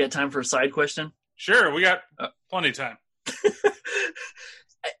question. Do we got time for a side question? Sure, we got plenty of time.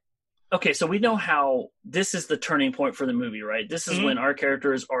 Okay, so we know how this is the turning point for the movie, right? This is when our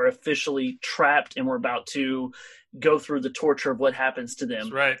characters are officially trapped and we're about to go through the torture of what happens to them.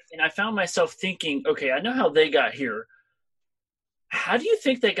 That's right. And I found myself thinking, okay, I know how they got here. How do you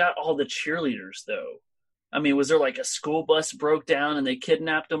think they got all the cheerleaders, though? I mean, was there like a school bus broke down and they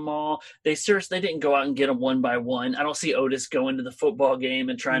kidnapped them all? They didn't go out and get them one by one. I don't see Otis going to the football game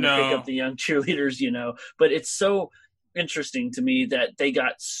and trying to pick up the young cheerleaders, you know. But it's so interesting to me that they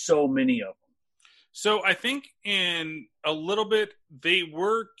got so many of them. So I think in a little bit they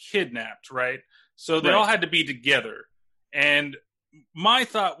were kidnapped, right? So they all had to be together. And my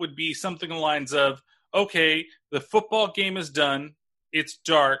thought would be something along the lines of, okay, the football game is done. It's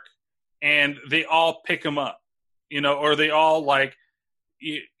dark. And they all pick him up, you know, or they all like,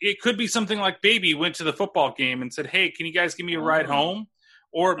 it could be something like Baby went to the football game and said, hey, can you guys give me a ride home?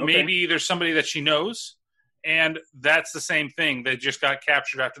 Or maybe there's somebody that she knows, and that's the same thing. They just got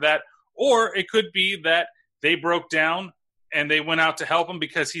captured after that. Or it could be that they broke down and they went out to help him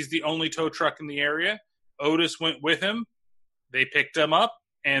because he's the only tow truck in the area. Otis went with him. They picked him up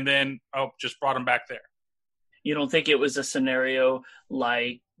and then just brought him back there. You don't think it was a scenario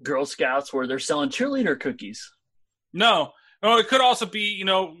like Girl Scouts where they're selling cheerleader cookies? No, it could also be, you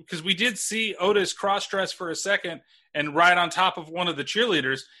know, because we did see Otis cross-dress for a second and ride on top of one of the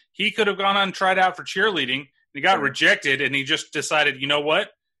cheerleaders. He could have gone on and tried out for cheerleading. He got rejected, and he just decided, you know what?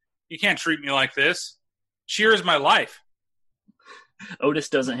 You can't treat me like this. Cheer is my life. Otis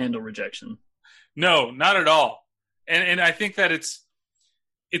doesn't handle rejection. No, not at all. And I think that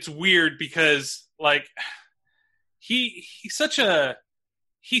it's weird because, like, he's such a...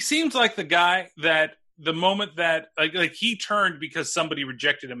 He seems like the guy that the moment that like he turned because somebody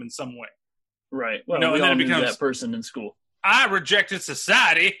rejected him in some way. Right. Well, you know, we and then all it becomes knew that person in school. I rejected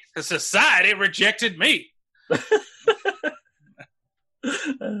society because society rejected me.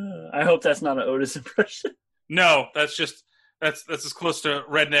 I hope that's not an Otis impression. No, that's as close to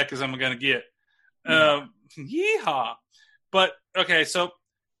redneck as I'm going to get. Yeehaw. But okay, so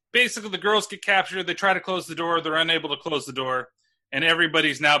basically the girls get captured. They try to close the door. They're unable to close the door. And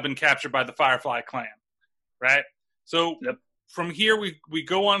everybody's now been captured by the Firefly clan, right? So from here, we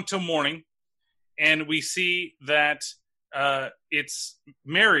go on till morning, and we see that it's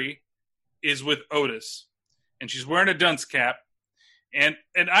Mary is with Otis, and she's wearing a dunce cap. And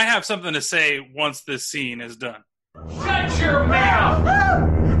I have something to say once this scene is done. Shut your mouth!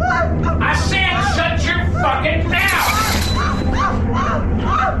 I said shut your fucking mouth!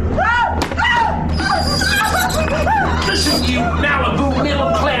 Listen, you Malibu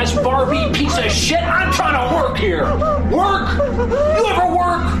middle-class Barbie piece of shit, I'm trying to work here. Work? You ever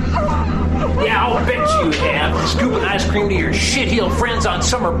work? Yeah, I'll bet you have. Scooping ice cream to your shit-heel friends on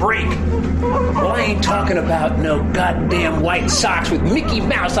summer break. Well, I ain't talking about no goddamn white socks with Mickey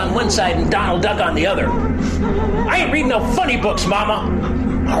Mouse on one side and Donald Duck on the other. I ain't reading no funny books, Mama.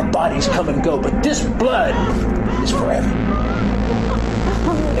 Our bodies come and go, but this blood is forever.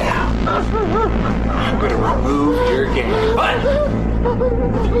 Now, I'm gonna remove your game. But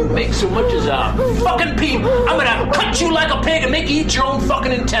if you make so much as a fucking peep, I'm gonna cut you like a pig and make you eat your own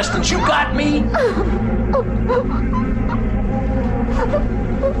fucking intestines. You got me?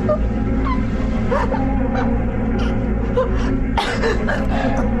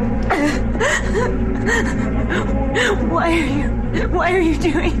 Why are you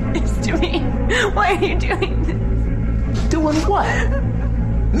doing this to me? Why are you doing this? Doing what?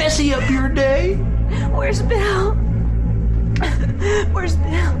 Messy up your day? Where's Bill? Where's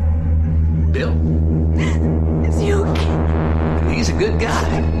Bill? Bill? Is he okay? He's a good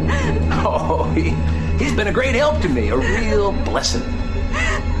guy. Oh, he's been a great help to me, a real blessing.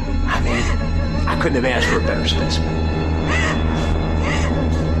 I mean, I couldn't have asked for a better specimen.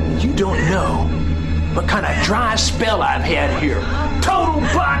 You don't know what kind of dry spell I've had here. Total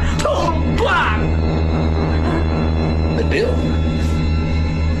block! But Bill,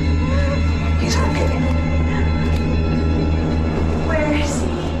 he's okay. Where is he?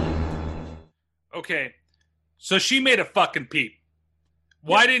 Okay, so she made a fucking peep.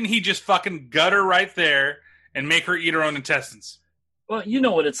 Why didn't he just fucking gut her right there and make her eat her own intestines? Well, you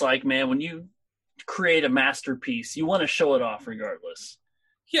know what it's like, man. When you create a masterpiece, you want to show it off regardless.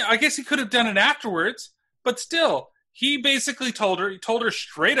 Yeah, I guess he could have done it afterwards, but still, he basically told her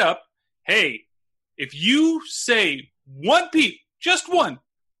straight up, hey, if you say one peep, just one,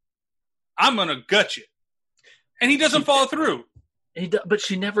 I'm going to gut you. And he doesn't follow through. But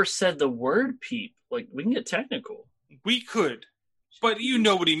she never said the word peep. Like, we can get technical. We could, but you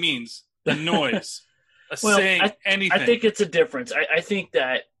know what he means. The noise. Saying anything. I think it's a difference. I think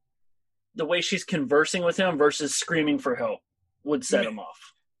that the way she's conversing with him versus screaming for help would set him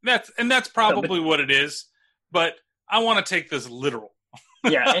off. That's probably what it is, but I want to take this literal.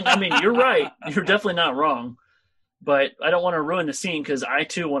 Yeah, and I mean, you're right. You're definitely not wrong, but I don't want to ruin the scene because I,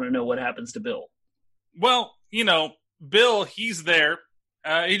 too, want to know what happens to Bill. Well, Bill, he's there.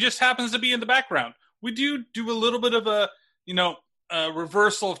 He just happens to be in the background. We do a little bit of a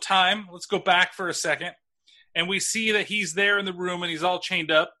reversal of time. Let's go back for a second. And we see that he's there in the room and he's all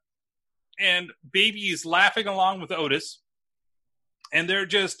chained up. And Baby is laughing along with Otis. And they're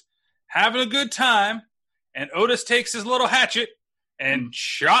just having a good time. And Otis takes his little hatchet and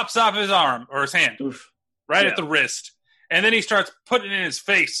chops off his arm or his hand. Oof. Right at the wrist. And then he starts putting it in his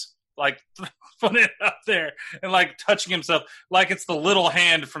face, like putting it up there and like touching himself like it's the little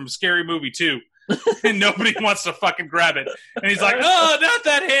hand from Scary Movie 2. And nobody wants to fucking grab it. And he's like, oh, not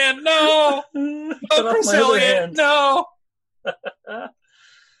that hand. No. No, Brazilian. No.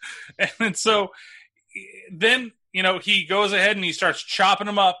 And so then, he goes ahead and he starts chopping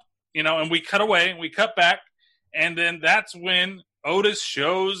them up, and we cut away and we cut back. And then that's when Otis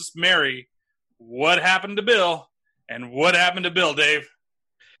shows Mary what happened to Bill. And what happened to Bill, Dave?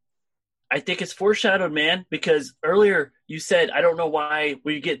 I think it's foreshadowed, man, because earlier you said, I don't know why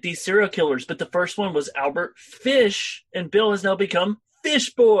we get these serial killers, but the first one was Albert Fish, and Bill has now become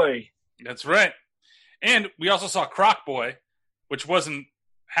Fish Boy. That's right. And we also saw Croc Boy, which wasn't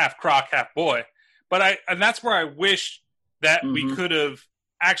half croc, half boy. But that's where I wish that we could have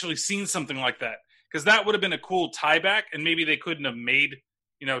actually seen something like that. Because that would have been a cool tie back, and maybe they couldn't have made,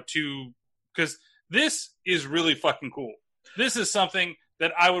 because this is really fucking cool. This is something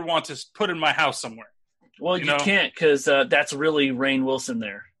that I would want to put in my house somewhere. Well, you can't, because that's really Rainn Wilson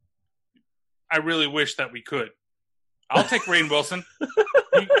there. I really wish that we could. I'll take Rainn Wilson.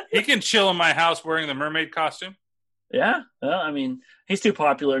 He can chill in my house wearing the mermaid costume. Yeah. Well, I mean, he's too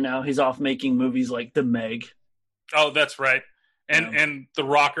popular now. He's off making movies like The Meg. Oh, that's right. And The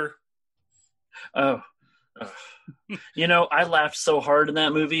Rocker. Oh. I laughed so hard in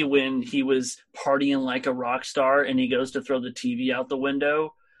that movie when he was partying like a rock star and he goes to throw the TV out the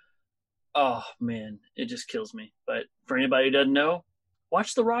window. Oh, man, it just kills me. But for anybody who doesn't know,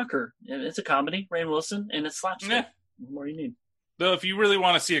 watch The Rocker. It's a comedy, Rainn Wilson, and it's slapstick. Yeah. What more you need? Though, if you really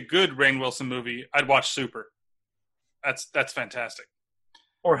want to see a good Rainn Wilson movie, I'd watch Super. That's fantastic.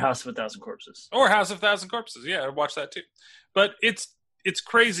 Or House of a Thousand Corpses. Or House of a Thousand Corpses. Yeah, I'd watch that too. But it's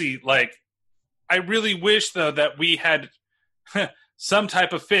crazy. Like, I really wish, though, that we had some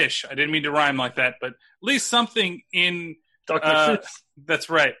type of fish. I didn't mean to rhyme like that, but at least something in... Dr. Seuss. That's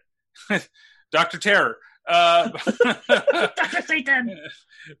right. Dr. Terror. Dr. Satan!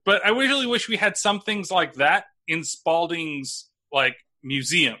 But I really wish we had some things like that in Spalding's, like,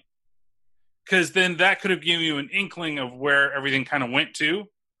 museum. Because then that could have given you an inkling of where everything kind of went to.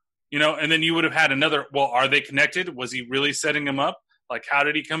 You know, and then you would have had another, well, are they connected? Was he really setting them up? Like, how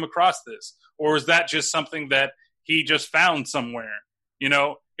did he come across this? Or is that just something that he just found somewhere? You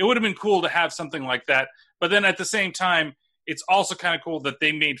know, it would have been cool to have something like that. But then at the same time, it's also kind of cool that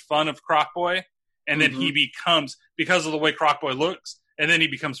they made fun of Croc Boy, and then he becomes, because of the way Croc Boy looks, and then he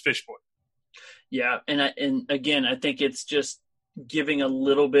becomes Fish Boy. Yeah, and again, I think it's just giving a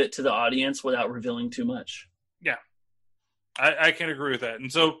little bit to the audience without revealing too much. Yeah, I can agree with that.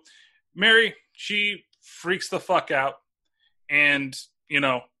 And so Mary, she freaks the fuck out, and, you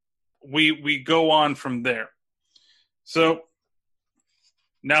know, we go on from there. So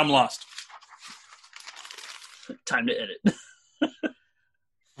now I'm lost. Time to edit.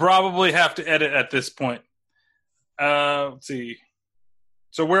 Probably have to edit at this point. Let's see.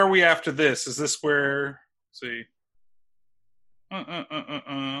 So where are we after this? Is this where... Let's see.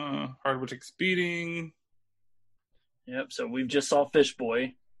 Hardwood takes beating. Yep, so we've just saw Fish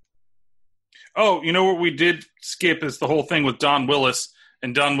Boy. Oh, you know what we did skip is the whole thing with Don Willis,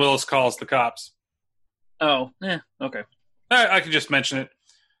 and Don Willis calls the cops. Oh, yeah, okay. I can just mention it.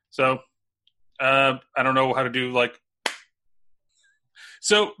 So, I don't know how to do, like...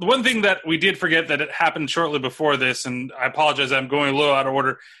 So, the one thing that we did forget that it happened shortly before this, and I apologize, I'm going a little out of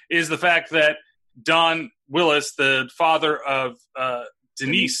order, is the fact that Don Willis, the father of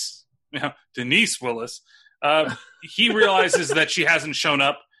Denise Willis, he realizes that she hasn't shown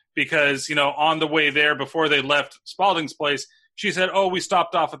up because, you know, on the way there, before they left Spalding's place, she said, oh, we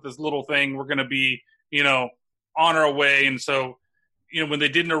stopped off at this little thing. We're going to be, you know, on our way. And so, you know, when they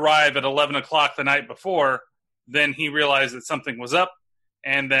didn't arrive at 11 o'clock the night before, then he realized that something was up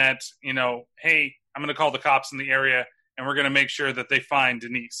and that, you know, hey, I'm going to call the cops in the area and we're going to make sure that they find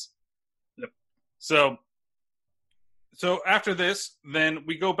Denise. Yep. So after this, then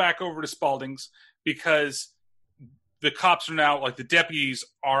we go back over to Spalding's because the cops are now, like, the deputies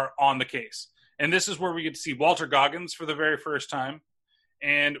are on the case. And this is where we get to see Walter Goggins for the very first time.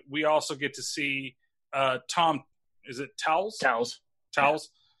 And we also get to see Tom, is it Towles? Towles.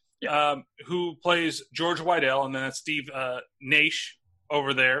 Yeah. Who plays George Weidel, and then that's Steve Naish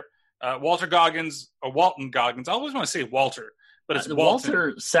over there. Walton Goggins. I always want to say Walter, but it's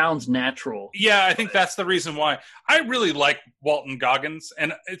Walter sounds natural. Yeah, I think that's the reason why. I really like Walton Goggins,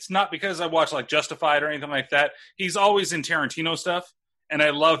 and it's not because I watch, like, Justified or anything like that. He's always in Tarantino stuff, and I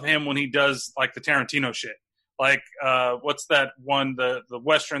love him when he does, like, the Tarantino shit. Like, what's that one, the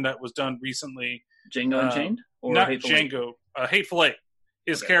Western that was done recently? Django Unchained? Or not Hateful Django. Hateful Eight.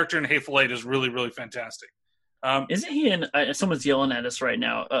 His character in Hateful Eight is really, really fantastic. Isn't he in, someone's yelling at us right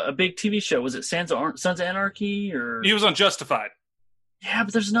now, a big TV show? Was it Sons of Anarchy? Or he was on Justified. Yeah,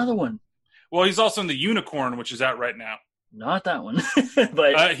 but there's another one. Well, he's also in The Unicorn, which is out right now. Not that one.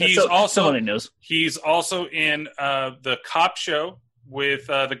 But he's also someone who knows. He's also in the Cop Show with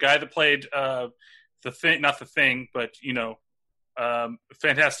the guy that played the Thing, not the Thing, but, you know,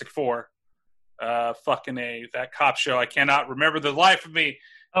 Fantastic Four. Fucking that Cop Show. I cannot remember the life of me.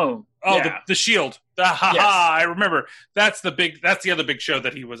 Yeah. The Shield. Yes. I remember. That's the other big show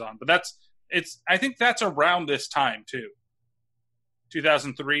that he was on. But I think that's around this time too.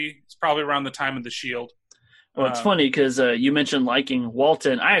 2003. It's probably around the time of the Shield. Well, it's funny because you mentioned liking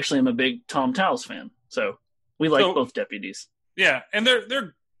Walton. I actually am a big Tom Towles fan, so we like both deputies. Yeah, and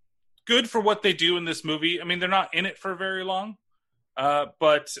they're good for what they do in this movie. I mean, they're not in it for very long,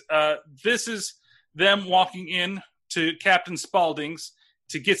 but this is them walking in to Captain Spaulding's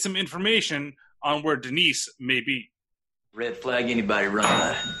to get some information on where Denise may be. Red flag anybody running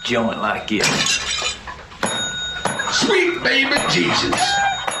a joint like it. Sweet baby Jesus.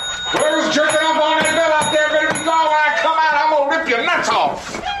 Whoever's jerking up on that bell out there better be gone when I come out. I'm going to rip your nuts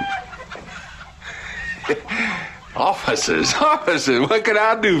off. Officers, what can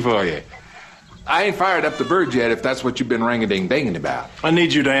I do for you? I ain't fired up the bird yet if that's what you've been ring-a-ding-dinging about. I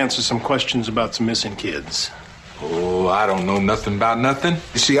need you to answer some questions about some missing kids. Oh, I don't know nothing about nothing.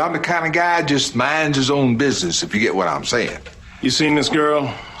 You see, I'm the kind of guy just minds his own business, if you get what I'm saying. You seen this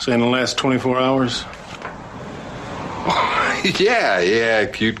girl, say, in the last 24 hours? Yeah,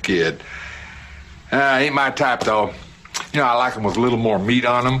 cute kid. Ain't my type, though. You know, I like them with a little more meat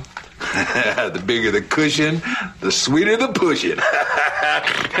on them. The bigger the cushion, the sweeter the pushing.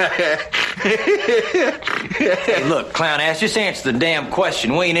 Hey, look, clown ass, just answer the damn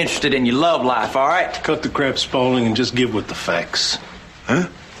question. We ain't interested in your love life, all right? Cut the crap, Spaulding, and just give with the facts. Huh?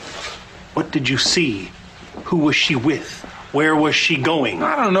 What did you see? Who was she with? Where was she going?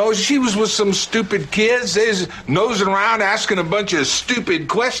 I don't know. She was with some stupid kids. They was nosing around asking a bunch of stupid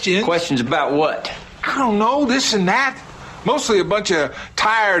questions. Questions about what? I don't know, this and that. Mostly a bunch of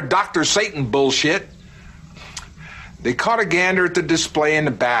tired Dr. Satan bullshit. They caught a gander at the display in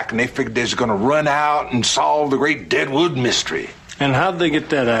the back, and they figured they was going to run out and solve the great Deadwood mystery. And how'd they get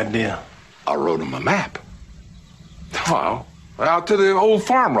that idea? I wrote them a map. Well, out to the old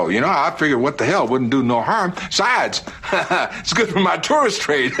farm road, you know. I figured what the hell, wouldn't do no harm. Besides, it's good for my tourist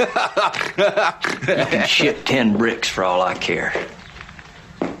trade. You can ship 10 bricks for all I care.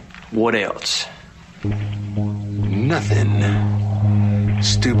 What else? Nothing.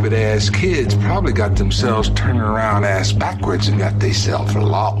 Stupid-ass kids probably got themselves turning around ass backwards and got theyself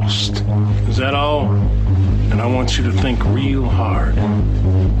lost. Is that all? And I want you to think real hard.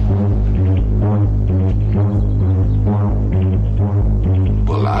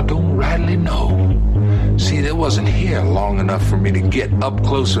 Well, I don't rightly know. See, they wasn't here long enough for me to get up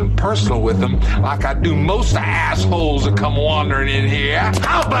close and personal with them like I do most of the assholes that come wandering in here.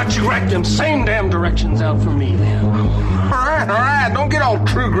 How about you write them same damn directions out for me, then? All right. Don't get all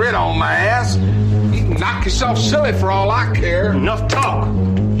true grit on my ass. You can knock yourself silly for all I care. Enough talk.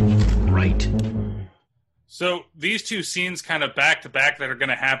 Right. So these two scenes kind of back to back that are going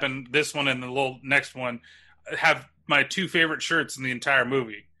to happen, this one and the little next one, have my two favorite shirts in the entire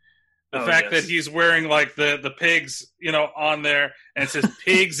movie. The fact that he's wearing like the pigs, you know, on there, and it says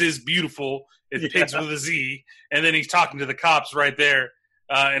 "Pigs is beautiful." It's pigs with a Z, and then he's talking to the cops right there,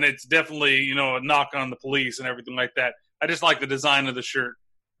 and it's definitely, you know, a knock on the police and everything like that. I just like the design of the shirt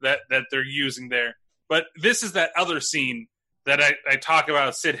that they're using there. But this is that other scene that I talk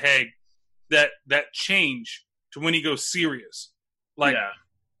about Sid Haig, that change to when he goes serious, like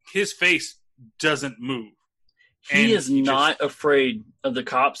his face doesn't move. He is not afraid of the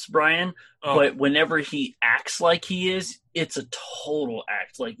cops, Brian, but whenever he acts like he is, it's a total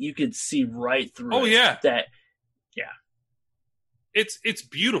act. Like, you could see right through that. It's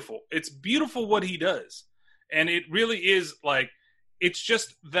beautiful. It's beautiful what he does. And it really is, like, it's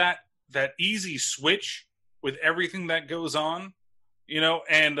just that easy switch with everything that goes on, you know,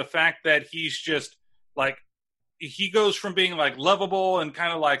 and the fact that he's just, like, he goes from being, like, lovable and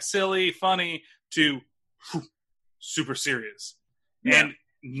kind of, like, silly, funny to super serious and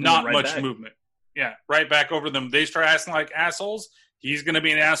not right much movement. Yeah, right back over them. They start acting like assholes. He's going to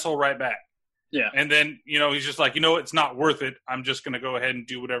be an asshole right back. Yeah. And then, you know, he's just like, you know, it's not worth it. I'm just going to go ahead and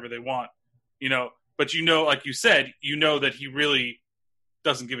do whatever they want, you know. But, you know, like you said, you know that he really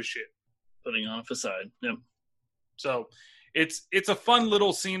doesn't give a shit. Putting on a facade. Yep. So it's a fun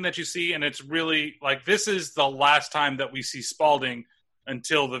little scene that you see, and it's really like this is the last time that we see Spaulding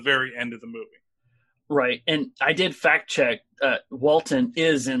until the very end of the movie. Right, and I did fact check. Walton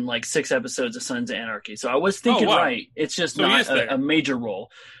is in like 6 episodes of Sons of Anarchy, so I was thinking right. It's just not a major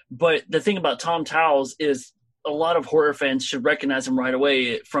role. But the thing about Tom Towles is a lot of horror fans should recognize him right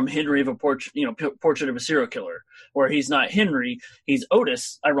away from Henry of a Portrait of a Serial Killer, where he's not Henry, he's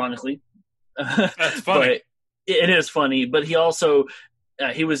Otis, ironically. That's funny. But it is funny, but he also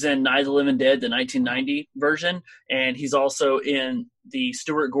he was in Night of the Living Dead, the 1990 version, and he's also in the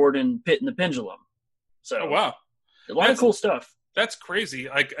Stuart Gordon Pit and the Pendulum. So, wow. A lot of cool stuff. That's crazy.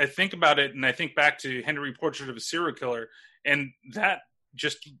 I think about it, and I think back to Henry Portrait of a Serial Killer, and that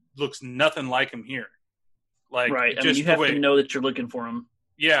just looks nothing like him here. Like, right. I mean, you have to know that you're looking for him.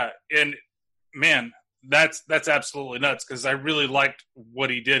 Yeah, and man, that's absolutely nuts, because I really liked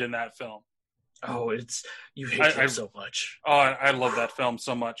what he did in that film. Oh, you hate him so much. Oh, I love that film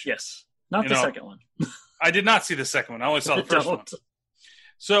so much. Yes. Not the second one. I did not see the second one. I only saw the first one.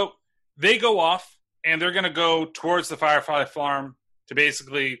 So they go off, and they're going to go towards the Firefly Farm to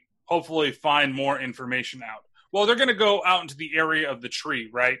basically, hopefully, find more information out. Well, they're going to go out into the area of the tree,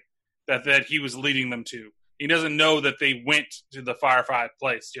 right, that he was leading them to. He doesn't know that they went to the Firefly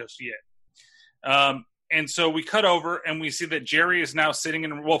place just yet. And so we cut over, and we see that Jerry is now sitting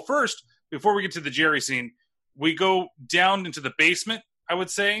in... Well, first, before we get to the Jerry scene, we go down into the basement, I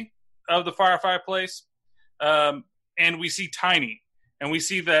would say, of the Firefly place, and we see Tiny. And we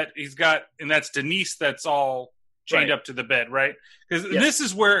see that he's got, and that's Denise that's all chained up to the bed, right? Because this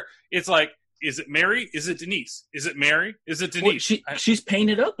is where it's like, is it Mary? Is it Denise? Is it Mary? Is it Denise? Well, she's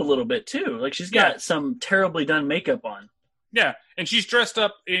painted up a little bit, too. Like, she's got some terribly done makeup on. Yeah, and she's dressed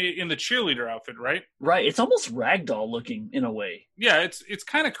up in the cheerleader outfit, right? Right, it's almost ragdoll looking in a way. Yeah, it's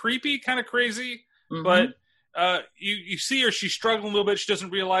kind of creepy, kind of crazy, but you see her, she's struggling a little bit. She doesn't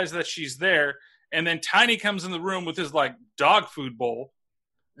realize that she's there. And then Tiny comes in the room with his like dog food bowl,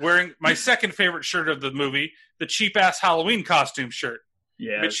 wearing my second favorite shirt of the movie, the cheap ass Halloween costume shirt.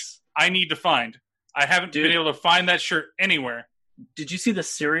 Yes. Which I need to find. I haven't been able to find that shirt anywhere. Did you see the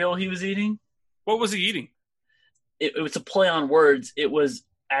cereal he was eating? What was he eating? It was a play on words. It was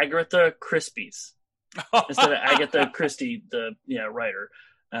Agatha Crispies instead of Agatha Christie, the writer.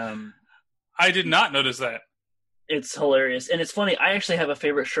 I did not notice that. It's hilarious. And it's funny, I actually have a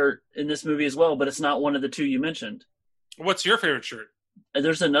favorite shirt in this movie as well, but it's not one of the two you mentioned. What's your favorite shirt?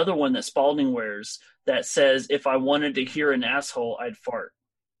 There's another one that Spalding wears that says, if I wanted to hear an asshole, I'd fart.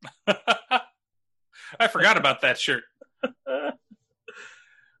 I forgot about that shirt.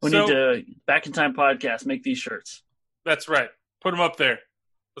 We need to, Back in Time podcast, make these shirts. That's right. Put them up there.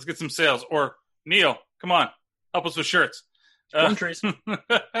 Let's get some sales. Or, Neil, come on. Help us with shirts. Countries.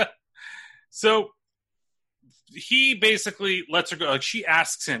 So, he basically lets her go. Like, she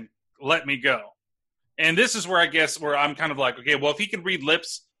asks him, let me go. And this is where I guess where I'm kind of like, okay, well, if he can read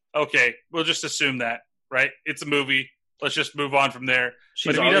lips, okay, we'll just assume that, right? It's a movie. Let's just move on from there.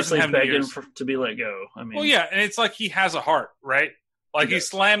 She's but if he doesn't have begging to be let go. I mean, well, yeah, and it's like he has a heart, right? Like he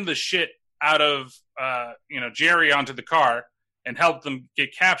slammed the shit out of Jerry onto the car and helped them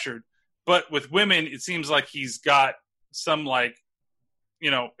get captured. But with women, it seems like he's got some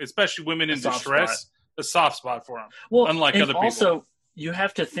especially women in distress, a soft spot for him. Well, unlike other people. Also, you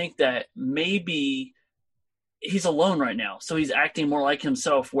have to think that maybe he's alone right now, so he's acting more like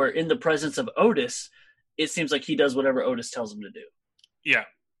himself. Where in the presence of Otis, it seems like he does whatever Otis tells him to do. Yeah,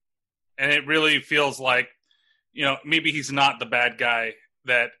 and it really feels like maybe he's not the bad guy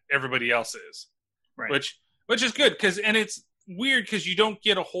that everybody else is, right? Which is good and it's weird because you don't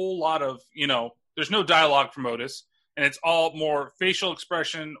get a whole lot of there's no dialogue from Otis, and it's all more facial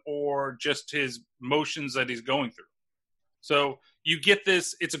expression or just his motions that he's going through. So you get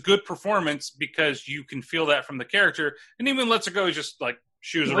this. It's a good performance because you can feel that from the character, and even lets her go. He's just like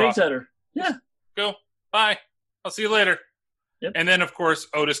shoes her off. Waves at her. Yeah, go. Bye. I'll see you later. Yep. And then of course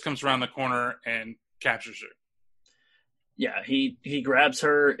Otis comes around the corner and captures her. Yeah, he grabs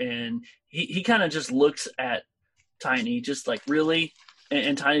her and he kind of just looks at Tiny, just like, really?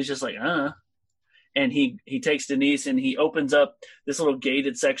 And Tiny's just like, And he takes Denise and he opens up this little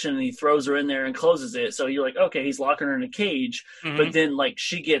gated section and he throws her in there and closes it. So you're like, okay, he's locking her in a cage. Mm-hmm. But then like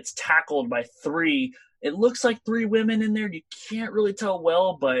she gets tackled by three. It looks like three women in there. You can't really tell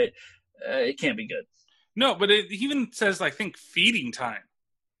well, but it can't be good. No, but it even says, I think, feeding time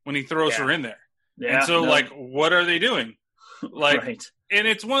when he throws her in there. Yeah, and so, what are they doing? Right. And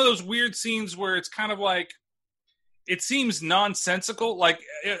it's one of those weird scenes where it's kind of like, it seems nonsensical. Like,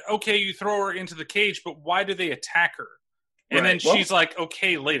 okay, you throw her into the cage, but why do they attack her? And then she's like,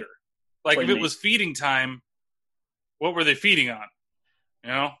 okay, later. Like, if it was feeding time, what were they feeding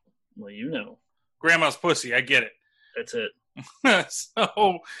on? Well, Grandma's pussy. I get it. That's it.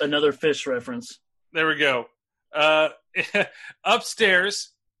 So another fish reference. There we go.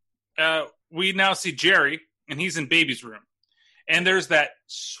 Upstairs, we now see Jerry, and he's in Baby's room. And there's that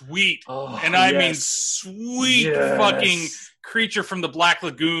sweet, I mean sweet fucking creature from the Black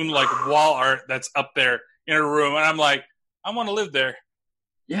Lagoon, like wall art that's up there in her room. And I'm like, I want to live there.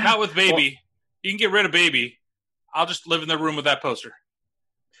 Yeah. Not with Baby. Well, you can get rid of Baby. I'll just live in the room with that poster.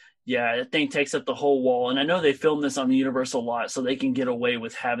 Yeah, that thing takes up the whole wall. And I know they filmed this on the Universal lot so they can get away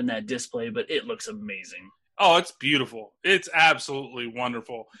with having that display, but it looks amazing. Oh, it's beautiful. It's absolutely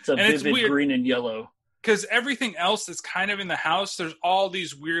wonderful. It's a vivid green and yellow. Because everything else that's kind of in the house, there's all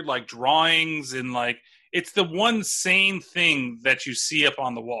these weird like drawings and like it's the one sane thing that you see up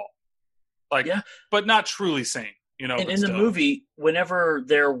on the wall. Like, but not truly sane. And in the movie, whenever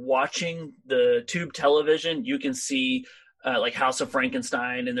they're watching the tube television, you can see like House of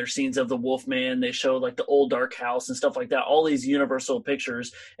Frankenstein, and there's scenes of the Wolfman. They show like the old dark house and stuff like that. All these Universal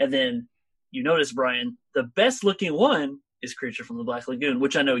pictures, and then you notice, Brian, the best looking one is Creature from the Black Lagoon,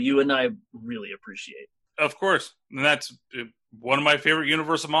 which I know you and I really appreciate. Of course, and that's one of my favorite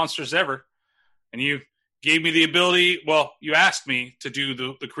Universal monsters ever. And you gave me the ability. Well, you asked me to do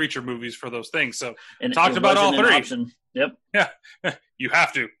the creature movies for those things, so and talked about all three. Option. Yep. Yeah, you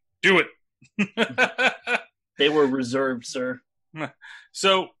have to do it. They were reserved, sir.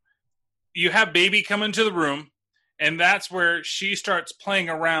 So you have Baby come into the room, and that's where she starts playing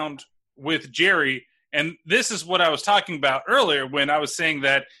around with Jerry. And this is what I was talking about earlier when I was saying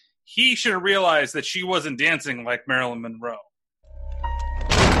that he should have realized that she wasn't dancing like Marilyn Monroe.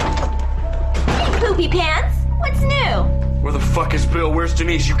 Hey, Poopy Pants! What's new? Where the fuck is Bill? Where's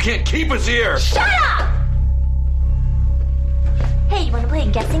Denise? You can't keep us here! Shut up! Hey, you want to play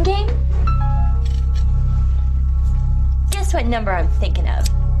a guessing game? Guess what number I'm thinking of?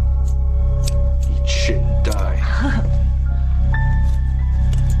 Eat shit and die.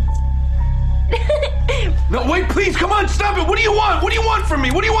 No, wait, please, come on, stop it. What do you want? What do you want from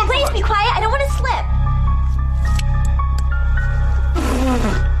me? What do you want Please from be quiet. I don't want to slip.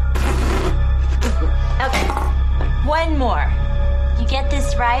 Okay. One more. You get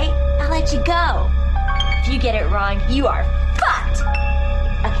this right, I'll let you go. If you get it wrong, you are fucked.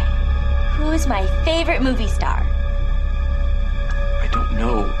 Okay. Who is my favorite movie star? I don't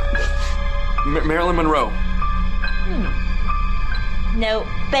know. Marilyn Monroe. No,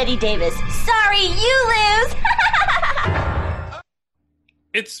 Betty Davis. Sorry, you lose.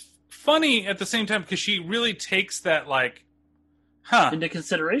 It's funny at the same time because she really takes that, like, into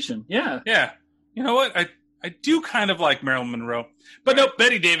consideration. Yeah. Yeah. You know what? I do kind of like Marilyn Monroe. But no,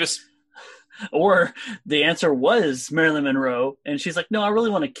 Betty Davis. Or the answer was Marilyn Monroe, and she's like, no, I really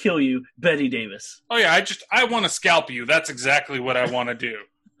want to kill you, Betty Davis. Oh, yeah, I want to scalp you. That's exactly what I want to do,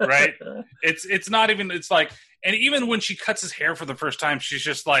 right? It's not even, it's like, and even when she cuts his hair for the first time, she's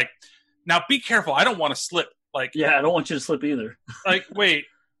just like, now be careful. I don't want to slip. Like, yeah, I don't want you to slip either. Like, wait,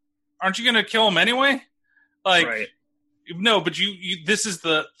 aren't you going to kill him anyway? Like, right. No, but you this is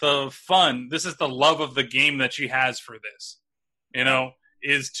the fun. This is the love of the game that she has for this, you know,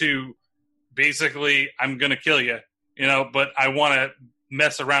 is to basically, I'm going to kill you, you know, but I want to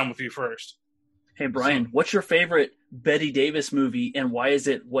mess around with you first. Hey, Brian, what's your favorite Betty Davis movie, and why is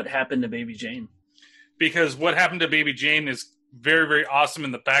it What Happened to Baby Jane? Because What Happened to Baby Jane is very, very awesome,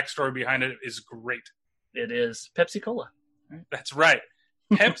 and the backstory behind it is great. It is. Pepsi Cola. That's right.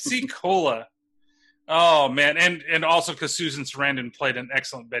 Pepsi Cola. Oh, man. And also because Susan Sarandon played an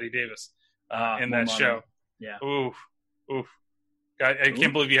excellent Betty Davis in that show. Yeah. Oof. God, I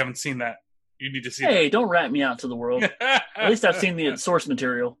can't believe you haven't seen that. You need to see that. Hey, don't rat me out to the world. At least I've seen the source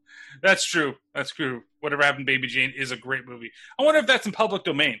material. That's true. Whatever Happened to Baby Jane is a great movie. I wonder if that's in public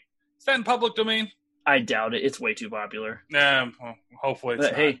domain. Is that in public domain? I doubt it. It's way too popular. Well, hopefully it's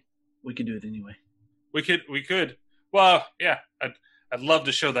not. Hey, we could do it anyway. We could. Well, yeah, I'd love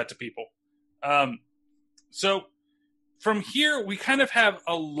to show that to people. So from here, we kind of have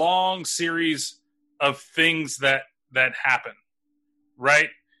a long series of things that happen, right?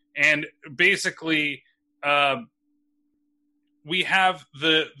 And basically, we have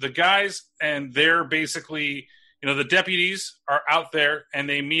the guys, and they're basically, you know, the deputies are out there, and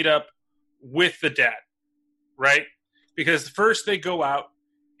they meet up with the dad, right? Because first they go out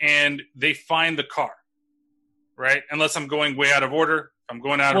and they find the car, right? Unless I'm going way out of order. I'm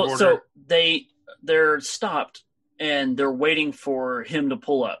going out of order. So they're stopped and they're waiting for him to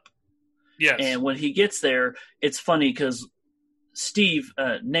pull up. Yes. And when he gets there, it's funny because Steve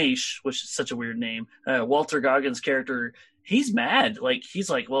Naish, which is such a weird name, Walter Goggins' character, he's mad. Like, he's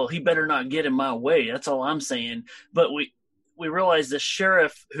like, well, he better not get in my way. That's all I'm saying. But we realize the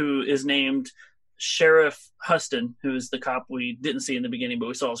sheriff, who is named Sheriff Huston, who is the cop we didn't see in the beginning, but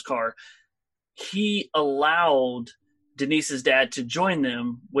we saw his car, he allowed Denise's dad to join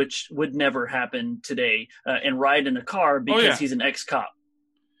them, which would never happen today, and ride in the car because he's an ex-cop.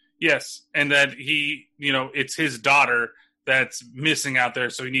 Yes, and that he, you know, it's his daughter that's missing out there,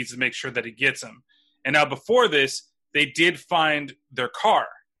 so he needs to make sure that he gets him. And now before this, they did find their car,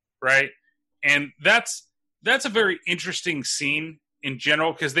 right? And that's a very interesting scene in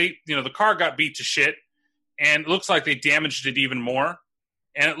general, because they, you know, the car got beat to shit, and it looks like they damaged it even more,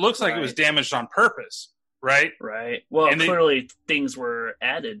 and it looks like it was damaged on purpose, right? Right. Well, and clearly things were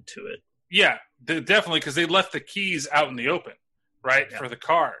added to it. Yeah, definitely, because they left the keys out in the open, right, for the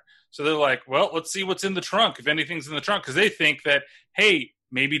car. So they're like, well, let's see what's in the trunk, if anything's in the trunk, because they think that, hey,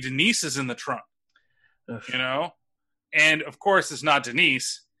 maybe Denise is in the trunk, you know? And, of course, it's not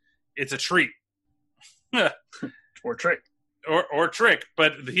Denise. It's a treat. Or Trick. Or Trick,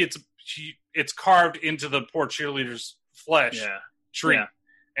 but it's carved into the poor cheerleader's flesh. Yeah. Treat. Yeah.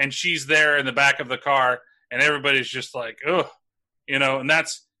 And she's there in the back of the car, and everybody's just like, ugh. You know, and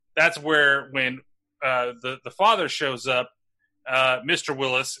that's where when the father shows up, Mr.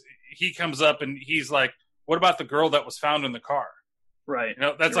 Willis, he comes up and he's like, what about the girl that was found in the car? Right. You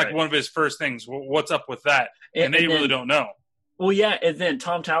know, that's like one of his first things. What's up with that? And they really don't know. Well, yeah, and then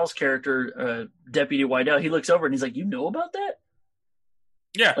Tom Towell's character, Deputy Wydell, he looks over and he's like, you know about that?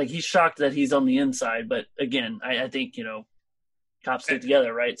 Yeah. Like, he's shocked that he's on the inside, but again, I think, you know, cops stick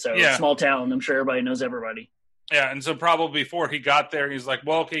together, right? So, small town, I'm sure everybody knows everybody. Yeah, and so probably before he got there, he's like,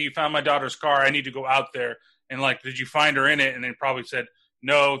 well, okay, you found my daughter's car. I need to go out there. And, like, did you find her in it? And they probably said,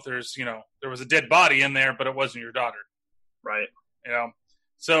 no, there was a dead body in there, but it wasn't your daughter. Right. You know?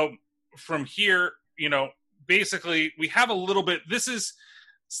 So from here, you know, basically we have a little bit,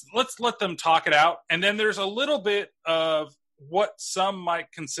 let's let them talk it out. And then there's a little bit of what some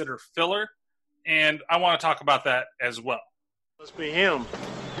might consider filler, and I want to talk about that as well. Must be him.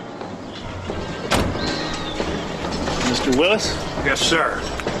 Mr. Willis? Yes, sir.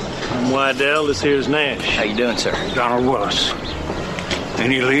 I'm Wydell. This here's Nash. How you doing, sir? Donald Willis.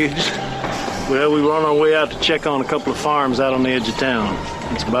 Any leads? Well, we were on our way out to check on a couple of farms out on the edge of town.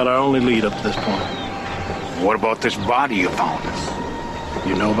 It's about our only lead up to this point. What about this body you found?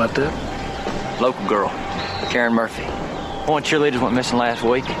 You know about that? Local girl, Karen Murphy. One cheerleaders went missing last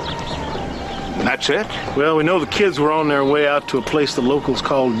week. And that's it? Well, we know the kids were on their way out to a place the locals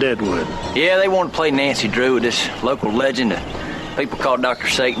call Deadwood. Yeah, they wanted to play Nancy Drew with this local legend that people call Dr.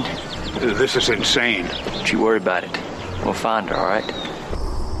 Satan. This is insane. Don't you worry about it. We'll find her, all right?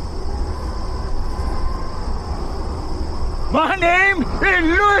 My name is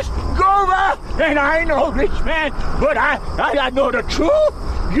Louis Grover, and I know this man, but I know the truth.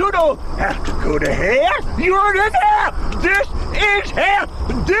 You don't have to go to hell. You're in hell. This is hell.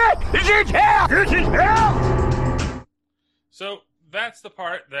 This is hell. This is hell. So that's the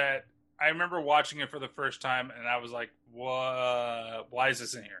part that I remember watching it for the first time, and I was like, "What? Why is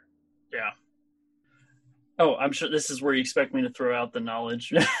this in here?" Yeah. Oh, I'm sure this is where you expect me to throw out the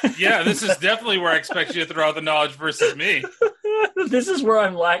knowledge. Yeah, this is definitely where I expect you to throw out the knowledge versus me. This is where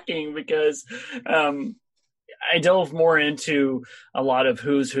I'm lacking because I delve more into a lot of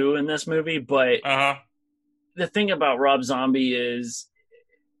who's who in this movie, but the thing about Rob Zombie is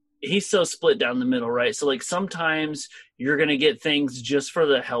he's so split down the middle, right? So like sometimes you're going to get things just for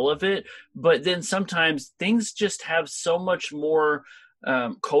the hell of it, but then sometimes things just have so much more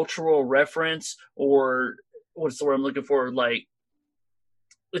cultural reference, or what's the word I'm looking for? Like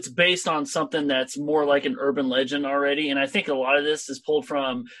it's based on something that's more like an urban legend already. And I think a lot of this is pulled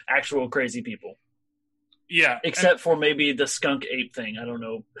from actual crazy people. Yeah. Except for maybe the skunk ape thing. I don't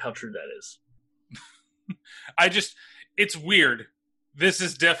know how true that is. It's weird. This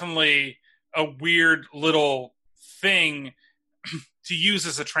is definitely a weird little thing to use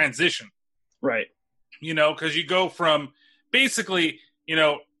as a transition. Right. You know, because you go from basically, you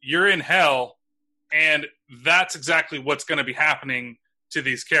know, you're in hell, and that's exactly what's going to be happening to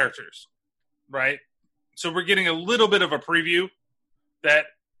these characters, right? So we're getting a little bit of a preview that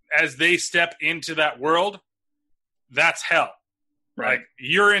as they step into that world, that's hell. Right. Like,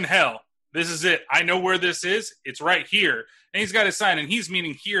 you're in hell. This is it. I know where this is. It's right here. And he's got his sign, and he's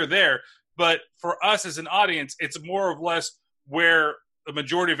meaning here, there. But for us as an audience, it's more or less where the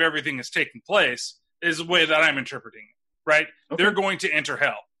majority of everything is taking place is the way that I'm interpreting it, right? Okay. They're going to enter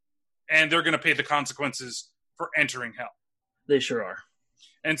hell, and they're going to pay the consequences for entering hell. They sure are.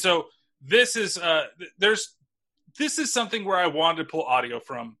 And so this is this is something where I wanted to pull audio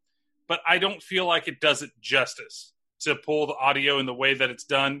from, but I don't feel like it does it justice to pull the audio in the way that it's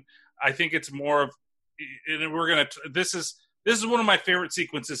done. I think it's more of, and this is one of my favorite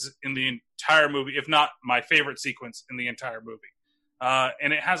sequences in the entire movie, if not my favorite sequence in the entire movie.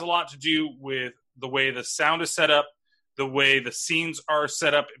 And it has a lot to do with the way the sound is set up, the way the scenes are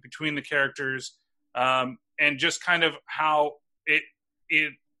set up between the characters, and just kind of how it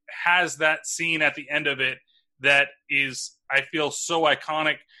has that scene at the end of it that is, I feel, so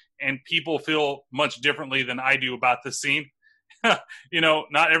iconic, and people feel much differently than I do about this scene. You know,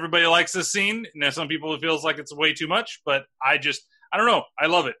 not everybody likes this scene. You know, some people it feels like it's way too much, but I don't know. I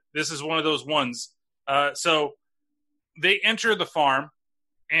love it. This is one of those ones. So they enter the farm,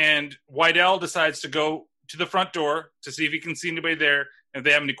 and Wydell decides to go to the front door to see if he can see anybody there, and if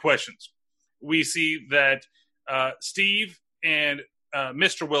they have any questions. We see that Steve and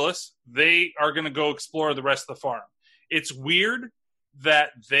Mr. Willis, they are going to go explore the rest of the farm. It's weird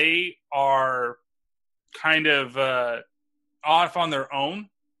that they are kind of off on their own,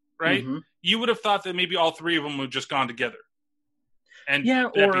 right? Mm-hmm. You would have thought that maybe all three of them would have just gone together. And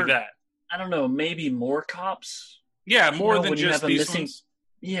that'd be that. I don't know, maybe more cops? Yeah, more than just these ones.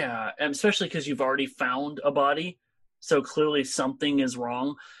 Yeah, and especially because you've already found a body, so clearly something is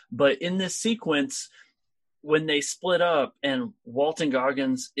wrong. But in this sequence, when they split up and Walton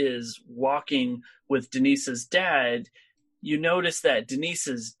Goggins is walking with Denise's dad, you notice that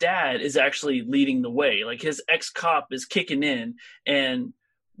Denise's dad is actually leading the way. Like, his ex-cop is kicking in, and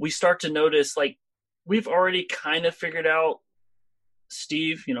we start to notice, like, we've already kind of figured out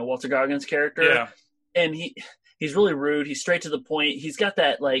Steve, you know, Walter Goggins' character. Yeah. And he's really rude. He's straight to the point. He's got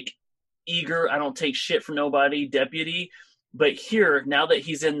that, like, eager, I don't take shit from nobody deputy. But here, now that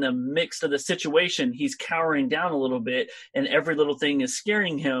he's in the mix of the situation, he's cowering down a little bit, and every little thing is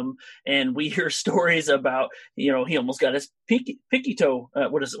scaring him. And we hear stories about, you know, he almost got his pinky toe.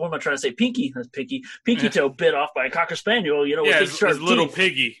 What am I trying to say? Pinky toe bit off by a Cocker Spaniel. You know, his little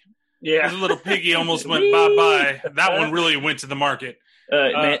piggy. Yeah. His little piggy almost went bye-bye. That one really went to the market.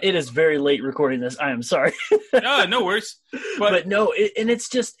 Man, it is very late recording this. I am sorry. No worries. But no, and it's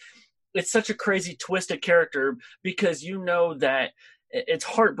just, it's such a crazy twisted character because you know that it's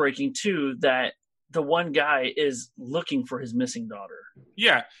heartbreaking too that the one guy is looking for his missing daughter.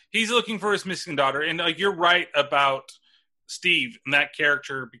 Yeah, he's looking for his missing daughter. And like you're right about Steve and that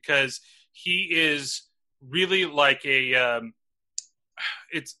character because he is really like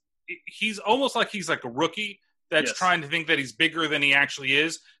he's almost like he's like a rookie that's trying to think that he's bigger than he actually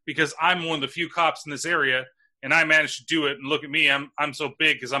is because I'm one of the few cops in this area and I managed to do it. And look at me, I'm so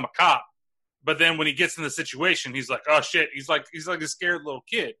big because I'm a cop. But then when he gets in the situation, he's like, oh shit, he's like a scared little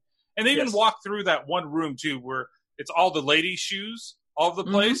kid. And they even walk through that one room too, where it's all the ladies' shoes all over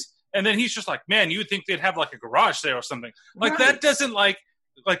the place. And then he's just like, man, you would think they'd have like a garage sale or something. Like that doesn't like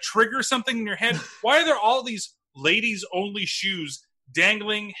trigger something in your head. Why are there all these ladies only shoes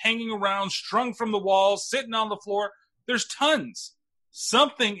dangling, hanging around, strung from the walls, sitting on the floor? There's tons.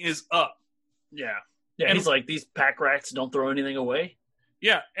 Something is up. Yeah. Yeah. And he's like, these pack rats don't throw anything away.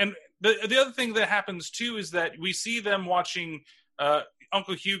 Yeah. And the other thing that happens too is that we see them watching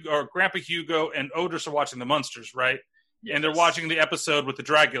Uncle Hugo or Grandpa Hugo and Otis are watching the Munsters, right? Yes. And they're watching the episode with the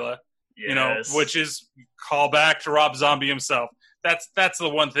Dragula, you know, which is callback to Rob Zombie himself. That's the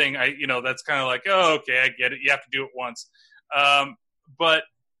one thing that's kind of like, oh, okay, I get it. You have to do it once. But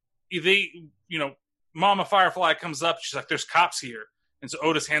they, Mama Firefly comes up. She's like, there's cops here. And so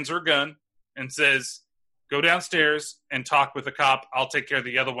Otis hands her a gun and says, go downstairs and talk with the cop. I'll take care of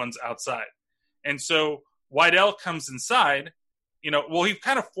the other ones outside. And so Wydell comes inside. He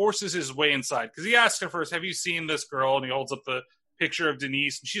kind of forces his way inside because he asks her first, have you seen this girl? And he holds up the picture of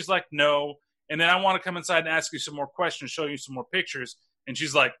Denise. And she's like, no. And then I want to come inside and ask you some more questions, show you some more pictures. And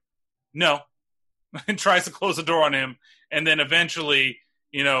she's like, no. And tries to close the door on him. And then eventually,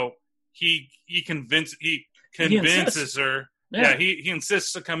 he convinces her. Yeah, he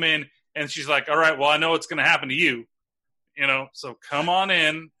insists to come in. And she's like, all right, well, I know what's going to happen to you. So come on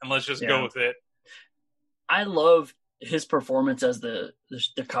in and let's just go with it. I love his performance as the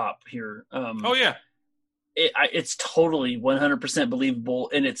cop here. Oh yeah, it's totally 100% believable,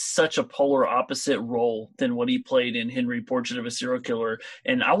 and it's such a polar opposite role than what he played in Henry Portrait of a Serial Killer.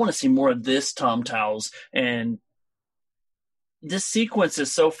 And I want to see more of this Tom Towles. And this sequence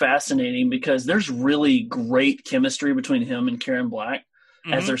is so fascinating because there's really great chemistry between him and Karen Black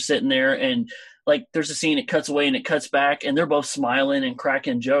as they're sitting there, and like there's a scene, it cuts away and it cuts back, and they're both smiling and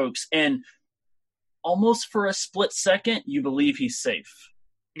cracking jokes, and almost for a split second, you believe he's safe.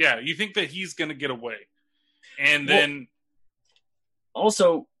 Yeah, you think that he's going to get away. And then...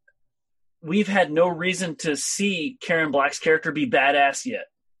 Also, we've had no reason to see Karen Black's character be badass yet.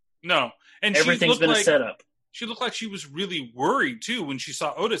 No. And everything's been a setup. She looked like she was really worried, too, when she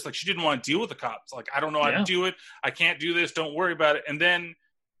saw Otis. Like, she didn't want to deal with the cops. Like, I don't know how to do it. I can't do this. Don't worry about it. And then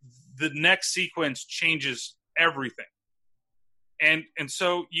the next sequence changes everything. And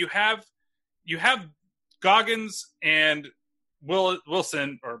so you have Goggins and Willis.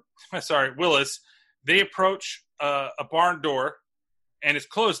 They approach a barn door, and it's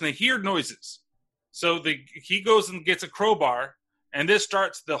closed, and they hear noises. So he goes and gets a crowbar, and this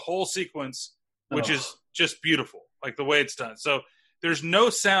starts the whole sequence, which is just beautiful, like the way it's done. So there's no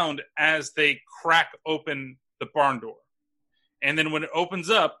sound as they crack open the barn door. And then when it opens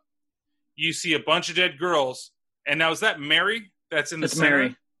up, you see a bunch of dead girls. And now, is that Mary that's in the center?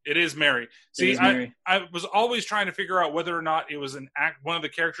 Mary. It is Mary. See, I was always trying to figure out whether or not it was one of the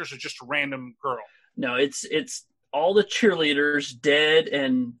characters or just a random girl. No, it's all the cheerleaders dead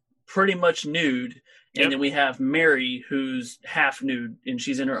and pretty much nude. And then we have Mary, who's half nude, and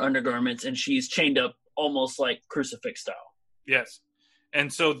she's in her undergarments, and she's chained up almost like crucifix style. Yes.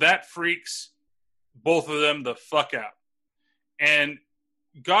 And so that freaks both of them the fuck out. And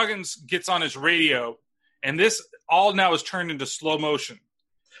Goggins gets on his radio, and this all now is turned into slow motion.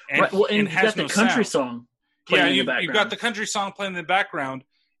 And, right. Well, and you got the country song playing in the background. You've got the country song playing in the background,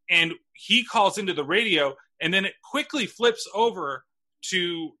 and he calls into the radio, and then it quickly flips over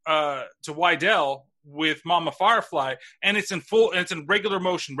to Wydell with Mama Firefly, and it's in regular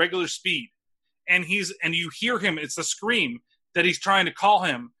motion, regular speed. And you hear him, it's a scream that he's trying to call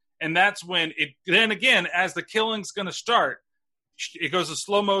him. And that's when then again, as the killing's going to start, it goes to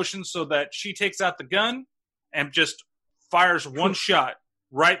slow motion so that she takes out the gun and just fires one shot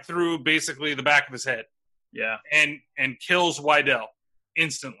right through basically the back of his head. Yeah. And kills Wydell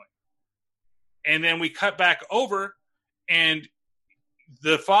instantly. And then we cut back over, and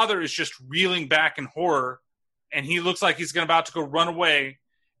the father is just reeling back in horror, and he looks like he's about to go run away,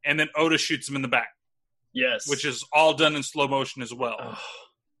 and then Otis shoots him in the back. Yes. Which is all done in slow motion as well.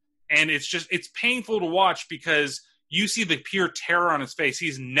 And it's painful to watch because you see the pure terror on his face.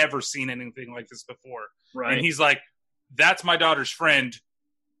 He's never seen anything like this before. Right. And he's like, that's my daughter's friend.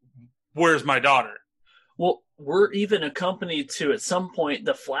 Where's my daughter? Well, we're even accompanied to, at some point,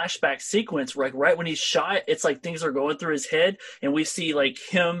 the flashback sequence, like right when he's shot, it's like things are going through his head, and we see like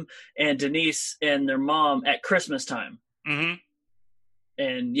him and Denise and their mom at Christmas time. Mm-hmm.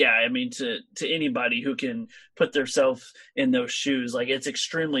 And yeah, I mean, to anybody who can put themselves in those shoes, like it's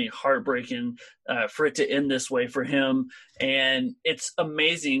extremely heartbreaking for it to end this way for him. And it's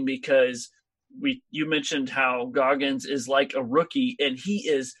amazing because you mentioned how Goggins is like a rookie, and he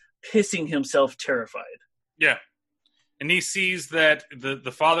is pissing himself terrified. Yeah. And he sees that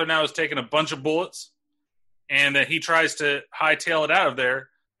the father now has taken a bunch of bullets and that he tries to hightail it out of there,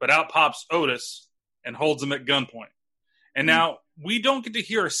 but out pops Otis and holds him at gunpoint. And now we don't get to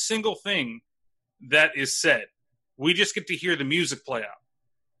hear a single thing that is said. We just get to hear the music play out.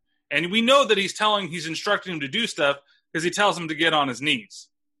 And we know that he's instructing him to do stuff because he tells him to get on his knees.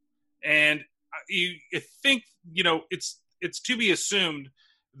 And you think, it's to be assumed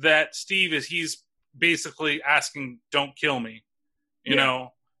that Steve he's basically asking, don't kill me. You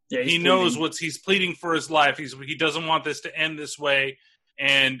know, he knows he's pleading for his life. He doesn't want this to end this way.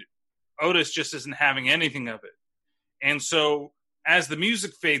 And Otis just isn't having anything of it. And so as the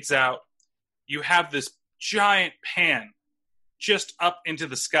music fades out, you have this giant pan just up into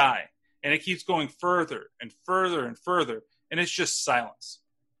the sky. And it keeps going further and further and further. And it's just silence.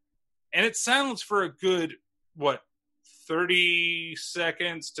 And it's silence for a good, 30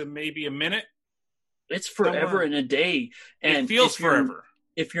 seconds to maybe a minute? It's forever and a day. And it feels forever.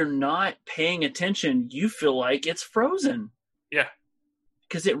 If you're not paying attention, you feel like it's frozen. Yeah.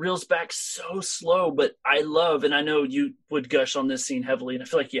 Because it reels back so slow, but I love, and I know you would gush on this scene heavily, and I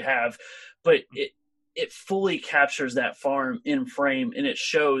feel like you have, but it fully captures that farm in frame, and it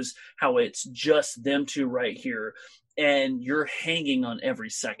shows how it's just them two right here, and you're hanging on every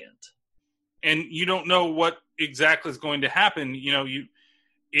second. And you don't know what exactly is going to happen.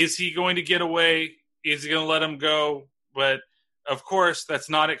 Is he going to get away? Is he going to let him go? But of course, that's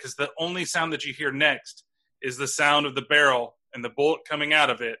not it, because the only sound that you hear next is the sound of the barrel and the bullet coming out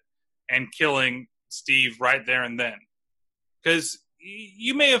of it and killing Steve right there and then. Because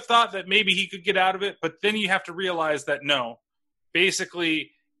you may have thought that maybe he could get out of it, but then you have to realize that no.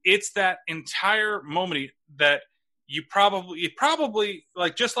 Basically, it's that entire moment that you probably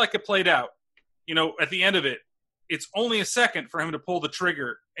like, just like it played out, at the end of it, it's only a second for him to pull the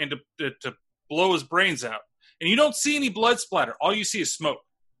trigger and to blow his brains out. And you don't see any blood splatter. All you see is smoke,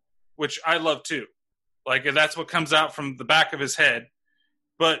 which I love too. Like, that's what comes out from the back of his head.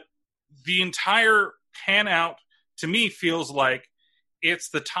 But the entire pan out, to me, feels like it's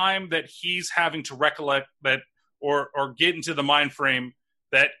the time that he's having to recollect that or get into the mind frame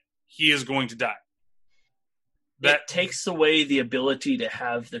that he is going to die. That takes away the ability to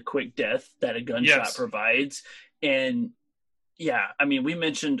have the quick death that a gunshot provides. And yeah, I mean, we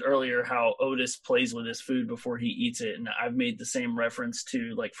mentioned earlier how Otis plays with his food before he eats it. And I've made the same reference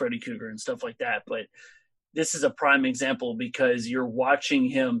to like Freddy Krueger and stuff like that. But this is a prime example because you're watching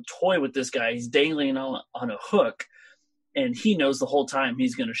him toy with this guy. He's dangling on a hook, and he knows the whole time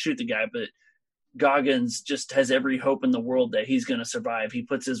he's going to shoot the guy. But Goggins just has every hope in the world that he's going to survive. He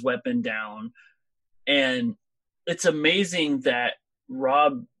puts his weapon down. And it's amazing that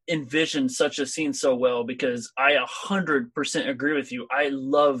Rob envisioned such a scene so well, because I 100% agree with you. I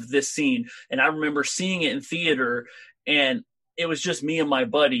love this scene. And I remember seeing it in theater, and it was just me and my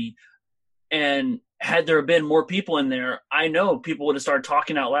buddy. And had there been more people in there, I know people would have started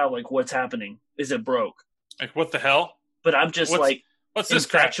talking out loud, like, what's happening? Is it broke? Like, what the hell? But I'm just what's this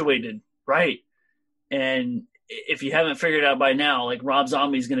infatuated. Right. And if you haven't figured it out by now, like, Rob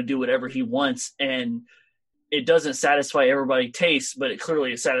Zombie is going to do whatever he wants, and it doesn't satisfy everybody's taste, but it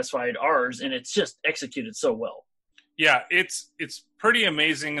clearly satisfied ours, and it's just executed so well. Yeah, it's pretty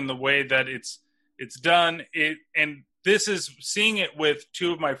amazing in the way that it's done. And this is seeing it with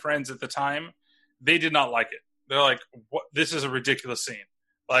two of my friends at the time. They did not like it. They're like, "What? This is a ridiculous scene.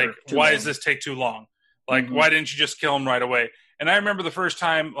 Like, why does this take too long? Like, why didn't you just kill him right away?" And I remember the first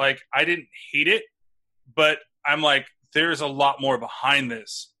time, like, I didn't hate it, but I'm like, there's a lot more behind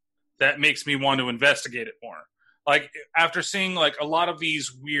this that makes me want to investigate it more. Like, after seeing like a lot of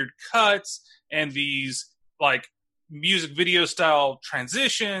these weird cuts and these like music video style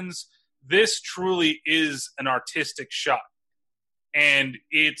transitions, this truly is an artistic shot. And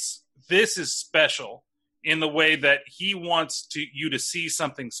this is special in the way that he wants you to see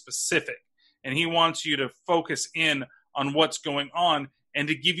something specific, and he wants you to focus in on what's going on and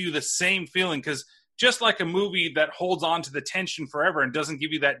to give you the same feeling. Because just like a movie that holds on to the tension forever and doesn't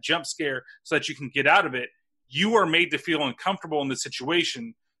give you that jump scare so that you can get out of it, you are made to feel uncomfortable in the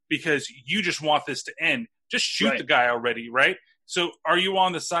situation because you just want this to end. Just shoot the guy already, right? So are you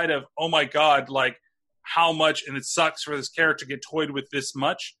on the side of, oh my God, like how much, and it sucks for this character to get toyed with this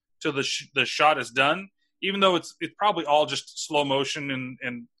much till the shot is done, even though it's probably all just slow motion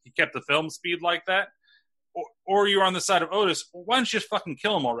and he kept the film speed like that? Or you're on the side of Otis, well, why don't you just fucking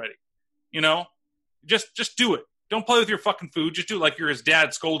kill him already? You know? Just do it. Don't play with your fucking food. Just do it like you're his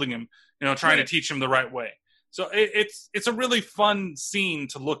dad scolding him, you know, trying to teach him the right way. So it's a really fun scene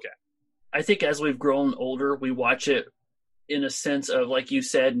to look at. I think as we've grown older, we watch it in a sense of, like you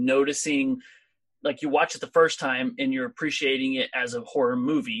said, noticing, like you watch it the first time and you're appreciating it as a horror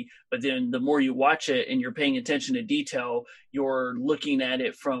movie, but then the more you watch it and you're paying attention to detail, you're looking at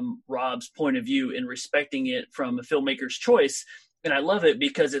it from Rob's point of view and respecting it from a filmmaker's choice. And I love it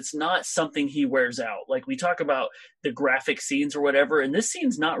because it's not something he wears out. Like we talk about the graphic scenes or whatever, and this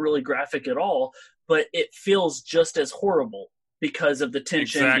scene's not really graphic at all, but it feels just as horrible because of the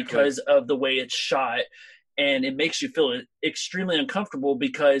tension, because of the way it's shot. And it makes you feel extremely uncomfortable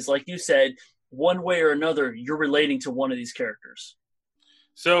because, like you said, one way or another, you're relating to one of these characters.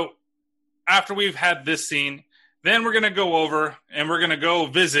 So after we've had this scene, then we're going to go over and we're going to go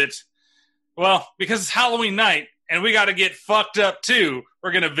visit, well, because it's Halloween night and we got to get fucked up too,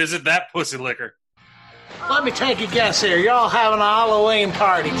 we're going to visit that pussy licker. Let me take a guess here. You're all having a Halloween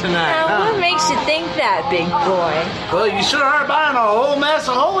party tonight, Now, what makes you think that, big boy? Well, you sure are buying a whole mess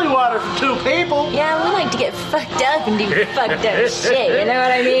of holy water for two people. Yeah, we like to get fucked up and do fucked up shit, you know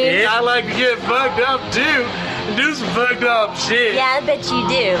what I mean? Yeah, I like to get fucked up, too, and do some fucked up shit. Yeah, I bet you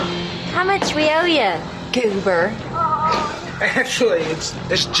do. How much we owe you, goober? Actually,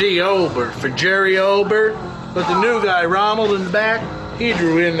 it's G. Ober for Jerry Ober, but the new guy, Rommel, in the back, he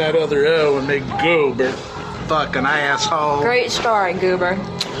drew in that other O and made Goober. Fucking asshole. Great story, goober.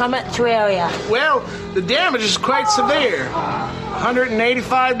 How much we owe you? Well, the damage is quite severe.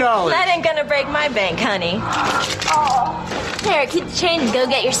 $185. That ain't gonna break my bank, honey. There, keep the change and go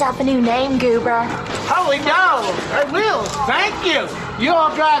get yourself a new name, goober. Holy dog, I will. Thank you. You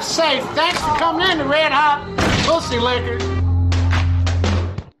all drive safe. Thanks for coming in, the Red Hot Pussy Licker.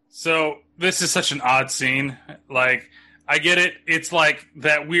 So this is such an odd scene. Like, I get it. It's like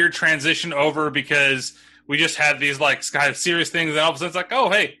that weird transition over because we just had these like kind of serious things, and all of a sudden it's like, oh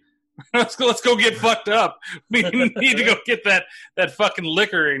hey, let's go get fucked up. We need to go get that fucking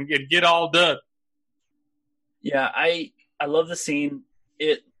liquor and get all done. Yeah, I love the scene.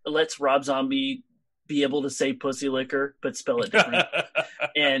 It lets Rob Zombie be able to say pussy liquor, but spell it different.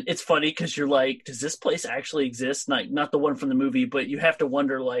 And it's funny because you're like, does this place actually exist? Not the one from the movie, but you have to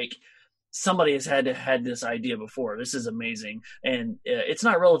wonder, like, somebody has had this idea before. This is amazing. And it's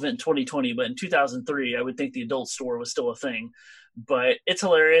not relevant in 2020, but in 2003, I would think the adult store was still a thing. But it's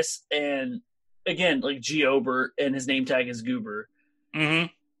hilarious. And again, like G. Ober, and his name tag is Goober. Mm-hmm.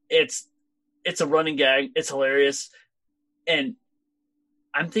 It's a running gag. It's hilarious. And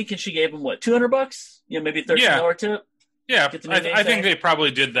I'm thinking she gave him, what, $200? Yeah, maybe $13 tip? Yeah, I think they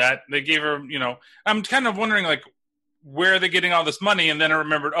probably did that. They gave her, you know, I'm kind of wondering, like, where are they getting all this money? And then I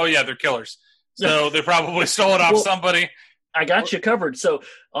remembered, oh yeah, they're killers. So they probably stole it off somebody. I got you covered. So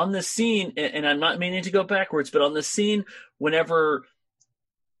on this scene, and I'm not meaning to go backwards, but on this scene, whenever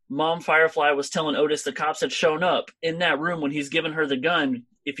Mom Firefly was telling Otis the cops had shown up, in that room when he's giving her the gun,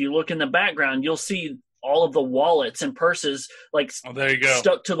 if you look in the background, you'll see all of the wallets and purses like there you go.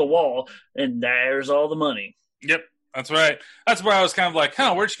 Stuck to the wall, and there's all the money. Yep, that's right. That's where I was kind of like,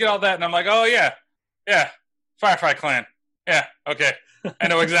 where'd you get all that? And I'm like, oh yeah, Firefly Clan. Yeah, okay. I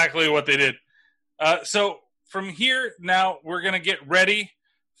know exactly what they did. So from here, now we're going to get ready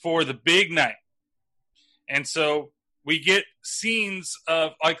for the big night. And so we get scenes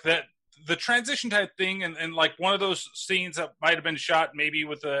of like that, the transition type thing, and like one of those scenes that might have been shot maybe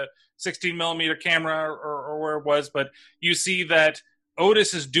with a 16 millimeter camera or where it was, but you see that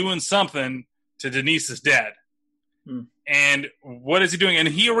Otis is doing something to Denise's dad. And what is he doing? And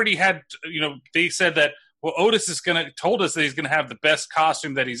he already had, they said that, well, Otis told us that he's going to have the best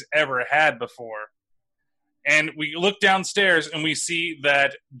costume that he's ever had before. And we look downstairs and we see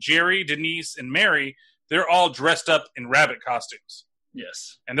that Jerry, Denise, and Mary, they're all dressed up in rabbit costumes.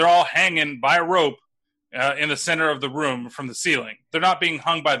 Yes. And they're all hanging by a rope in the center of the room from the ceiling. They're not being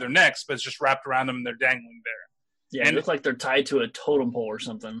hung by their necks, but it's just wrapped around them and they're dangling there. Yeah, and it looks like they're tied to a totem pole or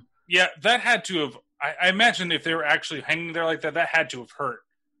something. Yeah, that had to have... I imagine if they were actually hanging there like that, that had to have hurt.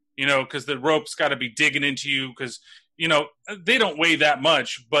 Because the rope's got to be digging into you because, they don't weigh that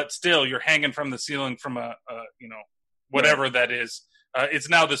much, but still you're hanging from the ceiling from a whatever that is. It's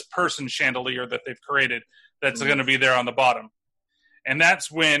now this person chandelier that they've created that's going to be there on the bottom. And that's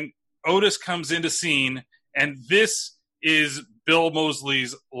when Otis comes into scene, and this is Bill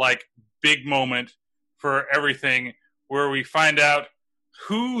Moseley's like big moment for everything, where we find out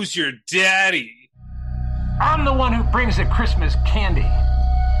who's your daddy. I'm the one who brings the Christmas candy.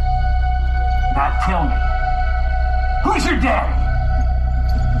 Now tell me, who's your daddy?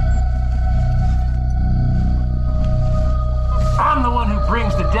 I'm the one who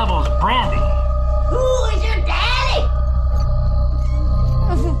brings the devil's brandy. Who is your daddy?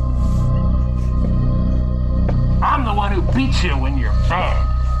 I'm the one who beats you when you're bad.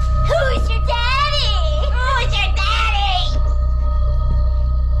 Who is your daddy? Who is your daddy?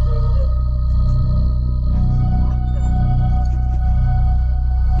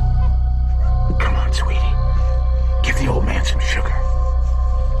 Come on, sweetie. Give the old man some sugar.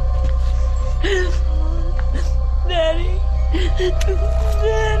 Daddy.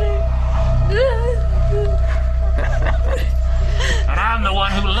 Daddy. And I'm the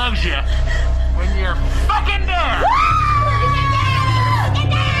one who loves you when you're fucking dead.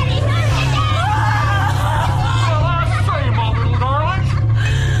 Same old little darlings.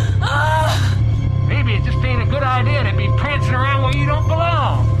 Maybe it just ain't a good idea to be prancing around where you don't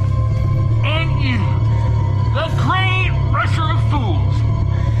belong. And you, the great rusher of fools.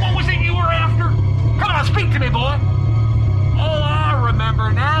 What was it you were after? Come on, speak to me, boy. Oh, I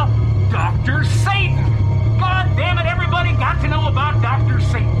remember now. Dr. Satan. God damn it, everybody got to know about Dr.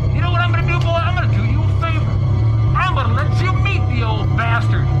 Satan. You know what I'm going to do, boy? I'm going to do you a favor. I'm going to let you meet the old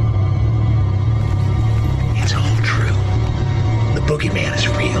bastard. It's all true. The boogeyman is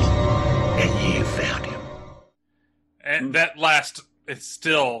real, and you found him. And that last, it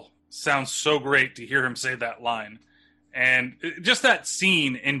still sounds so great to hear him say that line. And just that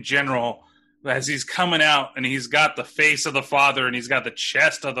scene in general, as he's coming out and he's got the face of the father and he's got the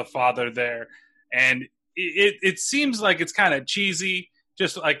chest of the father there. And it seems like it's kind of cheesy,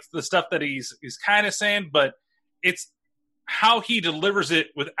 just like the stuff that he's kind of saying, but it's how he delivers it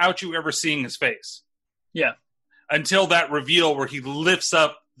without you ever seeing his face. Yeah. Until that reveal where he lifts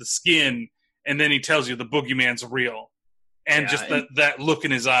up the skin and then he tells you the boogeyman's real. And just that look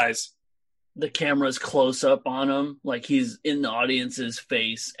in his eyes. The camera's close up on him, like he's in the audience's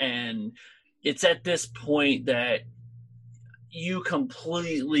face. And it's at this point that you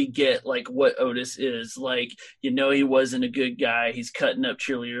completely get like what Otis is. Like, you know, he wasn't a good guy. He's cutting up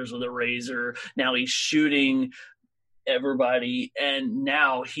cheerleaders with a razor. Now he's shooting everybody. And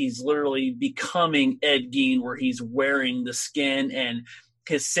now he's literally becoming Ed Gein, where he's wearing the skin, and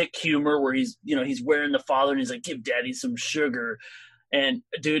his sick humor where he's wearing the father and he's like, give daddy some sugar. And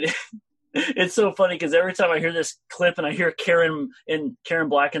dude, it's so funny because every time I hear this clip and I hear Karen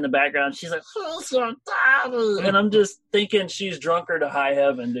Black in the background, she's like, and I'm just thinking she's drunker to high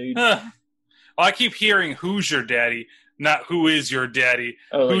heaven, dude. Well, I keep hearing who's your daddy, not who is your daddy.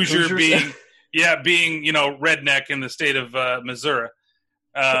 Oh, like, who's your being, being, redneck in the state of Missouri.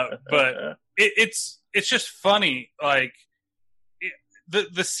 But it's just funny. Like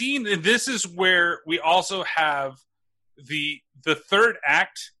the scene, and this is where we also have the third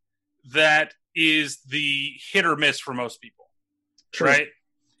act that is the hit or miss for most people. True. Right?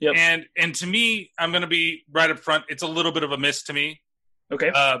 Yep. And to me, I'm going to be right up front. It's a little bit of a miss to me.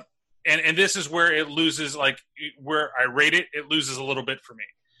 Okay. And this is where it loses, like where I rate it, it loses a little bit for me.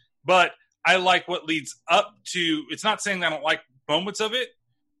 But I like what leads up to. It's not saying I don't like moments of it,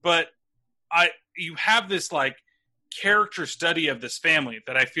 but you have this like character study of this family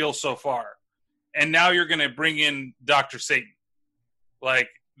that I feel so far, and now you're going to bring in Dr. Satan, like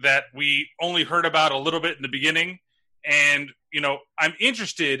that we only heard about a little bit in the beginning, and I'm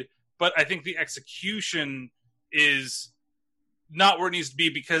interested, but I think the execution is not where it needs to be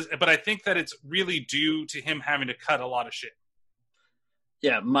but I think that it's really due to him having to cut a lot of shit.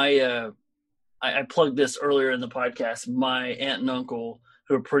 Yeah, I plugged this earlier in the podcast. My aunt and uncle,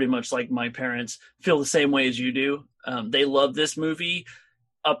 who are pretty much like my parents, feel the same way as you do. They love this movie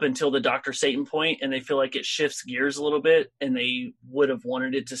up until the Dr. Satan point, and they feel like it shifts gears a little bit, and they would have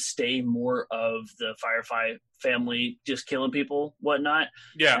wanted it to stay more of the Firefly family just killing people, whatnot.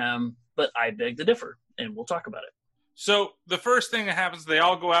 Yeah. But I beg to differ, and we'll talk about it. So the first thing that happens, they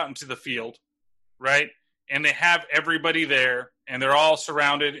all go out into the field, right? And they have everybody there, and they're all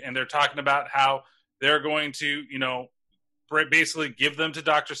surrounded, and they're talking about how they're going to, basically give them to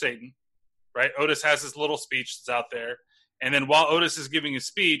Dr. Satan, right? Otis has this little speech that's out there. And then while Otis is giving his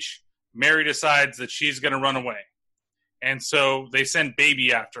speech, Mary decides that she's going to run away. And so they send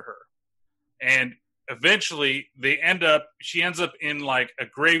Baby after her. And eventually she ends up in like a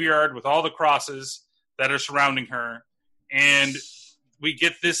graveyard with all the crosses that are surrounding her. And we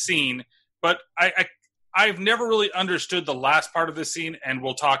get this scene, but I've never really understood the last part of this scene, and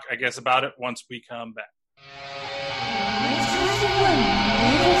we'll talk, I guess, about it once we come back.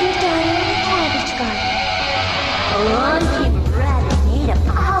 Along came a rabbit made of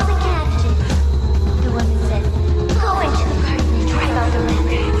all the cabbages. The woman said, "Go into the garden and drive out the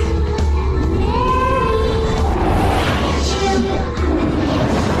rabbits."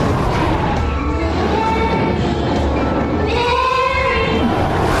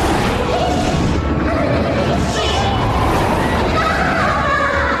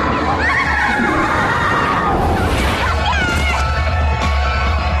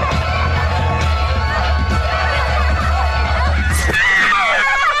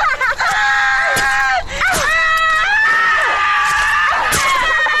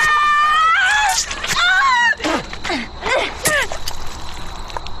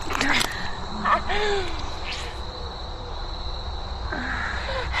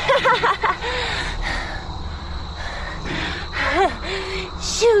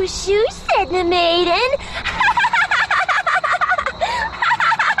 Shoo, shoo, said the maiden.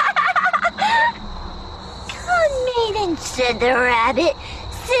 Come, maiden, said the rabbit.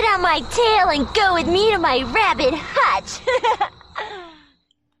 Sit on my tail and go with me to my rabbit hutch.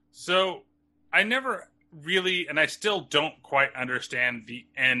 So, I never really, and I still don't quite understand the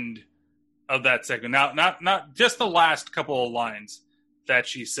end of that segment. Now, not just the last couple of lines that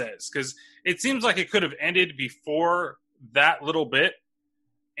she says, because it seems like it could have ended before that little bit,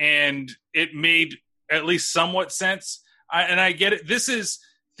 and it made at least somewhat sense. I get it. This is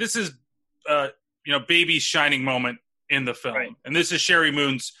Baby's shining moment in the film, right. And this is Sherry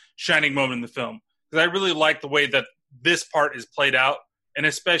Moon's shining moment in the film, because I really like the way that this part is played out, and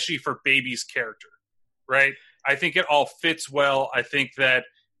especially for Baby's character, right? I think it all fits well. I think that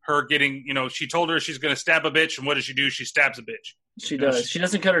her getting, she told her she's going to stab a bitch, and what does she do? She stabs a bitch. She does. She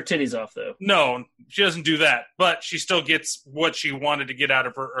doesn't cut her titties off, though. No, she doesn't do that. But she still gets what she wanted to get out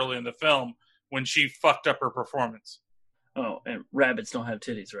of her early in the film when she fucked up her performance. Oh, and rabbits don't have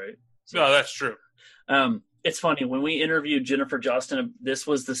titties, right? So, no, that's true. It's funny. When we interviewed Jennifer Jostin, this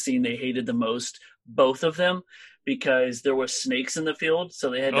was the scene they hated the most, both of them, because there were snakes in the field. So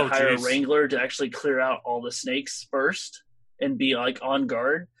they had to hire a wrangler to actually clear out all the snakes first and be on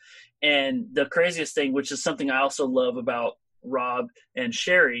guard. And the craziest thing, which is something I also love about Rob and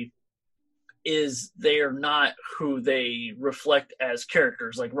Sherry, is they are not who they reflect as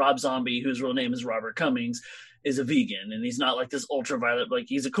characters. Like Rob Zombie, whose real name is Robert Cummings, is a vegan, and he's not like this ultraviolet, like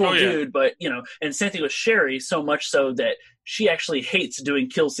he's a cool dude, but and same thing with Sherry, so much so that she actually hates doing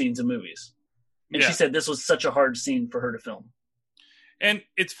kill scenes in movies. And she said this was such a hard scene for her to film. And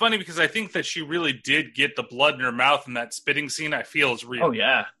it's funny because I think that she really did get the blood in her mouth in that spitting scene. I feel is real. Oh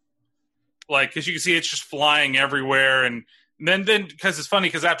yeah. Like, because you can see it's just flying everywhere, and then because it's funny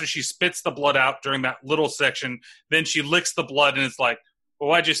because after she spits the blood out during that little section, then she licks the blood, and it's like, well,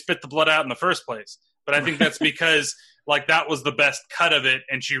 why'd you spit the blood out in the first place? But I think that's because like that was the best cut of it,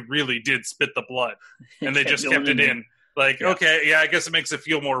 and she really did spit the blood, and they just kept it in. Like, okay, yeah, I guess it makes it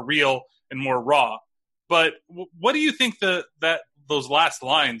feel more real and more raw. But what do you think that those last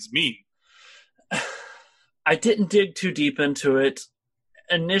lines mean? I didn't dig too deep into it.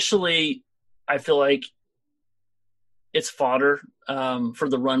 Initially, I feel like it's fodder for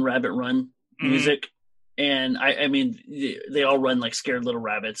the Run Rabbit Run music. And I mean, they all run like scared little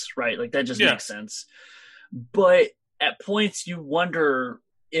rabbits, right? Like that just makes sense. But at points you wonder,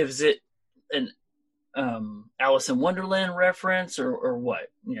 is it an Alice in Wonderland reference or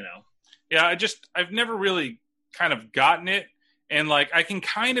what, Yeah, I've never really kind of gotten it. And like, I can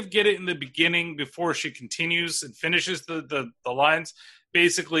kind of get it in the beginning before she continues and finishes the lines.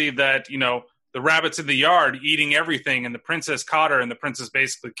 Basically that, the rabbit's in the yard eating everything, and the princess caught her, and the princess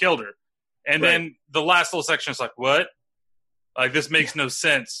basically killed her. And then the last little section is like, what? Like, this makes no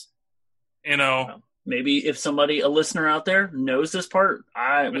sense. Maybe if a listener out there knows this part,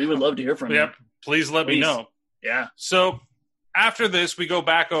 we would love to hear from you. Please let me know. Yeah. So after this, we go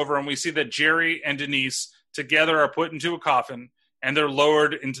back over and we see that Jerry and Denise together are put into a coffin, and they're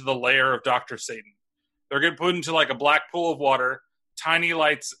lowered into the lair of Dr. Satan. They're getting put into like a black pool of water. Tiny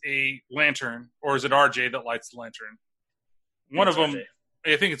lights a lantern, or is it RJ that lights the lantern? One of them, RJ.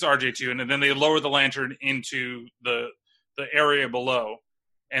 I think it's RJ too, and then they lower the lantern into the area below,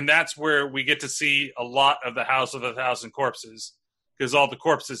 and that's where we get to see a lot of the House of a Thousand Corpses, because all the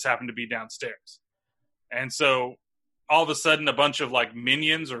corpses happen to be downstairs. And so all of a sudden a bunch of like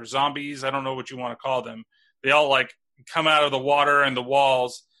minions or zombies, I don't know what you want to call them, they all like come out of the water and the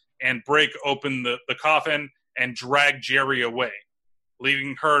walls and break open the coffin and drag Jerry away,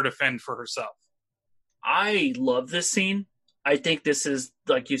 leaving her to fend for herself. I love this scene. I think this is,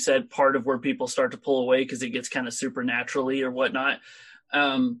 like you said, part of where people start to pull away because it gets kind of supernaturally or whatnot.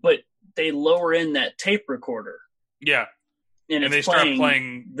 But they lower in that tape recorder. Yeah. And they start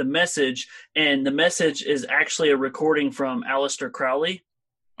playing the message. And the message is actually a recording from Aleister Crowley.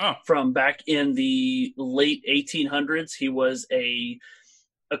 Oh. From back in the late 1800s. He was a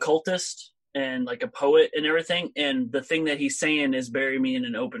occultist and like a poet and everything. And the thing that he's saying is bury me in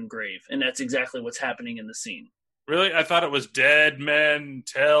an open grave. And that's exactly what's happening in the scene. Really? I thought it was dead men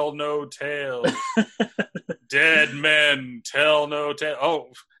tell no tales. Dead men tell no tales.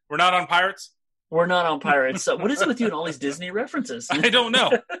 Oh, we're not on Pirates? We're not on Pirates. So what is it with you and all these Disney references? I don't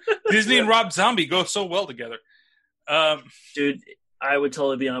know. Disney and Rob Zombie go so well together. Dude, I would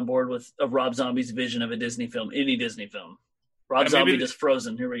totally be on board with a Rob Zombie's vision of a Disney film, any Disney film. Rob Zombie just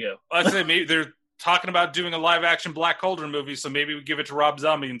Frozen. Here we go. I say maybe they're talking about doing a live-action Black Cauldron movie, so maybe we give it to Rob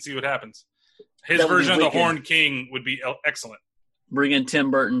Zombie and see what happens. His version of the Horned King would be excellent. Bring in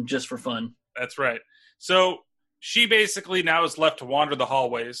Tim Burton just for fun. That's right. So she basically now is left to wander the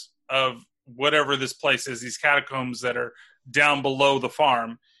hallways of whatever this place is, these catacombs that are down below the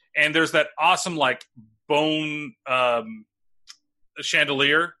farm. And there's that awesome, like, bone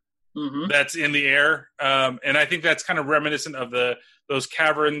chandelier that's in the air. And I think that's kind of reminiscent of those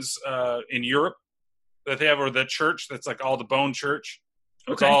caverns in Europe that they have, or the church that's like all the bone church.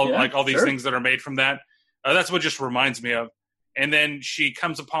 It's all these things that are made from that. That's what just reminds me of. And then she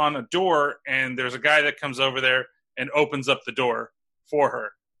comes upon a door, and there's a guy that comes over there and opens up the door for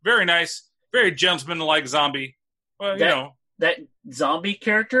her. Very nice, very gentleman-like zombie. Well, that zombie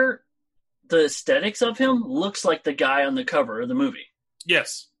character, the aesthetics of him looks like the guy on the cover of the movie.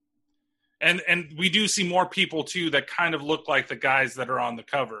 Yes. And we do see more people, too, that kind of look like the guys that are on the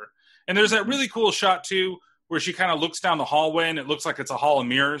cover. And there's that really cool shot, too, where she kind of looks down the hallway, and it looks like it's a hall of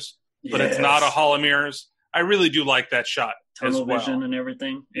mirrors, but it's not a hall of mirrors. I really do like that shot. Tunnel vision and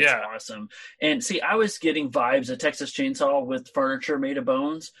everything. It's awesome. And see, I was getting vibes of Texas Chainsaw with furniture made of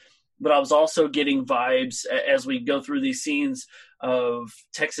bones, but I was also getting vibes as we go through these scenes of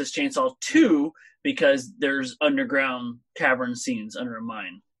Texas Chainsaw 2, because there's underground cavern scenes under a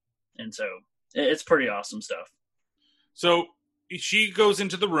mine. And so it's pretty awesome stuff. So she goes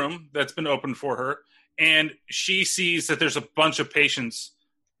into the room that's been opened for her, and she sees that there's a bunch of patients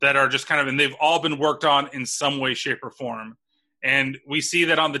that are just kind of, and they've all been worked on in some way, shape, or form. And we see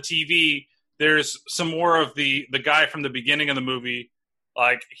that on the TV, there's some more of the guy from the beginning of the movie.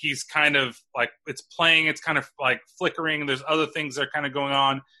 Like, he's kind of like, it's playing, it's kind of like flickering. There's other things that are kind of going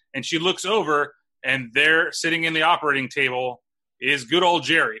on. And she looks over, and there, sitting in the operating table, is good old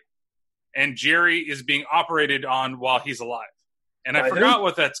Jerry. And Jerry is being operated on while he's alive. And I forgot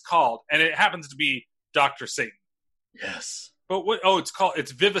what that's called. And it happens to be Dr. Satan. Yes. But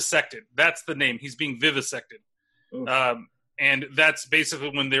it's vivisected. That's the name. He's being vivisected. And that's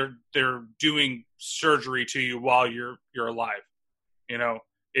basically when they're doing surgery to you while you're alive. You know,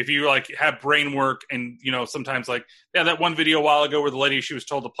 if you like have brain work, and you know, sometimes like that one video a while ago where the lady, she was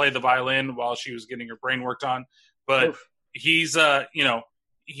told to play the violin while she was getting her brain worked on, but he's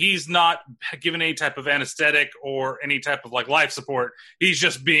he's not given any type of anesthetic or any type of like life support. He's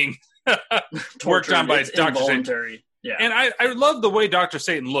just being worked on by Dr. Satan. Yeah. And I love the way Dr.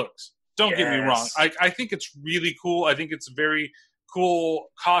 Satan looks. Don't get me wrong. I think it's really cool. I think it's a very cool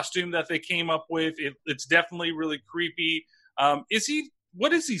costume that they came up with. It's definitely really creepy.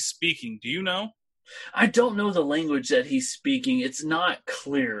 What is he speaking? Do you know? I don't know the language that he's speaking. It's not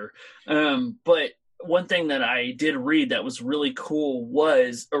clear. But one thing that I did read that was really cool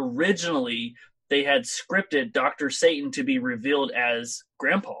was originally they had scripted Dr. Satan to be revealed as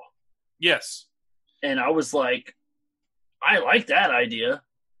Grandpa. Yes. And I was like, I like that idea.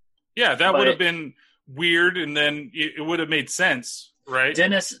 Yeah, that would have been weird, and then it would have made sense, right?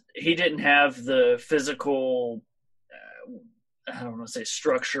 Dennis, he didn't have the physical, I don't want to say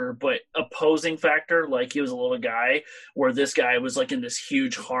structure, but opposing factor. Like, he was a little guy, where this guy was like in this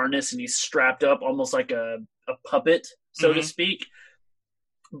huge harness, and he's strapped up almost like a puppet, so to speak.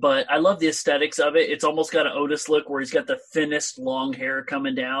 But I love the aesthetics of it. It's almost got an Otis look, where he's got the thinnest long hair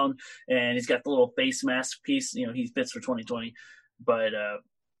coming down, and he's got the little face mask piece. You know, he fits for 2020. But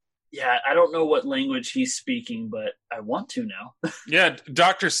yeah, I don't know what language he's speaking, but I want to now. Yeah,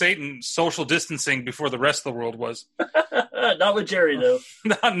 Dr. Satan social distancing before the rest of the world was. Not with Jerry, though.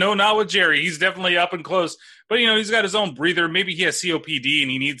 No, not with Jerry. He's definitely up and close. But, you know, he's got his own breather. Maybe he has COPD,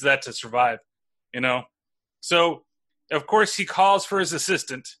 and he needs that to survive, you know? So, of course, he calls for his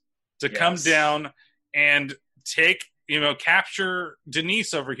assistant to come down and capture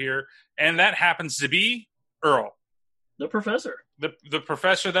Denise over here. And that happens to be Earl. The professor. The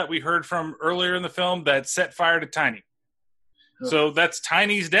professor that we heard from earlier in the film that set fire to Tiny. So that's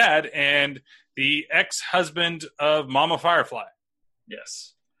Tiny's dad and the ex-husband of Mama Firefly.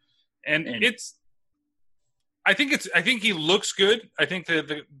 Yes. And I think he looks good. I think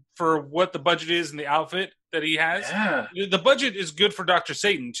that for what the budget is and the outfit that he has, the budget is good for Dr.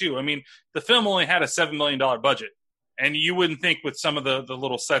 Satan too. I mean, the film only had a $7 million budget, and you wouldn't think with some of the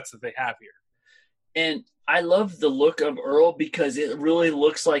little sets that they have here. And I love the look of Earl because it really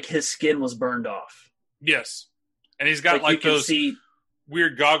looks like his skin was burned off. Yes. And he's got like those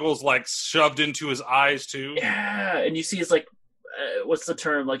weird goggles like shoved into his eyes too. Yeah. And you see his like, what's the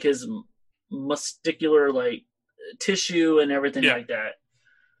term? Like his muscular like tissue and everything like that.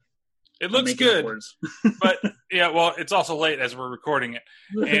 It looks good. But yeah, well, it's also late as we're recording it.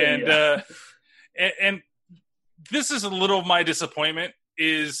 And, and this is a little of my disappointment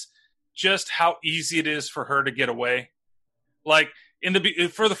is just how easy it is for her to get away. Like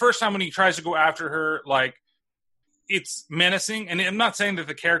for the first time when he tries to go after her, like it's menacing. And I'm not saying that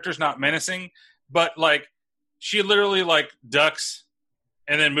the character's not menacing, but like she literally like ducks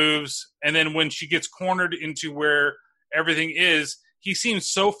and then moves. And then when she gets cornered into where everything is, he seems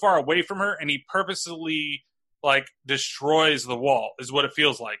so far away from her and he purposely like destroys the wall is what it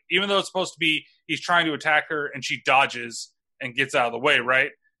feels like. Even though it's supposed to be, he's trying to attack her and she dodges and gets out of the way.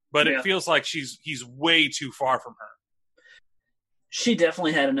 Right. But it feels like he's way too far from her. She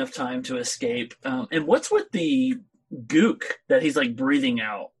definitely had enough time to escape. And what's with the gook that he's like breathing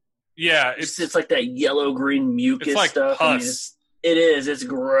out? Yeah, it's like that yellow-green mucus it's like stuff. Pus. I mean, it is. It's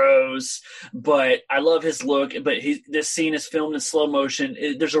gross. But I love his look. But this scene is filmed in slow motion.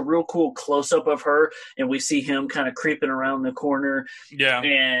 There's a real cool close-up of her, and we see him kind of creeping around the corner. Yeah.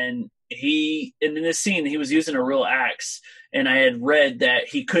 And in this scene, he was using a real axe. And I had read that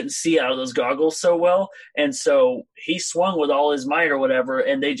he couldn't see out of those goggles so well. And so he swung with all his might or whatever,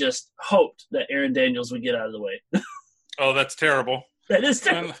 and they just hoped that Erin Daniels would get out of the way. Oh, that's terrible. That is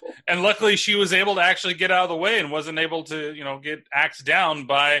terrible. And luckily she was able to actually get out of the way and wasn't able to, get axed down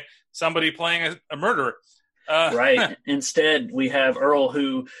by somebody playing a murderer. Right. Instead, we have Earl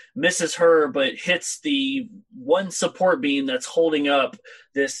who misses her but hits the one support beam that's holding up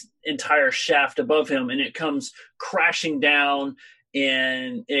this entire shaft above him, and it comes crashing down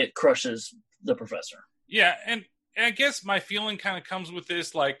and it crushes the professor. Yeah, and I guess my feeling kind of comes with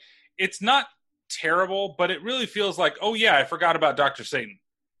this, like, it's not terrible, but it really feels like, oh yeah, I forgot about Dr. Satan.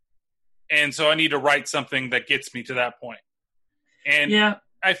 And so I need to write something that gets me to that point. And yeah.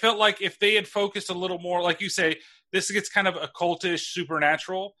 I felt like if they had focused a little more, like you say, this gets kind of occultish,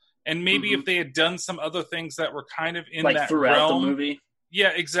 supernatural, and maybe if they had done some other things that were kind of in like that throughout realm, the movie.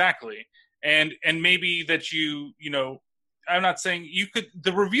 Yeah, exactly. And maybe that I'm not saying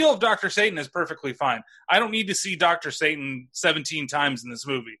the reveal of Dr. Satan is perfectly fine. I don't need to see Dr. Satan 17 times in this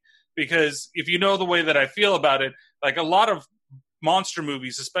movie, because if you know the way that I feel about it, like a lot of monster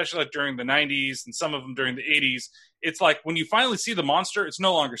movies, especially like during the 90s and some of them during the 80s, it's like when you finally see the monster, it's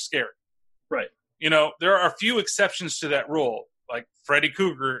no longer scary. Right. There are a few exceptions to that rule. Like Freddy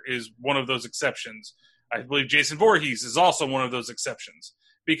Krueger is one of those exceptions. I believe Jason Voorhees is also one of those exceptions,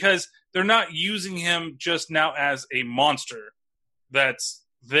 because they're not using him just now as a monster that's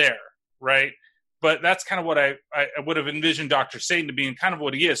there, right? But that's kind of what I would have envisioned Dr. Satan to be, and kind of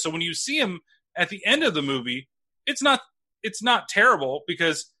what he is. So when you see him at the end of the movie, it's not terrible,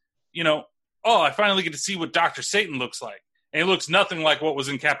 because, I finally get to see what Dr. Satan looks like. And he looks nothing like what was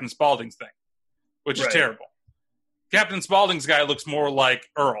in Captain Spaulding's thing, which is terrible. Captain Spaulding's guy looks more like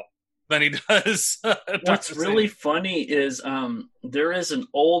Earl than he does. What's really funny is there is an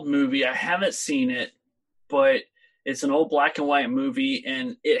old movie. I haven't seen it, but it's an old black and white movie,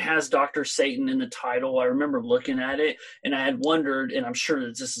 and it has Dr. Satan in the title. I remember looking at it, and I had wondered, and I'm sure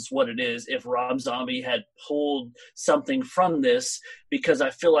that this is what it is, if Rob Zombie had pulled something from this, because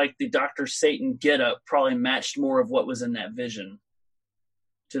I feel like the Dr. Satan getup probably matched more of what was in that vision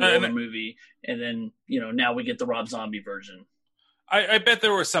to the older movie. And then, now we get the Rob Zombie version. I bet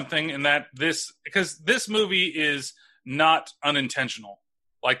there was something in that because this movie is not unintentional.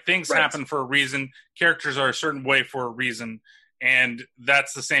 Like, things happen for a reason. Characters are a certain way for a reason. And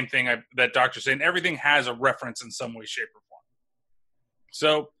that's the same thing that Dr. Satan, everything has a reference in some way, shape, or form.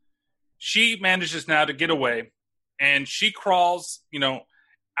 So she manages now to get away, and she crawls,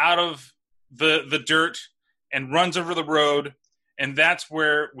 out of the dirt and runs over the road. And that's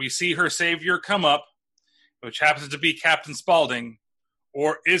where we see her savior come up, which happens to be Captain Spaulding.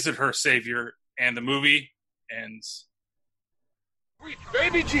 Or is it her savior? And the movie ends. Sweet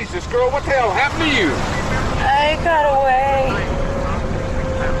baby Jesus, girl, what the hell happened to you? I got away.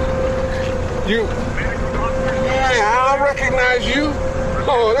 Yeah, I recognize you.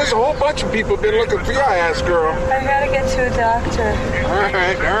 Oh, there's a whole bunch of people been looking for your ass, girl. I gotta get to a doctor. All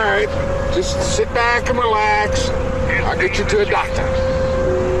right. Just sit back and relax. I'll get you to a doctor.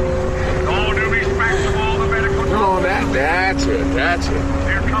 All due respect to all the medical. No, that's it.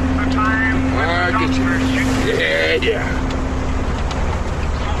 Here comes the time when I'll get you. Yeah.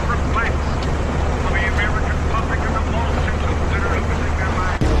 Reflects on the American public and the multitudes who consider losing their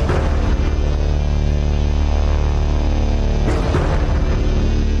lives.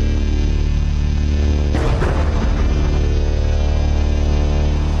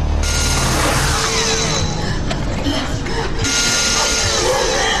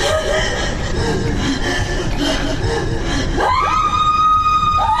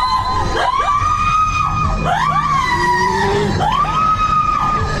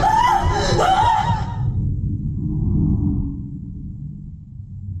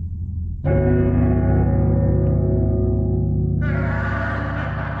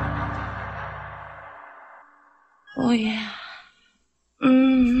 Oh, yeah.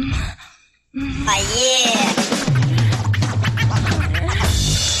 Mm. Oh, yeah.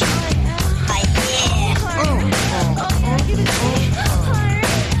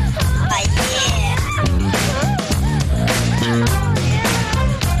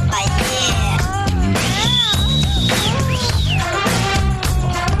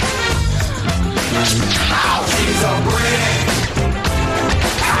 She's a brick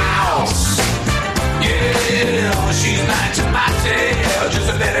house. Yeah, she's not to my tail, just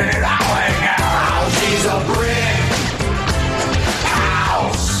letting it all hang out. She's a brick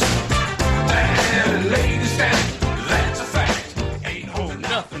house. And ladies, that's a fact. Ain't holding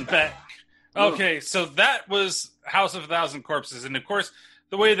Nothing back. Okay, so that was House of a Thousand Corpses, and of course,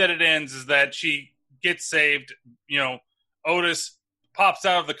 the way that it ends is that she gets saved. You know, Otis pops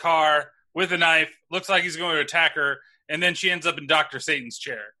out of the car with a knife, looks like he's going to attack her, and then she ends up in Dr. Satan's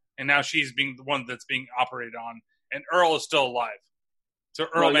chair. And now she's being the one that's being operated on, and Earl is still alive. So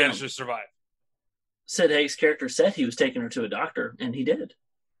Earl managed to survive. Sid Haig's character said he was taking her to a doctor, and he did.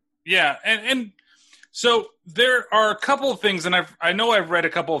 Yeah, and so there are a couple of things, and I know I've read a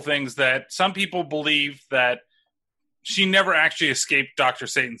couple of things that some people believe that she never actually escaped Dr.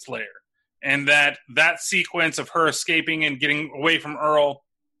 Satan's lair, and that sequence of her escaping and getting away from Earl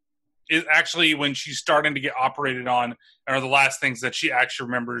is actually when she's starting to get operated on, are the last things that she actually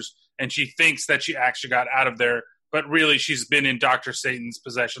remembers, and she thinks that she actually got out of there, but really she's been in Dr. Satan's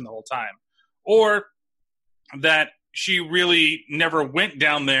possession the whole time. Or that she really never went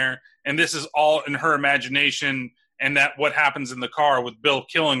down there, and this is all in her imagination, and that what happens in the car with Bill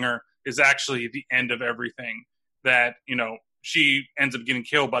killing her is actually the end of everything. That, you know, she ends up getting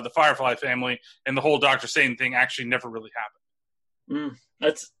killed by the Firefly family, and the whole Dr. Satan thing actually never really happened.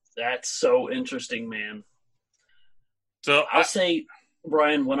 That's so interesting, man. So I'll say,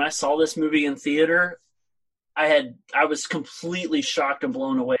 Brian, when I saw this movie in theater, I was completely shocked and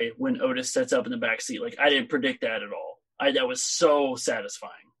blown away when Otis sets up in the back seat. Like, I didn't predict that at all. That was so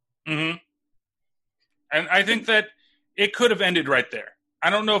satisfying. Mm-hmm. And I think that it could have ended right there. I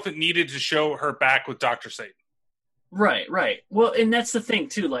don't know if it needed to show her back with Dr. Satan. Right. Well, and that's the thing,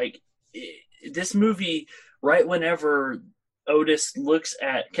 too. Like, this movie, right whenever Otis looks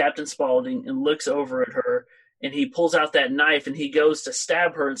at Captain Spaulding and looks over at her, and he pulls out that knife and he goes to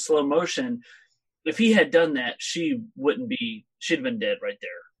stab her in slow motion. If he had done that, she'd have been dead right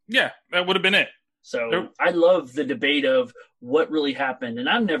there. Yeah, that would have been it. So I love the debate of what really happened, and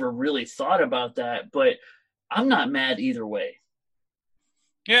I've never really thought about that, but I'm not mad either way.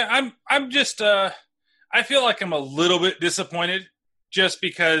 Yeah, I'm just I feel like I'm a little bit disappointed just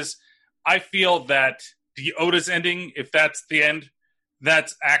because I feel that the Otis ending, if that's the end,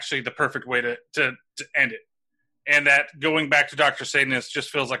 that's actually the perfect way to end it. And that going back to Dr. Satan just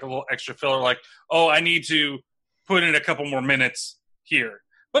feels like a little extra filler, like, oh, I need to put in a couple more minutes here.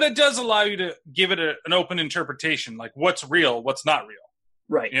 But it does allow you to give it an open interpretation, like what's real, what's not real.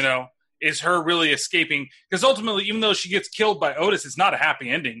 Right. You know, is her really escaping? Because ultimately, even though she gets killed by Otis, it's not a happy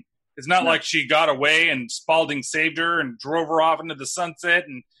ending. It's not like she got away and Spaulding saved her and drove her off into the sunset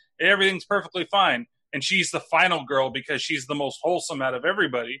and everything's perfectly fine. And she's the final girl because she's the most wholesome out of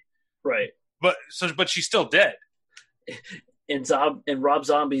everybody. Right. But she's still dead. In Rob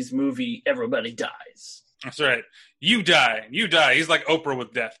Zombie's movie, everybody dies. That's right. You die. He's like Oprah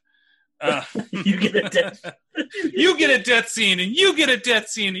with death. You get a death. You get a death scene, and you get a death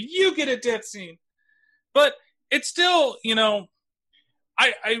scene, and you get a death scene. But it's still, you know,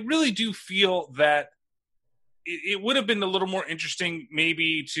 I really do feel that it would have been a little more interesting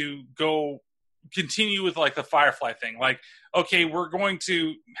maybe to continue with like the Firefly thing. Like, okay, we're going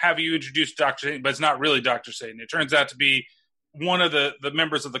to have you introduce Dr. Satan, but it's not really Dr. Satan. It turns out to be one of the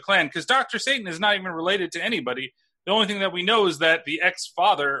members of the clan, because Dr. Satan is not even related to anybody. The only thing that we know is that the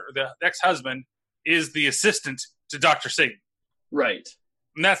ex-father, the ex-husband, is the assistant to Dr. Satan. Right.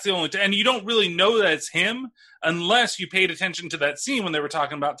 And that's the only and you don't really know that it's him unless you paid attention to that scene when they were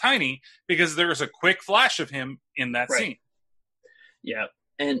talking about Tiny, because there was a quick flash of him in that scene. Yeah.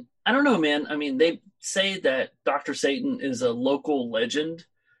 And I don't know, man. I mean, they say that Dr. Satan is a local legend,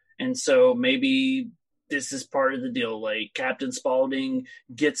 and so maybe this is part of the deal. Like, Captain Spaulding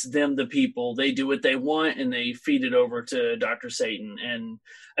gets them the people. They do what they want, and they feed it over to Dr. Satan. And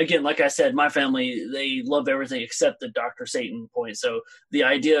again, like I said, my family, they love everything except the Dr. Satan point. So the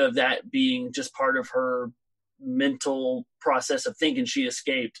idea of that being just part of her mental process of thinking she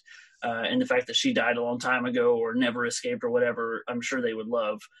escaped, and the fact that she died a long time ago or never escaped or whatever, I'm sure they would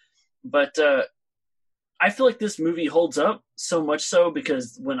love. But I feel like this movie holds up so much so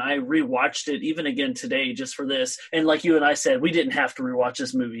because when I rewatched it, even again today, just for this, and like you and I said, we didn't have to rewatch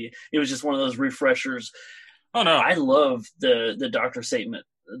this movie. It was just one of those refreshers. Oh no, I love the Dr. Satan,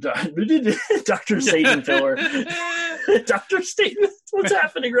 Dr. Satan filler. Dr. Satan, what's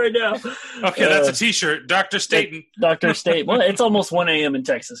happening right now? Okay, that's a T-shirt, Dr. Staten. Dr. State. Well, it's almost 1 a.m. in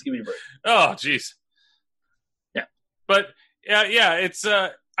Texas. Give me a break. Oh, jeez. Yeah, but yeah, it's.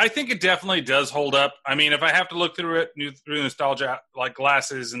 I think it definitely does hold up. I mean, if I have to look through it through nostalgia like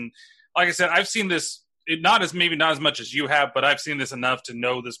glasses, and like I said, I've seen this maybe not as much as you have, but I've seen this enough to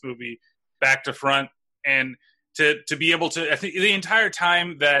know this movie back to front, and to be able to. I think the entire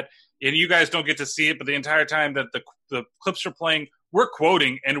time that, and you guys don't get to see it, but the entire time that the clips are playing, we're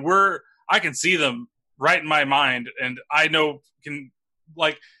quoting, and I can see them right in my mind, and I can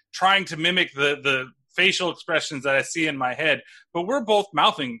trying to mimic the facial expressions that I see in my head, but we're both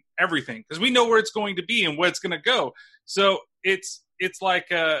mouthing everything because we know where it's going to be and where it's going to go. So it's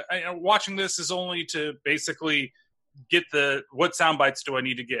like watching this is only to basically get what sound bites do I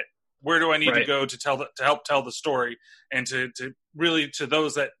need to get? Where do I need to go to help tell the story, and to really, to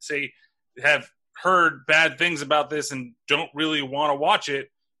those that say have heard bad things about this and don't really want to watch it,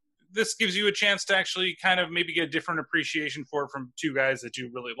 this gives you a chance to actually kind of maybe get a different appreciation for it from two guys that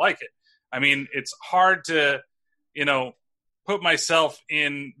do really like it. I mean, it's hard to, put myself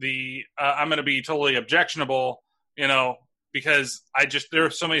in the I'm going to be totally objectionable, because there are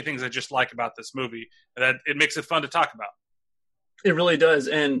so many things I just like about this movie that it makes it fun to talk about. It really does.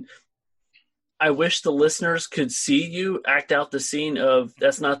 And I wish the listeners could see you act out the scene of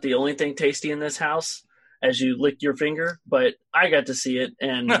 "that's not the only thing tasty in this house" as you lick your finger, but I got to see it,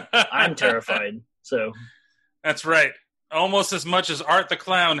 and I'm terrified. So that's right. Almost as much as Art the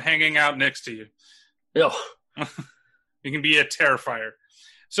Clown hanging out next to you. Oh. You can be a terrifier.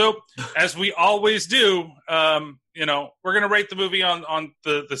 So, as we always do, we're going to rate the movie on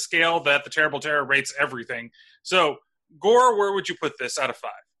the scale that the Terrible Terror rates everything. So, Gore, where would you put this out of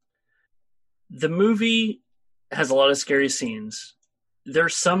 5? The movie has a lot of scary scenes.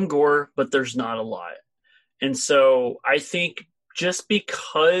 There's some gore, but there's not a lot. And so, I think just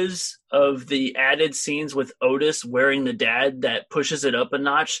because of the added scenes with Otis wearing the dad, that pushes it up a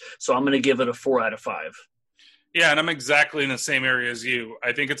notch. So I'm going to give it a 4 out of 5. Yeah, and I'm exactly in the same area as you.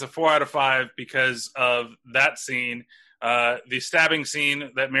 I think it's a 4 out of 5 because of that scene. The stabbing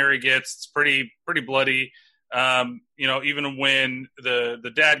scene that Mary gets, it's pretty bloody. Even when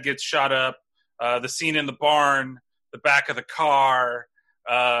the dad gets shot up, the scene in the barn, the back of the car,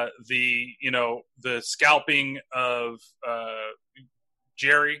 the scalping of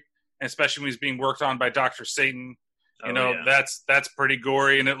Jerry, and especially when he's being worked on by Dr. Satan, that's pretty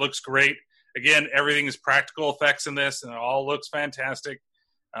gory, and it looks great. Again, everything is practical effects in this, and it all looks fantastic.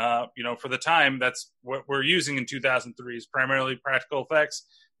 For the time, that's what we're using in 2003 is primarily practical effects.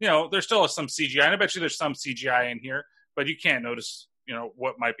 There's still some CGI, and I bet you there's some CGI in here, but you can't notice,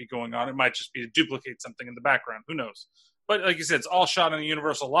 what might be going on. It might just be to duplicate something in the background. Who knows? But like you said, it's all shot in the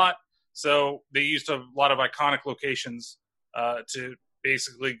Universal lot, so they used a lot of iconic locations to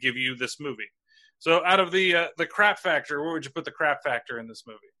basically give you this movie. So out of the crap factor, where would you put the crap factor in this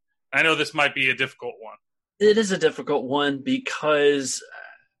movie? I know this might be a difficult one. It is a difficult one because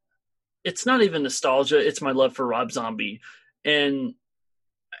it's not even nostalgia. It's my love for Rob Zombie. And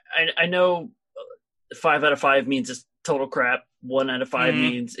I know 5 out of 5 means it's total crap. 1 out of 5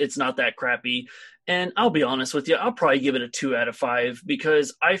 means it's not that crappy. And I'll be honest with you, I'll probably give it a 2 out of 5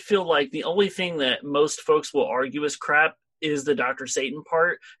 because I feel like the only thing that most folks will argue is crap is the Dr. Satan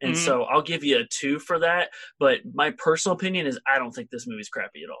part. And so I'll give you a 2 for that. But my personal opinion is I don't think this movie's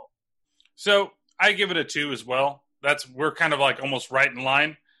crappy at all. So I give it a 2 as well. We're kind of like almost right in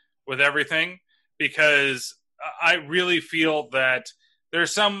line with everything because I really feel that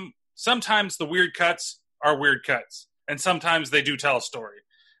there's sometimes the weird cuts are weird cuts. and sometimes they do tell a story.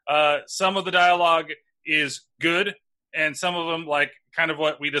 Some of the dialogue is good, and some of them, like kind of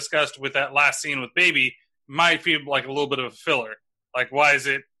what we discussed with that last scene with Baby, might feel like a little bit of a filler. Like, why is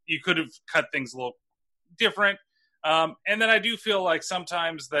it? You could have cut things a little different. And then I do feel like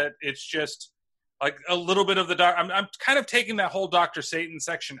sometimes that it's just like a little bit of the dark. I'm kind of taking that whole Dr. Satan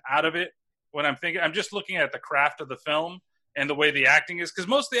section out of it when I'm thinking. I'm just looking at the craft of the film and the way the acting is, because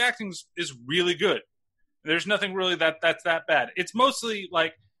most of the acting is really good. There's nothing really that's that bad. It's mostly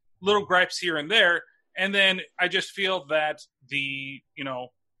like little gripes here and there. And then I just feel that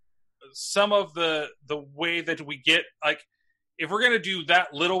some of the way that we get, like, if we're going to do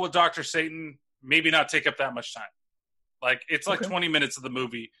that little with Dr. Satan, maybe not take up that much time. Like, it's like 20 minutes of the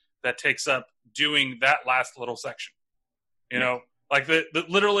movie that takes up doing that last little section. You know, like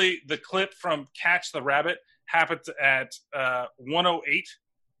literally the clip from Catch the Rabbit happened at 1:08.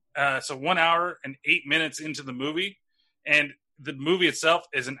 So 1 hour and 8 minutes into the movie. And the movie itself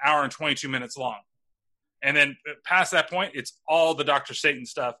is an hour and 22 minutes long. And then past that point, it's all the Dr. Satan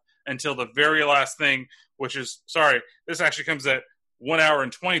stuff until the very last thing, which is, this actually comes at 1 hour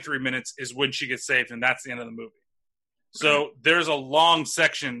and 23 minutes is when she gets saved, and that's the end of the movie. So there's a long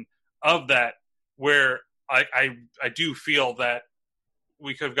section of that where I do feel that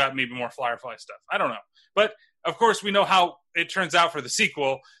we could have got maybe more Firefly stuff. I don't know. But, of course, we know how it turns out for the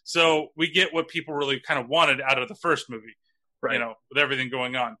sequel, so we get what people really kind of wanted out of the first movie, with everything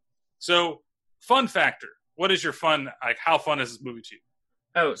going on. So, fun factor. What is your fun, like, how fun is this movie to you?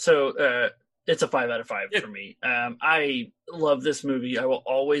 Oh, so it's a 5 out of 5 for me. I love this movie. I will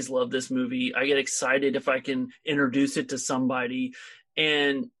always love this movie. I get excited if I can introduce it to somebody.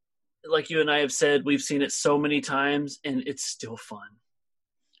 And like you and I have said, we've seen it so many times, and it's still fun.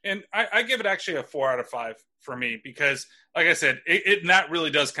 And I give it actually a 4 out of 5 for me because, like I said, that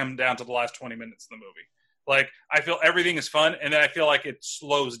really does come down to the last 20 minutes of the movie. Like, I feel everything is fun, and then I feel like it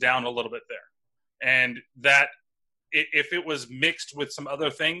slows down a little bit there. And that if it was mixed with some other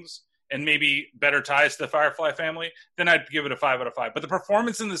things and maybe better ties to the Firefly family, then I'd give it a 5 out of 5. But the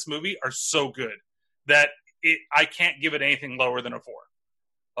performances in this movie are so good that I can't give it anything lower than a 4.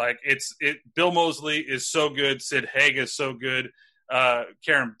 Like, Bill Moseley is so good. Sid Haig is so good.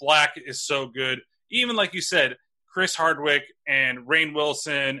 Karen Black is so good. Even like you said, Chris Hardwick and Rainn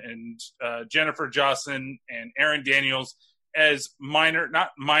Wilson and Jennifer Jocelyn and Aaron Daniels as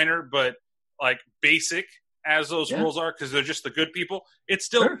not minor, but like basic as those roles are, because they're just the good people. It's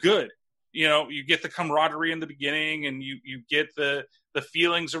still good. You know, you get the camaraderie in the beginning, and you get the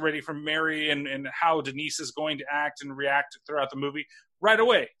feelings already from Mary and how Denise is going to act and react throughout the movie right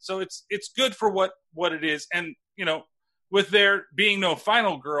away. So it's good for what it is. And, with there being no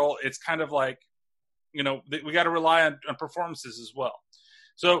final girl, it's kind of like, we got to rely on performances as well.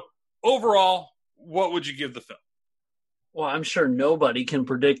 So overall, what would you give the film? Well, I'm sure nobody can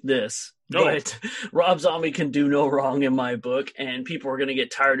predict this, but Rob Zombie can do no wrong in my book, and people are going to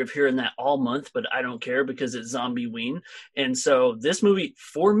get tired of hearing that all month, but I don't care because it's Zombieween. And so this movie,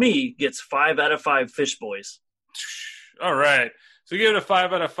 for me, gets 5 out of 5 Fish Boys. All right. So give it a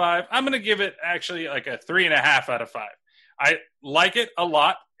 5 out of 5. I'm going to give it actually like a 3.5 out of 5. I like it a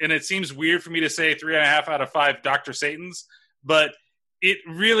lot, and it seems weird for me to say 3.5 out of 5 Dr. Satans, but it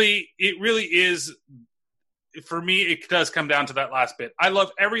really is. For me, it does come down to that last bit. I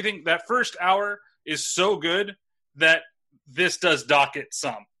love everything. That first hour is so good that this does dock it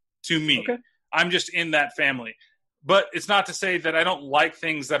some to me. Okay. I'm just in that family. But it's not to say that I don't like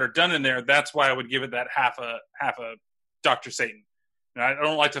things that are done in there. That's why I would give it that half a Dr. Satan. And I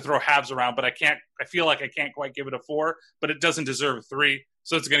don't like to throw halves around, but I feel like I can't quite give it a 4, but it doesn't deserve a 3.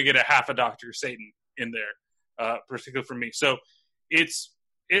 So it's going to get a half a Dr. Satan in there, particularly for me. So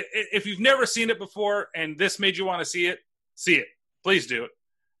if you've never seen it before and this made you want to see it. Please do it.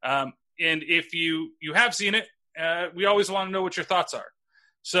 And if you have seen it, we always want to know what your thoughts are.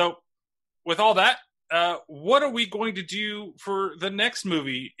 So with all that, what are we going to do for the next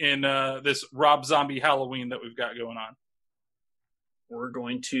movie in this Rob Zombie Halloween that we've got going on? We're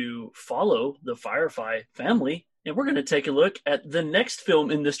going to follow the Firefly family, and we're going to take a look at the next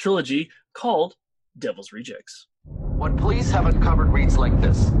film in this trilogy called Devil's Rejects. What police have uncovered reads like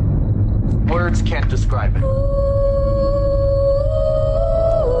this. Words can't describe it.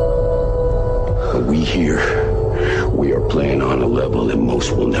 We here, we are playing on a level that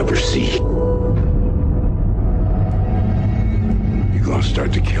most will never see. You're gonna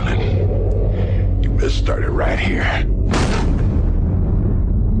start the killing. You best start it right here.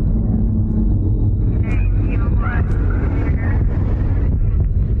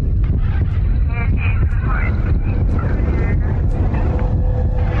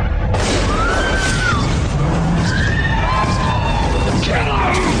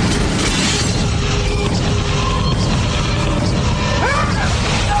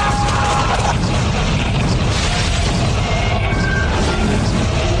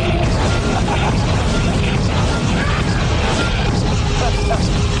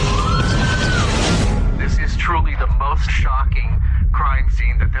 most shocking crime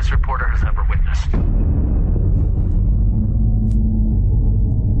scene that this reporter has ever witnessed.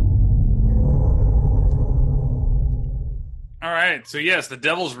 All right, so yes, The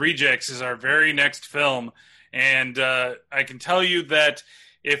Devil's Rejects is our very next film, and I can tell you that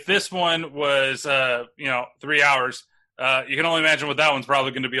if this one was 3 hours, you can only imagine what that one's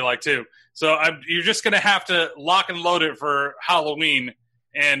probably going to be like too. So you're just going to have to lock and load it for Halloween,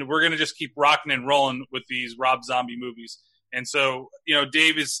 and we're going to just keep rocking and rolling with these Rob Zombie movies. And so,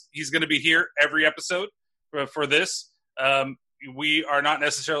 Dave he's going to be here every episode for this. We are not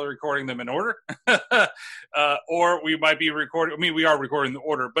necessarily recording them in order, or we might be recording. I mean, we are recording the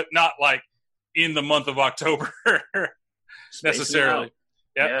order, but not like in the month of October necessarily.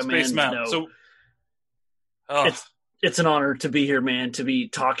 Yeah, Space man, Mountain. No. So, it's an honor to be here, man. To be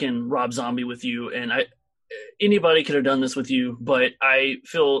talking Rob Zombie with you, and anybody could have done this with you, but I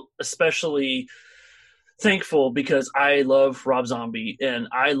feel especially thankful because I love Rob Zombie and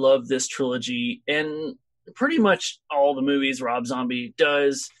I love this trilogy and pretty much all the movies Rob Zombie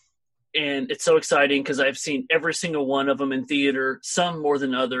does. And it's so exciting because I've seen every single one of them in theater, some more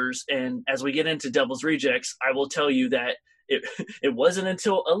than others. And as we get into Devil's Rejects, I will tell you that it wasn't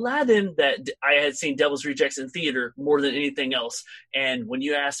until Aladdin that I had seen Devil's Rejects in theater more than anything else. And when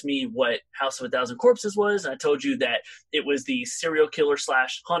you asked me what House of a Thousand Corpses was, I told you that it was the serial killer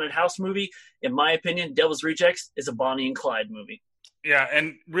 / haunted house movie. In my opinion, Devil's Rejects is a Bonnie and Clyde movie. Yeah,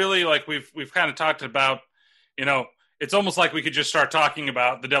 and really, like we've kind of talked about, it's almost like we could just start talking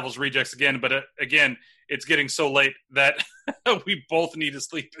about The Devil's Rejects again, but again, it's getting so late that we both need to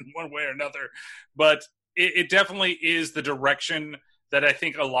sleep in one way or another. But it definitely is the direction that I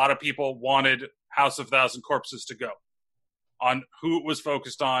think a lot of people wanted House of Thousand Corpses to go, on who it was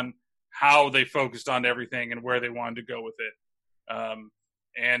focused on, how they focused on everything, and where they wanted to go with it.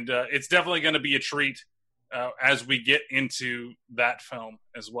 And it's definitely going to be a treat as we get into that film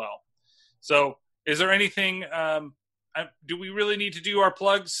as well. So is there anything, do we really need to do our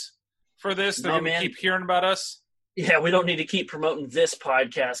plugs for this? They're going to keep hearing about us? Yeah, we don't need to keep promoting this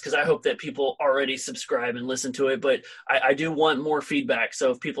podcast because I hope that people already subscribe and listen to it. But I do want more feedback.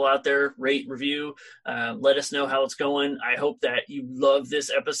 So if people out there rate, review, let us know how it's going. I hope that you love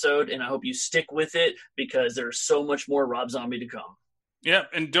this episode, and I hope you stick with it because there's so much more Rob Zombie to come. Yeah,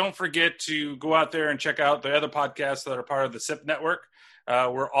 and don't forget to go out there and check out the other podcasts that are part of the SIP network.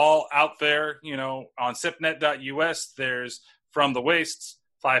 We're all out there, on sipnet.us. There's From the Wastes,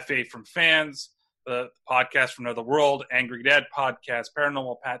 Five Faith from Fans, the podcast from Another World, Angry Dad podcast,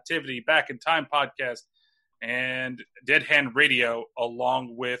 Paranormal Pativity, Back in Time podcast, and Dead Hand Radio,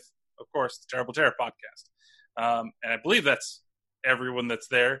 along with, of course, the Terrible Terror podcast. And I believe that's everyone that's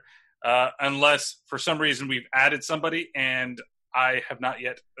there, unless for some reason we've added somebody and I have not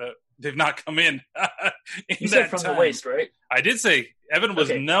yet, they've not come in. You said From the Waste, right? I did say Evan was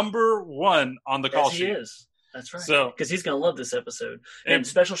number one on the call sheet. He is. That's right. So, because he's going to love this episode. And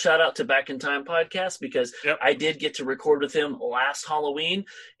special shout out to Back in Time podcast because I did get to record with him last Halloween,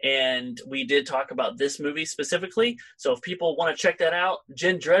 and we did talk about this movie specifically. So if people want to check that out,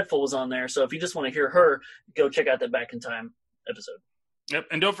 Jen Dreadful was on there. So if you just want to hear her, go check out that Back in Time episode. Yep,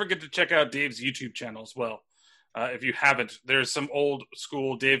 and don't forget to check out Dave's YouTube channel as well. If you haven't, there's some old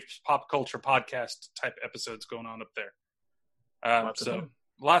school Dave's Pop Culture podcast type episodes going on up there.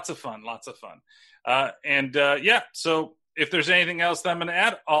 Lots of fun. So if there's anything else that I'm going to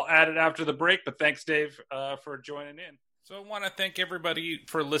add, I'll add it after the break. But thanks, Dave, for joining in. So I want to thank everybody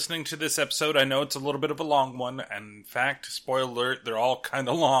for listening to this episode. I know it's a little bit of a long one. And in fact, spoiler alert, they're all kind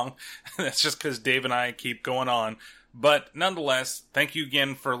of long. That's just because Dave and I keep going on. But nonetheless, thank you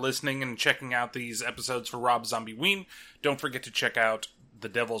again for listening and checking out these episodes for Rob Zombieween. Don't forget to check out The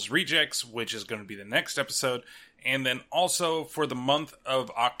Devil's Rejects, which is going to be the next episode. And then also for the month of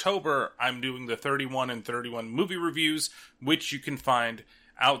October, I'm doing the 31 and 31 movie reviews, which you can find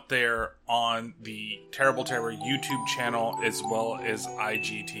out there on the Terrible Terror YouTube channel as well as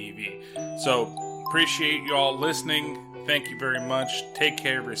IGTV. So appreciate you all listening. Thank you very much. Take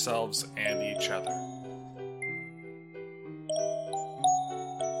care of yourselves and each other.